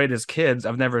enjoy it as kids.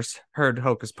 I've never heard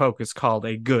Hocus Pocus called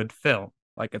a good film.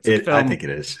 Like it's a film. I think it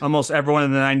is. Almost everyone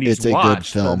in the 90s it's a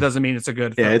watched. Good film. That doesn't mean it's a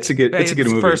good film. Yeah, it's a good movie. It's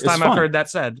the first time I've heard that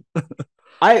said.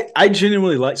 I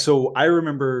genuinely like. So I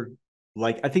remember,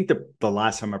 like, I think the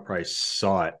last time I probably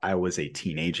saw it, I was a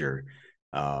teenager.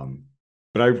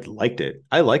 But I liked it.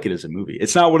 I like it as a movie.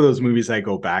 It's not one of those movies I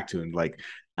go back to and like,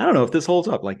 I don't know if this holds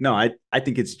up. Like, no, I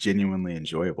think it's genuinely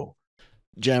enjoyable.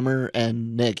 Jammer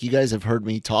and Nick, you guys have heard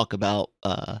me talk about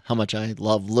how much I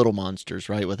love Little Monsters,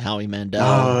 right? With Howie Mandel.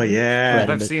 Oh yeah, Fred,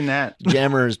 I've seen that.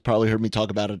 Jammer has probably heard me talk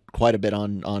about it quite a bit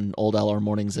on Old LR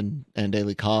Mornings and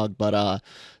Daily Cog, but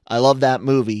I love that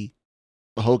movie.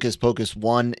 Hocus Pocus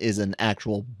 1 is an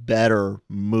actual better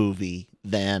movie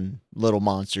than Little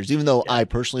Monsters, even though I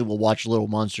personally will watch Little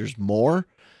Monsters more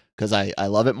because I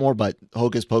love it more, but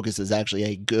Hocus Pocus is actually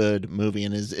a good movie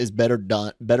and is better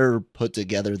done, better put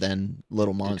together than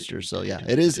Little Monsters. So yeah,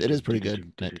 it is pretty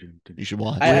good. Nick, you should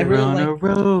watch. I really on like a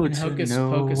road in to Hocus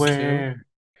Pocus 2, nowhere.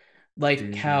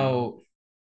 like how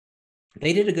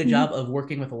they did a good job of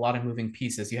working with a lot of moving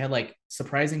pieces. You had like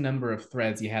surprising number of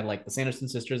threads. You had like the Sanderson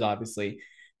sisters, obviously.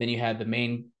 Then you had the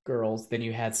main girls. Then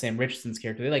you had Sam Richardson's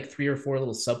character. They had like 3 or 4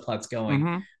 little subplots going,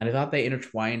 and I thought they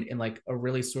intertwined in like a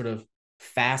really sort of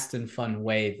fast and fun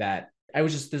way that I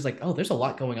was just there's like, oh, there's a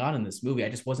lot going on in this movie. I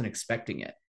just wasn't expecting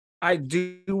it. I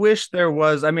do wish there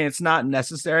was. I mean, it's not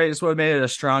necessary. It just would have made it a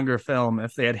stronger film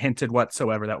if they had hinted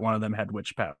whatsoever that one of them had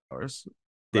witch powers.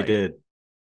 They did.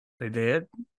 They did.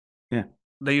 Yeah.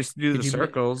 They used to do the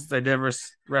circles. They never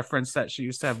referenced that she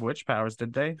used to have witch powers,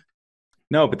 did they?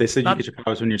 No, but they said you get your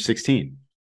powers when you're 16.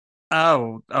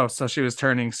 Oh, so she was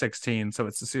turning 16, so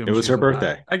it's assumed it was her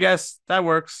birthday. I guess that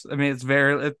works. I mean,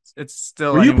 it's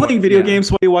still. Were you playing video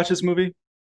games while you watch this movie?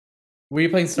 Were you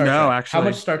playing Star Trek? No, actually. How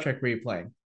much Star Trek were you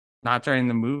playing? Not during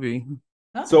the movie.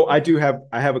 So I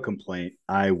have a complaint.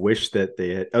 I wish that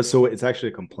they had. So it's actually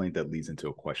a complaint that leads into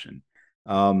a question.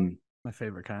 My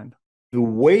favorite kind. The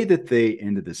way that they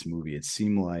ended this movie, it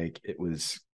seemed like it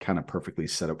was kind of perfectly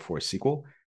set up for a sequel.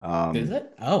 Is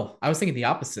it? Oh, I was thinking the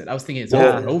opposite. I was thinking it's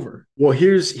over. Well,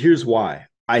 here's why.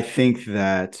 I think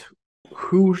that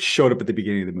who showed up at the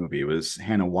beginning of the movie? It was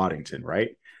Hannah Waddington,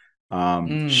 right?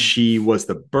 She was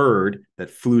the bird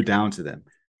that flew down to them.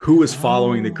 Who was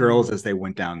following the girls as they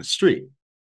went down the street?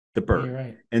 The bird. You're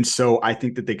right. And so I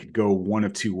think that they could go one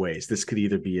of two ways. This could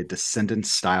either be a Descendants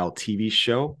style TV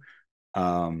show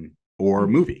or a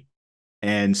movie.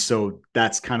 And so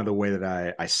that's kind of the way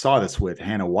that I saw this with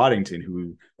Hannah Waddington,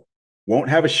 who won't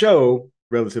have a show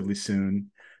relatively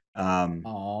soon, kind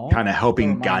of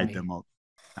helping guide them up.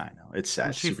 I know. It's sad.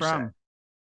 Where's she from? Sad.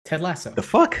 Ted Lasso. The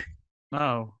fuck?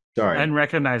 Oh. Sorry. I didn't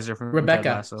recognize her from Rebecca.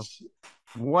 Ted Lasso.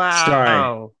 Wow.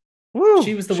 Sorry. Woo.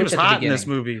 She was the she witch was at the hot in beginning. this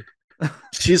movie.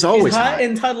 She's always hot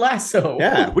in Ted Lasso.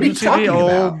 Yeah. What are you Isn't she talking the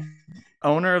about? old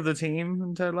owner of the team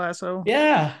in Ted Lasso?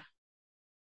 Yeah.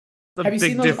 Have you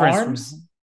seen those arms?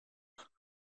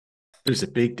 There's a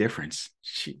big difference.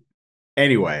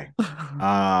 Anyway,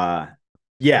 the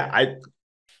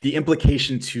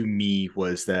implication to me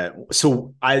was that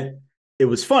it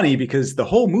was funny because the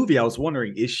whole movie I was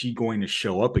wondering, is she going to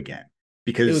show up again?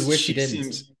 Because it was where she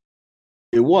didn't.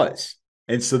 It was.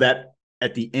 And so that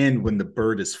at the end, when the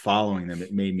bird is following them,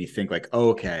 it made me think like,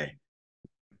 oh, okay,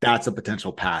 that's a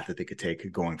potential path that they could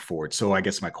take going forward. So I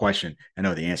guess my question, I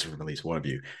know the answer from at least one of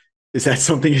you, is that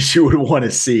something that you would want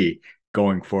to see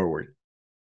going forward?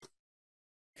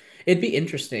 It'd be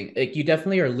interesting. Like, you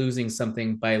definitely are losing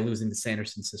something by losing the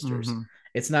Sanderson sisters. Mm-hmm.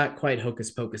 It's not quite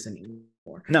Hocus Pocus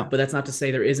anymore. No. But that's not to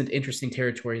say there isn't interesting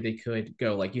territory they could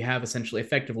go. Like, you have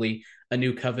effectively a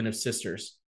new coven of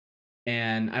sisters.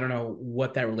 And I don't know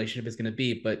what that relationship is going to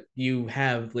be, but you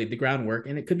have laid the groundwork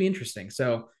and it could be interesting.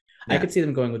 So I could see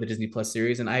them going with a Disney Plus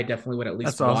series, and I definitely would at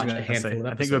least watch a handful of episodes.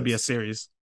 I think it would be a series.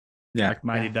 Yeah. Like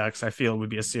Mighty Ducks, I feel it would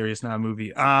be a series, not a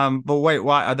movie. But wait,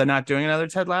 why are they not doing another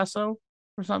Ted Lasso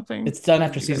or something? It's done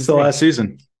after season 3. It's the last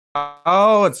season.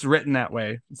 Oh, it's written that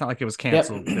way. It's not like it was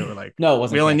canceled. Yep. They were like, no, it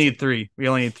wasn't. We only need 3. We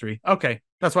only need 3. Okay.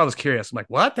 That's why I was curious. I'm like,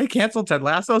 what? They canceled Ted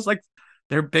Lasso? It's like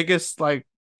their biggest, like,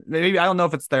 maybe, I don't know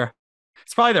if it's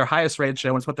probably their highest rated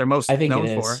show. It's what they're most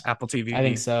known for. Apple TV. I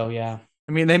think so. Yeah.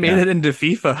 I mean, they made it into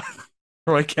FIFA.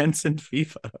 Roy Kent's in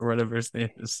FIFA or whatever his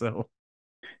name is. So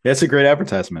yeah, it's a great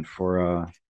advertisement for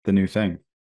the new thing,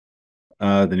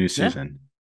 the new season.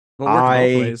 Well,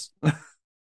 both ways.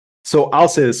 So I'll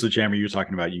say this with Jammer. You were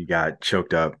talking about you got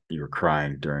choked up. You were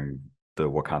crying during the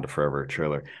Wakanda Forever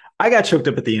trailer. I got choked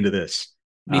up at the end of this.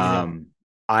 Me too.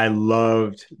 I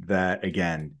loved that,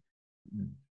 again,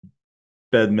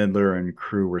 Bette Midler and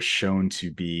crew were shown to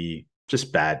be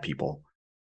just bad people,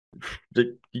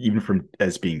 even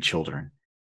as being children.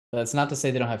 That's not to say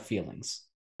they don't have feelings.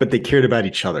 But they cared about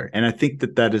each other. And I think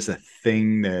that is a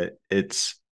thing that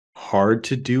it's hard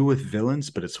to do with villains,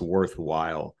 but it's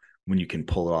worthwhile when you can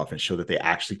pull it off and show that they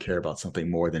actually care about something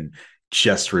more than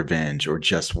just revenge or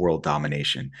just world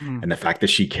domination. And the fact that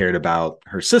she cared about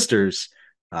her sisters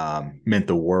meant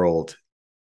the world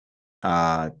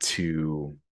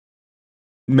to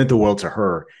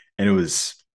her. And it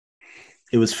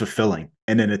was fulfilling.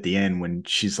 And then at the end, when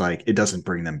she's like, it doesn't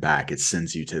bring them back, it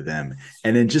sends you to them.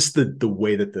 And then just the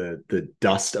way that the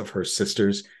dust of her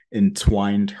sisters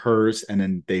entwined hers and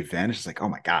then they vanished. It's like, oh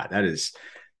my God, that is.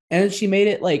 And she made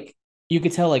it like you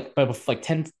could tell like by like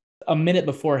a minute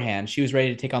beforehand, she was ready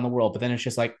to take on the world, but then it's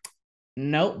just like,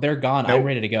 no, they're gone. Nope. I'm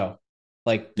ready to go.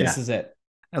 Like this is it.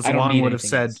 As Long would have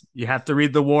said, you have to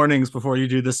read the warnings before you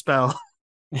do the spell.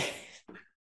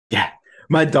 Yeah.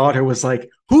 My daughter was like,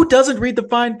 who doesn't read the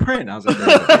fine print? I was like,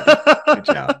 good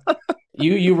job.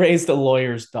 You raised a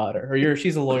lawyer's daughter, or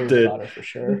she's a lawyer's daughter for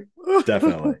sure.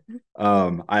 Definitely.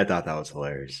 I thought that was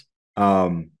hilarious.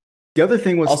 The other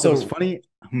thing was also was funny.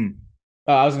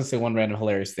 I was gonna say one random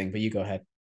hilarious thing, but you go ahead.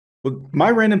 Well, my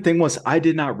random thing was I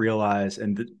did not realize,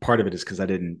 and part of it is because I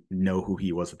didn't know who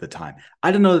he was at the time.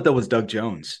 I didn't know that was Doug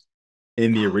Jones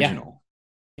in the original.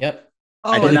 Yeah. Yep.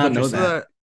 I did not know that.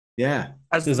 Yeah.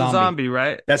 As the zombie,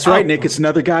 right? That's right, Nick. It's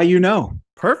another guy you know.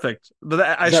 Perfect.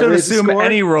 But I should assume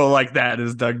any role like that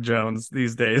is Doug Jones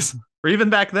these days. Or even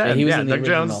back then. Yeah, he was in the Doug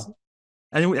original. Jones.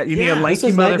 And you need a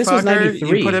lanky motherfucker. This was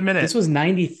 93. You put him in it. This was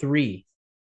 93.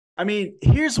 I mean,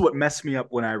 here's what messed me up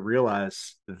when I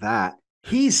realized that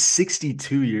he's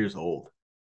 62 years old.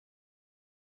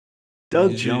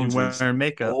 Doug Jones wearing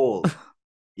makeup. Old.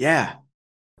 Yeah.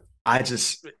 It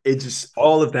just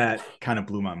all of that kind of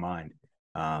blew my mind.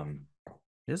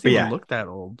 He doesn't even look that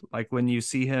old. Like when you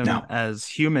see him as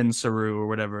human Saru or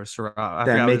whatever.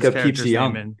 That makeup keeps you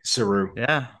young. Saru.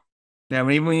 Yeah. Yeah.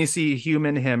 Even when you see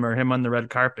human him or him on the red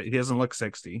carpet, he doesn't look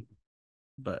 60.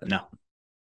 But no,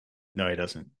 he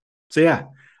doesn't. So yeah,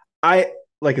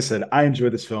 like I said, I enjoy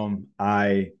this film.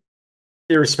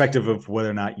 Irrespective of whether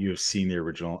or not you have seen the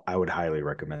original, I would highly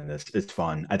recommend this. It's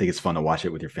fun. I think it's fun to watch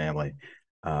it with your family.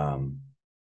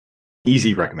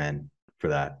 Easy recommend for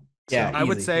that. Yeah, so, I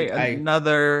would say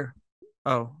another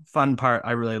fun part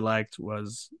I really liked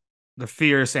was the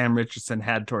fear Sam Richardson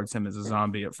had towards him as a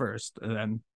zombie at first, and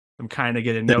then I'm kind of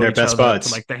getting to know each other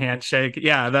buds. Like the handshake.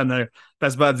 Yeah, then they're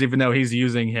best buds, even though he's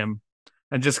using him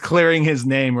and just clearing his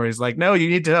name. Where he's like, "No, you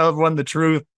need to tell everyone the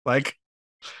truth." Like,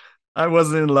 I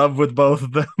wasn't in love with both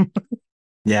of them.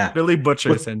 Yeah, Billy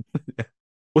butchers him.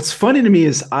 What's funny to me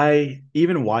is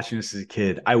even watching this as a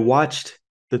kid, I watched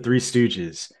The Three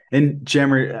Stooges. And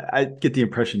Jammer, I get the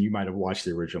impression you might have watched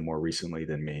the original more recently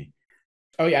than me.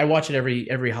 Oh yeah, I watch it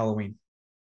every Halloween.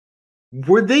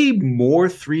 Were they more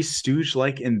Three Stooge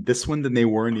like in this one than they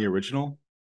were in the original?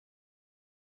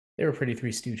 They were pretty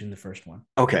Three Stooge in the first one.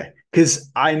 Okay,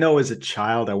 because I know as a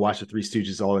child I watched the Three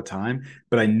Stooges all the time,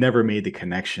 but I never made the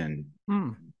connection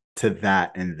to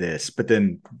that and this. But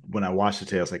then when I watched it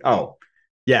today, I was like, oh,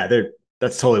 yeah,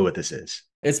 that's totally what this is.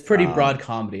 It's pretty broad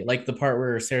comedy. Like the part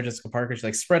where Sarah Jessica Parker, she's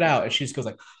like, spread out. And she just goes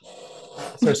like,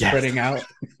 starts spreading out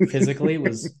physically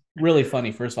was really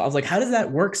funny. First of all, I was like, how does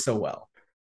that work so well?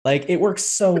 Like it works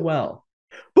so well.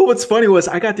 But what's funny was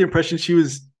I got the impression she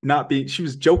was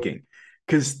joking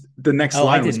because the next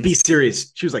line was be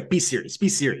serious. She was like, be serious, be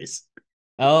serious.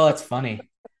 Oh, that's funny.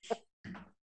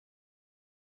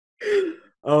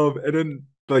 And then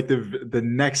like the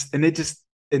next, and it just,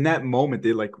 in that moment,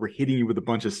 they like were hitting you with a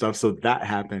bunch of stuff. So that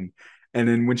happened. And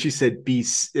then when she said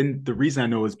and the reason I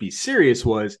know it was be serious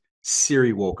was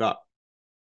Siri woke up.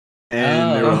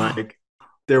 And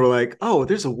they were like, oh,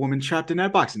 there's a woman trapped in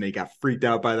that box. And they got freaked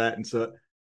out by that. And so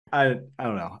I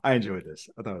don't know. I enjoyed this.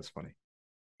 I thought it was funny.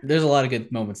 There's a lot of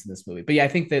good moments in this movie. But yeah, I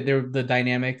think that the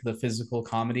dynamic, the physical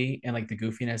comedy, and like the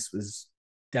goofiness was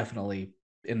definitely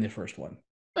in the first one.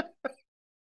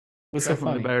 What's so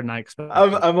funny? Better than I expected.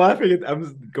 I'm laughing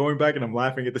I'm going back and I'm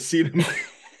laughing at the scene.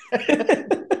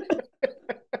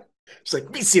 She's like,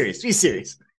 be serious, be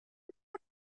serious.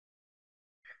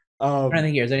 I'm trying to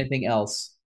think here. Is there anything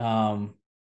else? The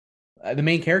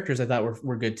main characters I thought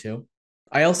were good too.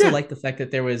 I also like the fact that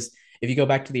there was, if you go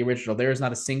back to the original, there is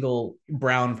not a single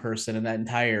brown person in that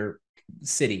entire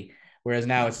city. Whereas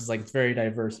now it's just like it's very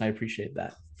diverse, and I appreciate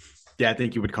that. Yeah, I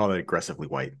think you would call it aggressively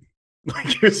white.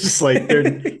 Like it's just like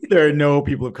there are no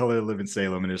people of color that live in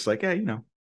Salem, and it's like, yeah,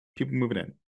 people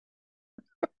moving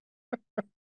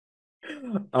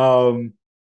in.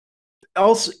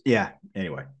 Also, yeah.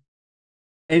 Anyway,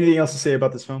 anything else to say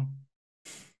about this film?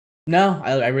 No,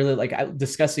 I really like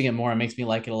discussing it more. It makes me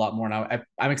like it a lot more now.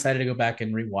 I'm excited to go back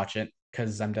and rewatch it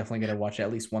because I'm definitely going to watch it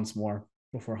at least once more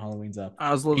before Halloween's up.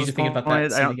 I was a little disappointed about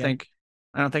that. I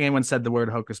don't think anyone said the word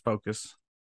Hocus Pocus.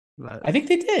 I think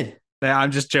they did. Yeah,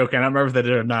 I'm just joking. I don't remember if they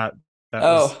did or not. That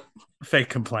was a fake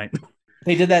complaint.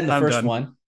 They did that in the first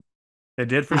one. They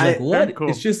did for like, what? Cool.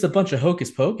 It's just a bunch of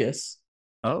Hocus Pocus.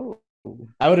 Oh,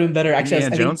 I would have been better. Actually, I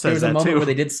think there was a moment where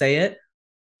they did say it,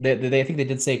 I think they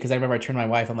did say, because I remember I turned to my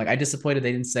wife. I'm like, I disappointed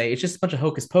they didn't say it's just a bunch of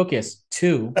Hocus Pocus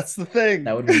 2. That's the thing.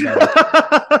 That would be better.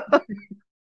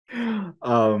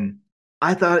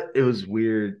 I thought it was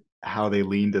weird how they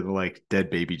leaned into like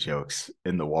dead baby jokes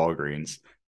in the Walgreens.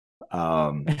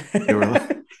 They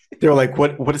were like,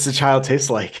 what does the child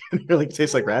taste like? And they're like,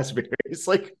 tastes like raspberries.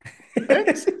 Like,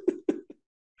 what?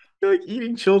 They're like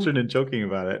eating children and joking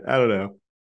about it. I don't know.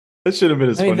 That should have been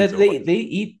as I mean, funny. they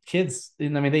eat kids. I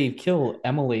mean, they kill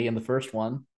Emily in the first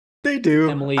one. They do.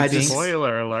 Emily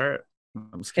Spoiler alert.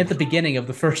 At the beginning of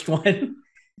the first one.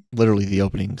 Literally the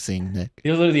opening scene, Nick.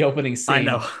 Literally the opening scene. I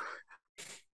know.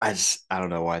 I don't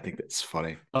know why I think that's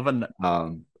funny. Of an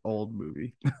old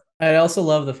movie. I also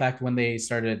love the fact when they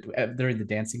started during the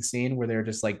dancing scene where they're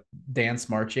just like dance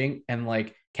marching and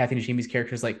like Kathy Najimy's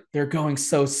character is like, they're going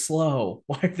so slow.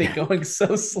 Why are they going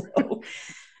so slow?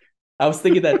 I was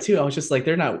thinking that too. I was just like,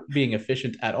 they're not being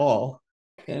efficient at all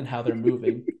in how they're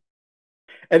moving.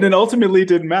 And then ultimately it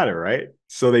didn't matter, right?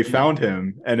 So they found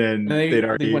him and then they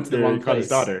went to the wrong place. His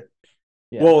daughter.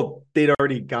 Yeah. Well, they'd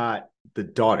already got the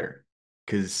daughter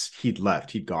because he'd left.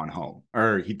 He'd gone home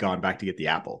or he'd gone back to get the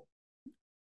apple.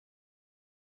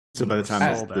 So by the time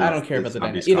I don't care about the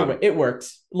dynamic. Either way, it worked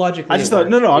logically. I just thought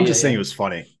no. I'm just saying it was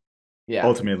funny. Yeah.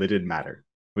 Ultimately, it didn't matter,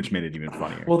 which made it even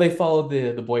funnier. Well, they followed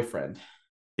the boyfriend.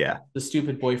 Yeah. The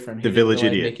stupid boyfriend. The village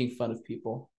idiot making fun of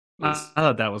people. I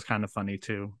thought that was kind of funny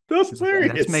too. That was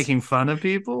hilarious. That's making fun of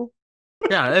people.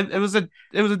 Yeah, it was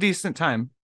a decent time.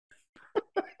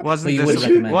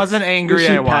 Wasn't angry.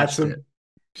 I watched it.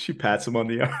 She pats him on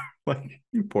the arm like,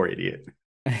 you poor idiot.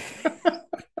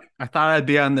 I thought I'd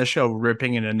be on the show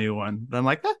ripping in a new one. But I'm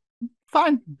like,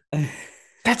 fine.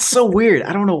 That's so weird.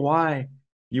 I don't know why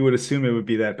you would assume it would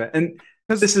be that bad. And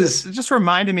this is just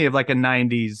reminded me of like a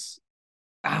 90s.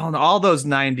 I don't know, all those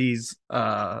 90s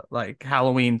like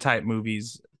Halloween type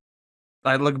movies.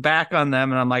 I look back on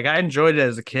them and I'm like, I enjoyed it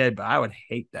as a kid, but I would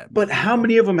hate that movie. But how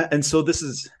many of them? And so this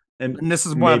is what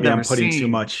maybe I'm putting too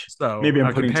much. So maybe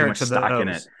I'm putting too much stock in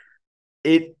it.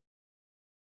 It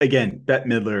again, Bette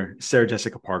Midler, Sarah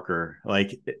Jessica Parker.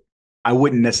 Like, I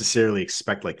wouldn't necessarily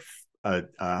expect like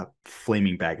a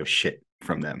flaming bag of shit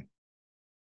from them,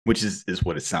 which is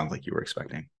what it sounds like you were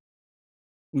expecting.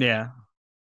 Yeah.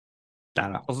 I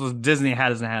don't know. Also, Disney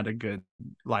hasn't had a good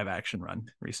live action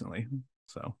run recently,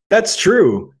 so that's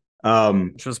true.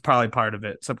 Which was probably part of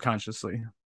it subconsciously.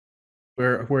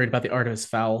 We're worried about the Artemis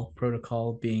Fowl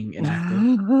protocol being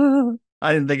enacted.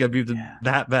 I didn't think it'd be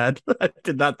that bad. I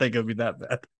did not think it'd be that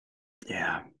bad.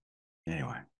 Yeah.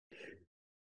 Anyway,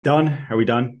 done. Are we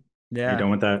done? Yeah. Are you done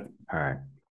with that? All right.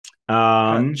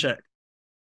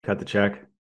 Cut the check.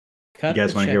 You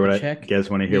guys want to hear what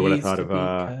I thought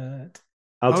of?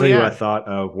 I'll tell you what I thought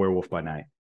of Werewolf by Night.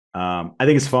 I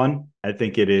think it's fun. I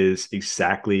think it is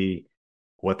exactly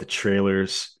what the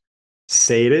trailers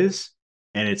say it is,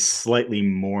 and it's slightly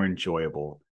more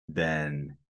enjoyable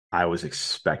than I was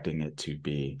expecting it to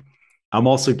be. I'm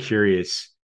also curious,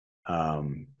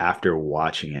 after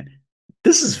watching it,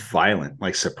 this is violent,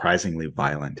 like surprisingly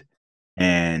violent,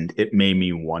 and it made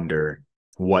me wonder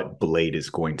what Blade is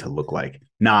going to look like.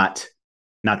 Not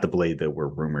the Blade that we're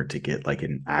rumored to get, like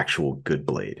an actual good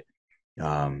Blade.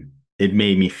 It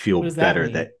made me feel better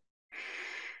that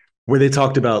where they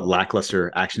talked about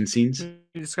lackluster action scenes.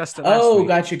 We discussed it last week.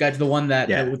 Got you. The one that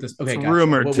with this. Okay,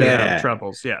 rumored to have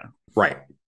troubles. Yeah, right.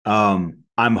 I'm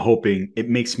hoping it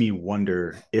makes me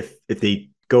wonder if they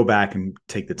go back and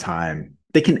take the time,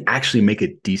 they can actually make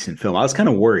a decent film. I was kind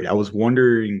of worried. I was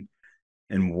wondering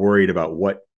and worried about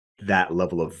what that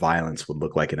level of violence would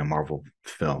look like in a Marvel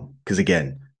film. Because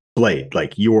again, Blade,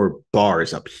 like, your bar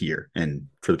is up here, and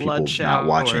for the people not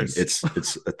watching, it's at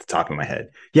the top of my head.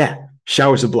 Yeah,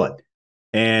 showers of blood.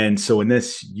 And so in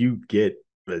this, you get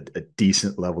a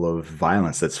decent level of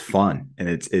violence that's fun, and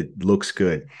it looks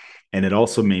good. And it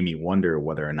also made me wonder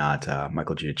whether or not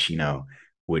Michael Giacchino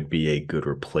would be a good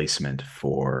replacement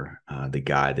for the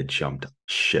guy that jumped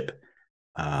ship.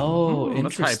 Interesting.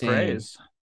 That's high praise.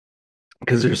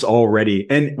 Because there's already,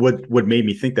 and what made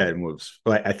me think that was,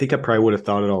 I think I probably would have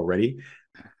thought it already,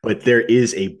 but there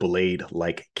is a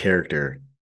Blade-like character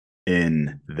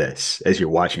in this. As you're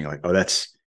watching, you're like, oh,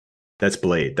 that's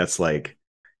Blade. That's like,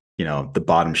 the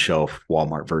bottom shelf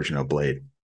Walmart version of Blade.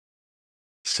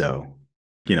 So,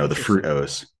 the Fruit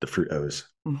O's. The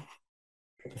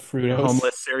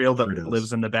homeless cereal that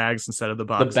lives in the bags instead of the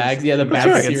boxes. The bags, the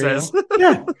bag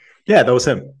cereal. Yeah, that was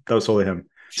him. That was totally him.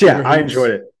 So yeah, I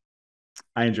enjoyed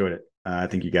it. I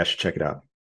think you guys should check it out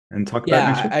and talk about it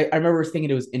next week. I remember thinking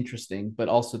it was interesting, but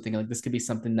also thinking like this could be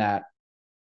something that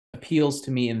appeals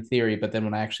to me in theory, but then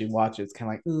when I actually watch it, it's kind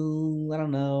of like, ooh, I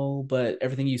don't know. But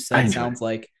everything you said sounds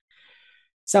like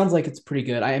it's pretty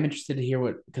good. I am interested to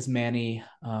hear because Manny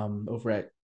over at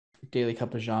Daily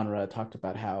Cup of Genre talked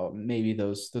about how maybe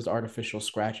those artificial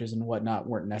scratches and whatnot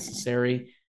weren't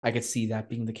necessary. I could see that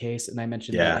being the case, and I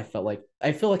mentioned that I feel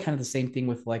like kind of the same thing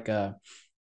with like a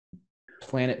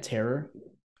Planet Terror,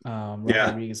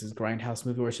 Rodriguez's Grindhouse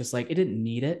movie, where it's just like it didn't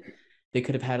need it. They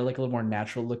could have had like a little more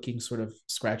natural looking sort of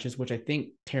scratches, which I think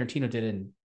Tarantino did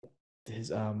in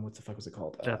his what the fuck was it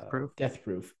called? Death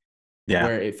Proof. Yeah,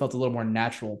 where it felt a little more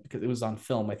natural because it was on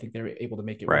film. I think they were able to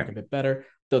make it work a bit better.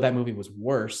 Though that movie was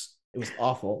worse. It was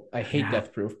awful. I hate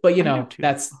Death Proof, but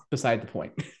that's beside the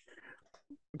point.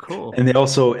 Cool. And they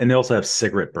also have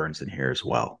cigarette burns in here as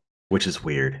well, which is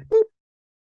weird.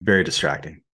 Very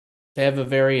distracting. They have a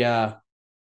very what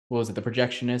was it? The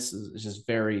projectionist is just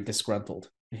very disgruntled,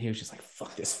 and he was just like,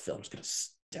 "Fuck this film! I'm just gonna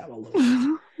stab a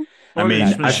little." I mean,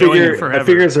 I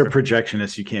figure as a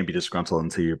projectionist, you can't be disgruntled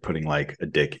until you're putting like a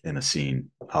dick in a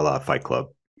scene, a la Fight Club.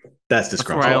 That's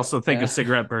disgruntled. That's where I also think of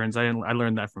cigarette burns. I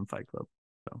learned that from Fight Club.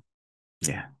 So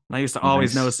yeah, I used to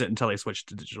always notice it until they switched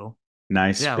to digital.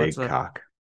 Nice big cock.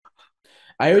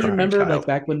 I always remember like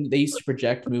back when they used to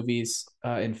project movies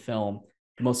in film.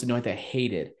 The most annoying thing I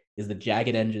hated is the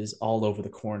jagged edges all over the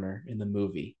corner in the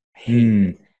movie. I hated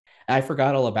it. And I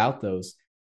forgot all about those.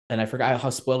 And I forgot how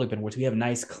spoiled we've been, which we have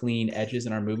nice, clean edges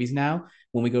in our movies now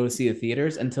when we go to see the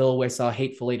theaters. Until I saw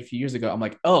Hateful Eight a few years ago, I'm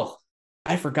like, oh,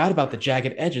 I forgot about the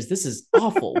jagged edges. This is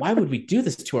awful. Why would we do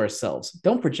this to ourselves?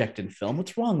 Don't project in film.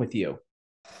 What's wrong with you?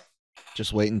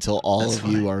 Just wait until all of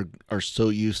you are so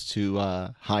used to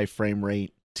high frame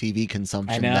rate TV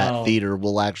consumption that theater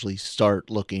will actually start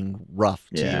looking rough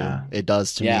to you. It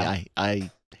does to me. I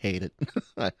hate it.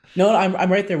 No, I'm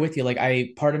right there with you. Like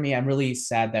part of me, I'm really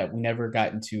sad that we never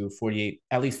got into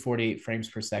 48 frames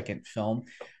per second film,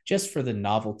 just for the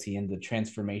novelty and the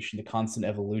transformation, the constant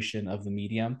evolution of the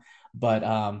medium. But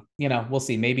we'll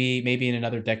see. Maybe in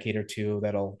another decade or two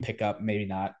that'll pick up. Maybe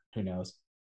not. Who knows?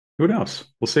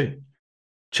 We'll see.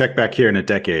 Check back here in a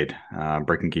decade,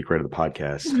 Breaking Geek Radio, the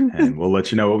podcast, and we'll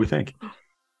let you know what we think.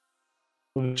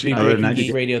 Breaking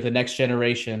Geek Radio, the next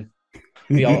generation.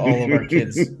 Be all of our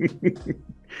kids.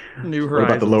 New Horizons. What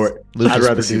about the lower? I'd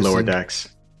rather see Lower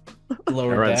Decks. I'd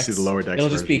rather see the Lower Decks.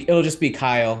 It'll just be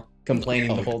Kyle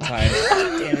complaining the whole time.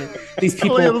 Damn it. These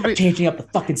people are changing up the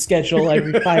fucking schedule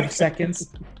every 5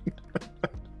 seconds.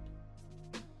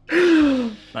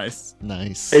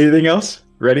 Nice. Anything else?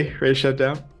 Ready to shut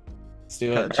down? Let's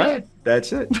do it. All right,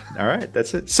 that's it.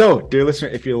 That's it. So, dear listener,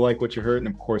 if you like what you heard, and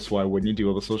of course, why wouldn't you do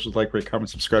all the socials, like, rate, comment,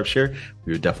 subscribe, share?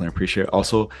 We would definitely appreciate it.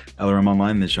 Also, LRM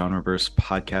Online, the Genreverse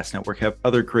Podcast Network, have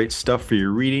other great stuff for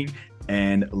your reading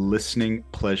and listening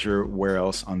pleasure. Where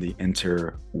else on the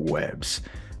interwebs?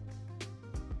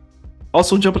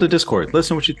 Also, jump into Discord.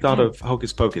 Listen what you thought of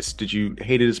Hocus Pocus. Did you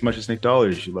hate it as much as Nick Dahl, or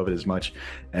did you love it as much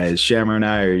as Shammer and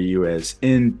I? Or are you as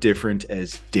indifferent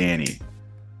as Danny?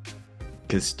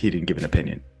 Because he didn't give an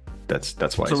opinion. That's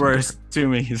why. So we're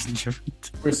assuming he's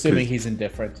indifferent. We're assuming he's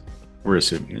indifferent. We're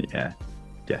assuming, yeah.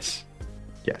 Yes.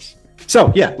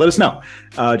 So, yeah, let us know.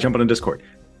 Jump on Discord.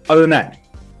 Other than that,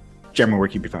 Jeremy, where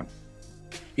can you be found?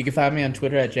 You can find me on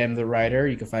Twitter at Jam the Writer.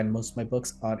 You can find most of my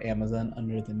books on Amazon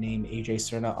under the name AJ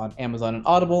Cerna on Amazon and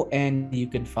Audible. And you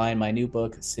can find my new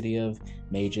book, City of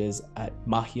Mages, at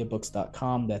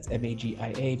magiabooks.com. That's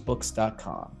MAGIA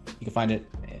books.com. You can find it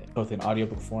both in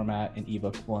audiobook format and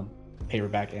ebook,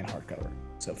 paperback and hardcover.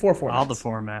 So 4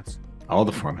 formats. All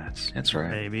the formats. That's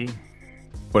right. Baby.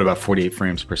 What about 48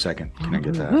 frames per second? Can I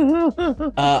get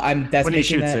that? That's when he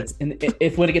shoots it.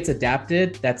 If when it gets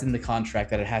adapted, that's in the contract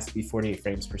that it has to be 48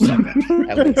 frames per second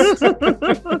at least.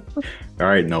 All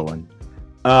right, Nolan.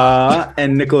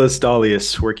 And Nicholas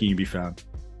Dahlius, where can you be found?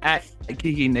 At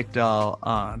Geeky Nick Dahl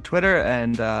on Twitter,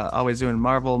 and always doing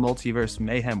Marvel Multiverse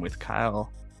Mayhem with Kyle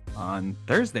on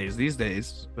Thursdays these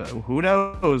days. But who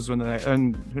knows who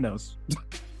knows?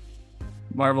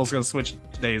 Marvel's gonna switch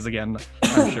days again.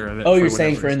 I'm sure of it. Oh, you're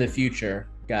saying for in the future?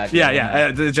 God.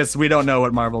 Yeah. Just we don't know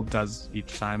what Marvel does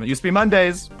each time. It used to be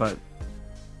Mondays, but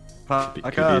it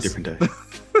could be a different day.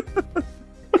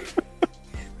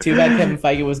 Too bad Kevin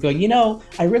Feige was going,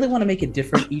 I really want to make it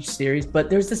different each series, but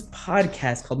there's this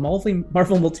podcast called Marvel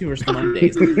Multiverse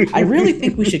Mondays. I really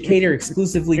think we should cater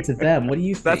exclusively to them. What do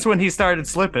you think? That's when he started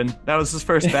slipping. That was his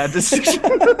first bad decision.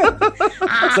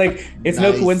 It's like, it's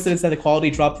no coincidence that the quality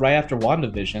dropped right after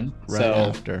WandaVision.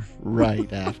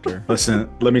 Right after. Listen,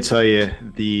 let me tell you,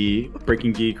 the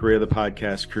Breaking Geek, Ray of the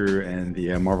Podcast crew, and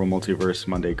the Marvel Multiverse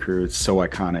Monday crew, it's so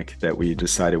iconic that we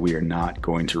decided we are not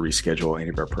going to reschedule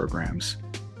any of our programs.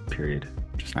 Period.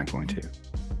 Just not going to.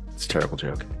 It's a terrible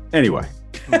joke. Anyway.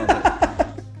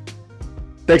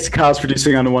 Thanks to Kyle's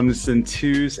producing on the ones and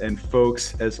twos. And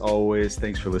folks, as always,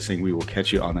 thanks for listening. We will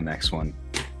catch you on the next one.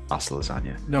 Hasta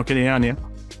lasagna. Don't get any on you.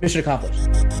 Mission accomplished.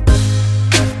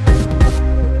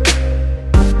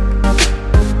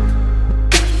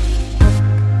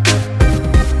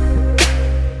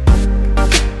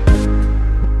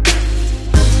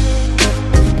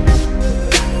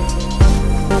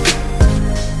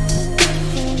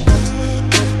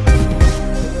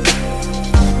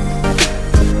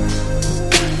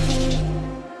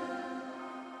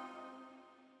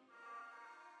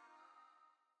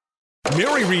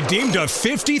 Mary redeemed a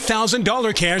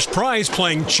 $50,000 cash prize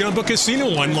playing Chumba Casino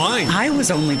online. I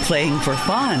was only playing for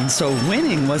fun, so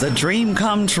winning was a dream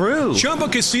come true. Chumba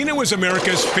Casino is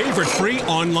America's favorite free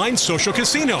online social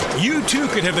casino. You too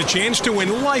could have the chance to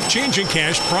win life-changing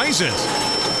cash prizes.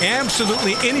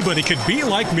 Absolutely anybody could be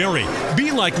like Mary.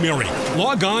 Be like Mary.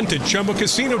 Log on to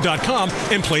ChumbaCasino.com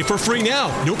and play for free now.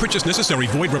 No purchase necessary.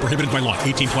 Void where prohibited by law.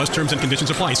 18 plus terms and conditions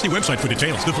apply. See website for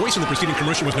details. The voice in the preceding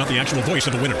commercial was not the actual voice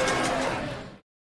of the winner.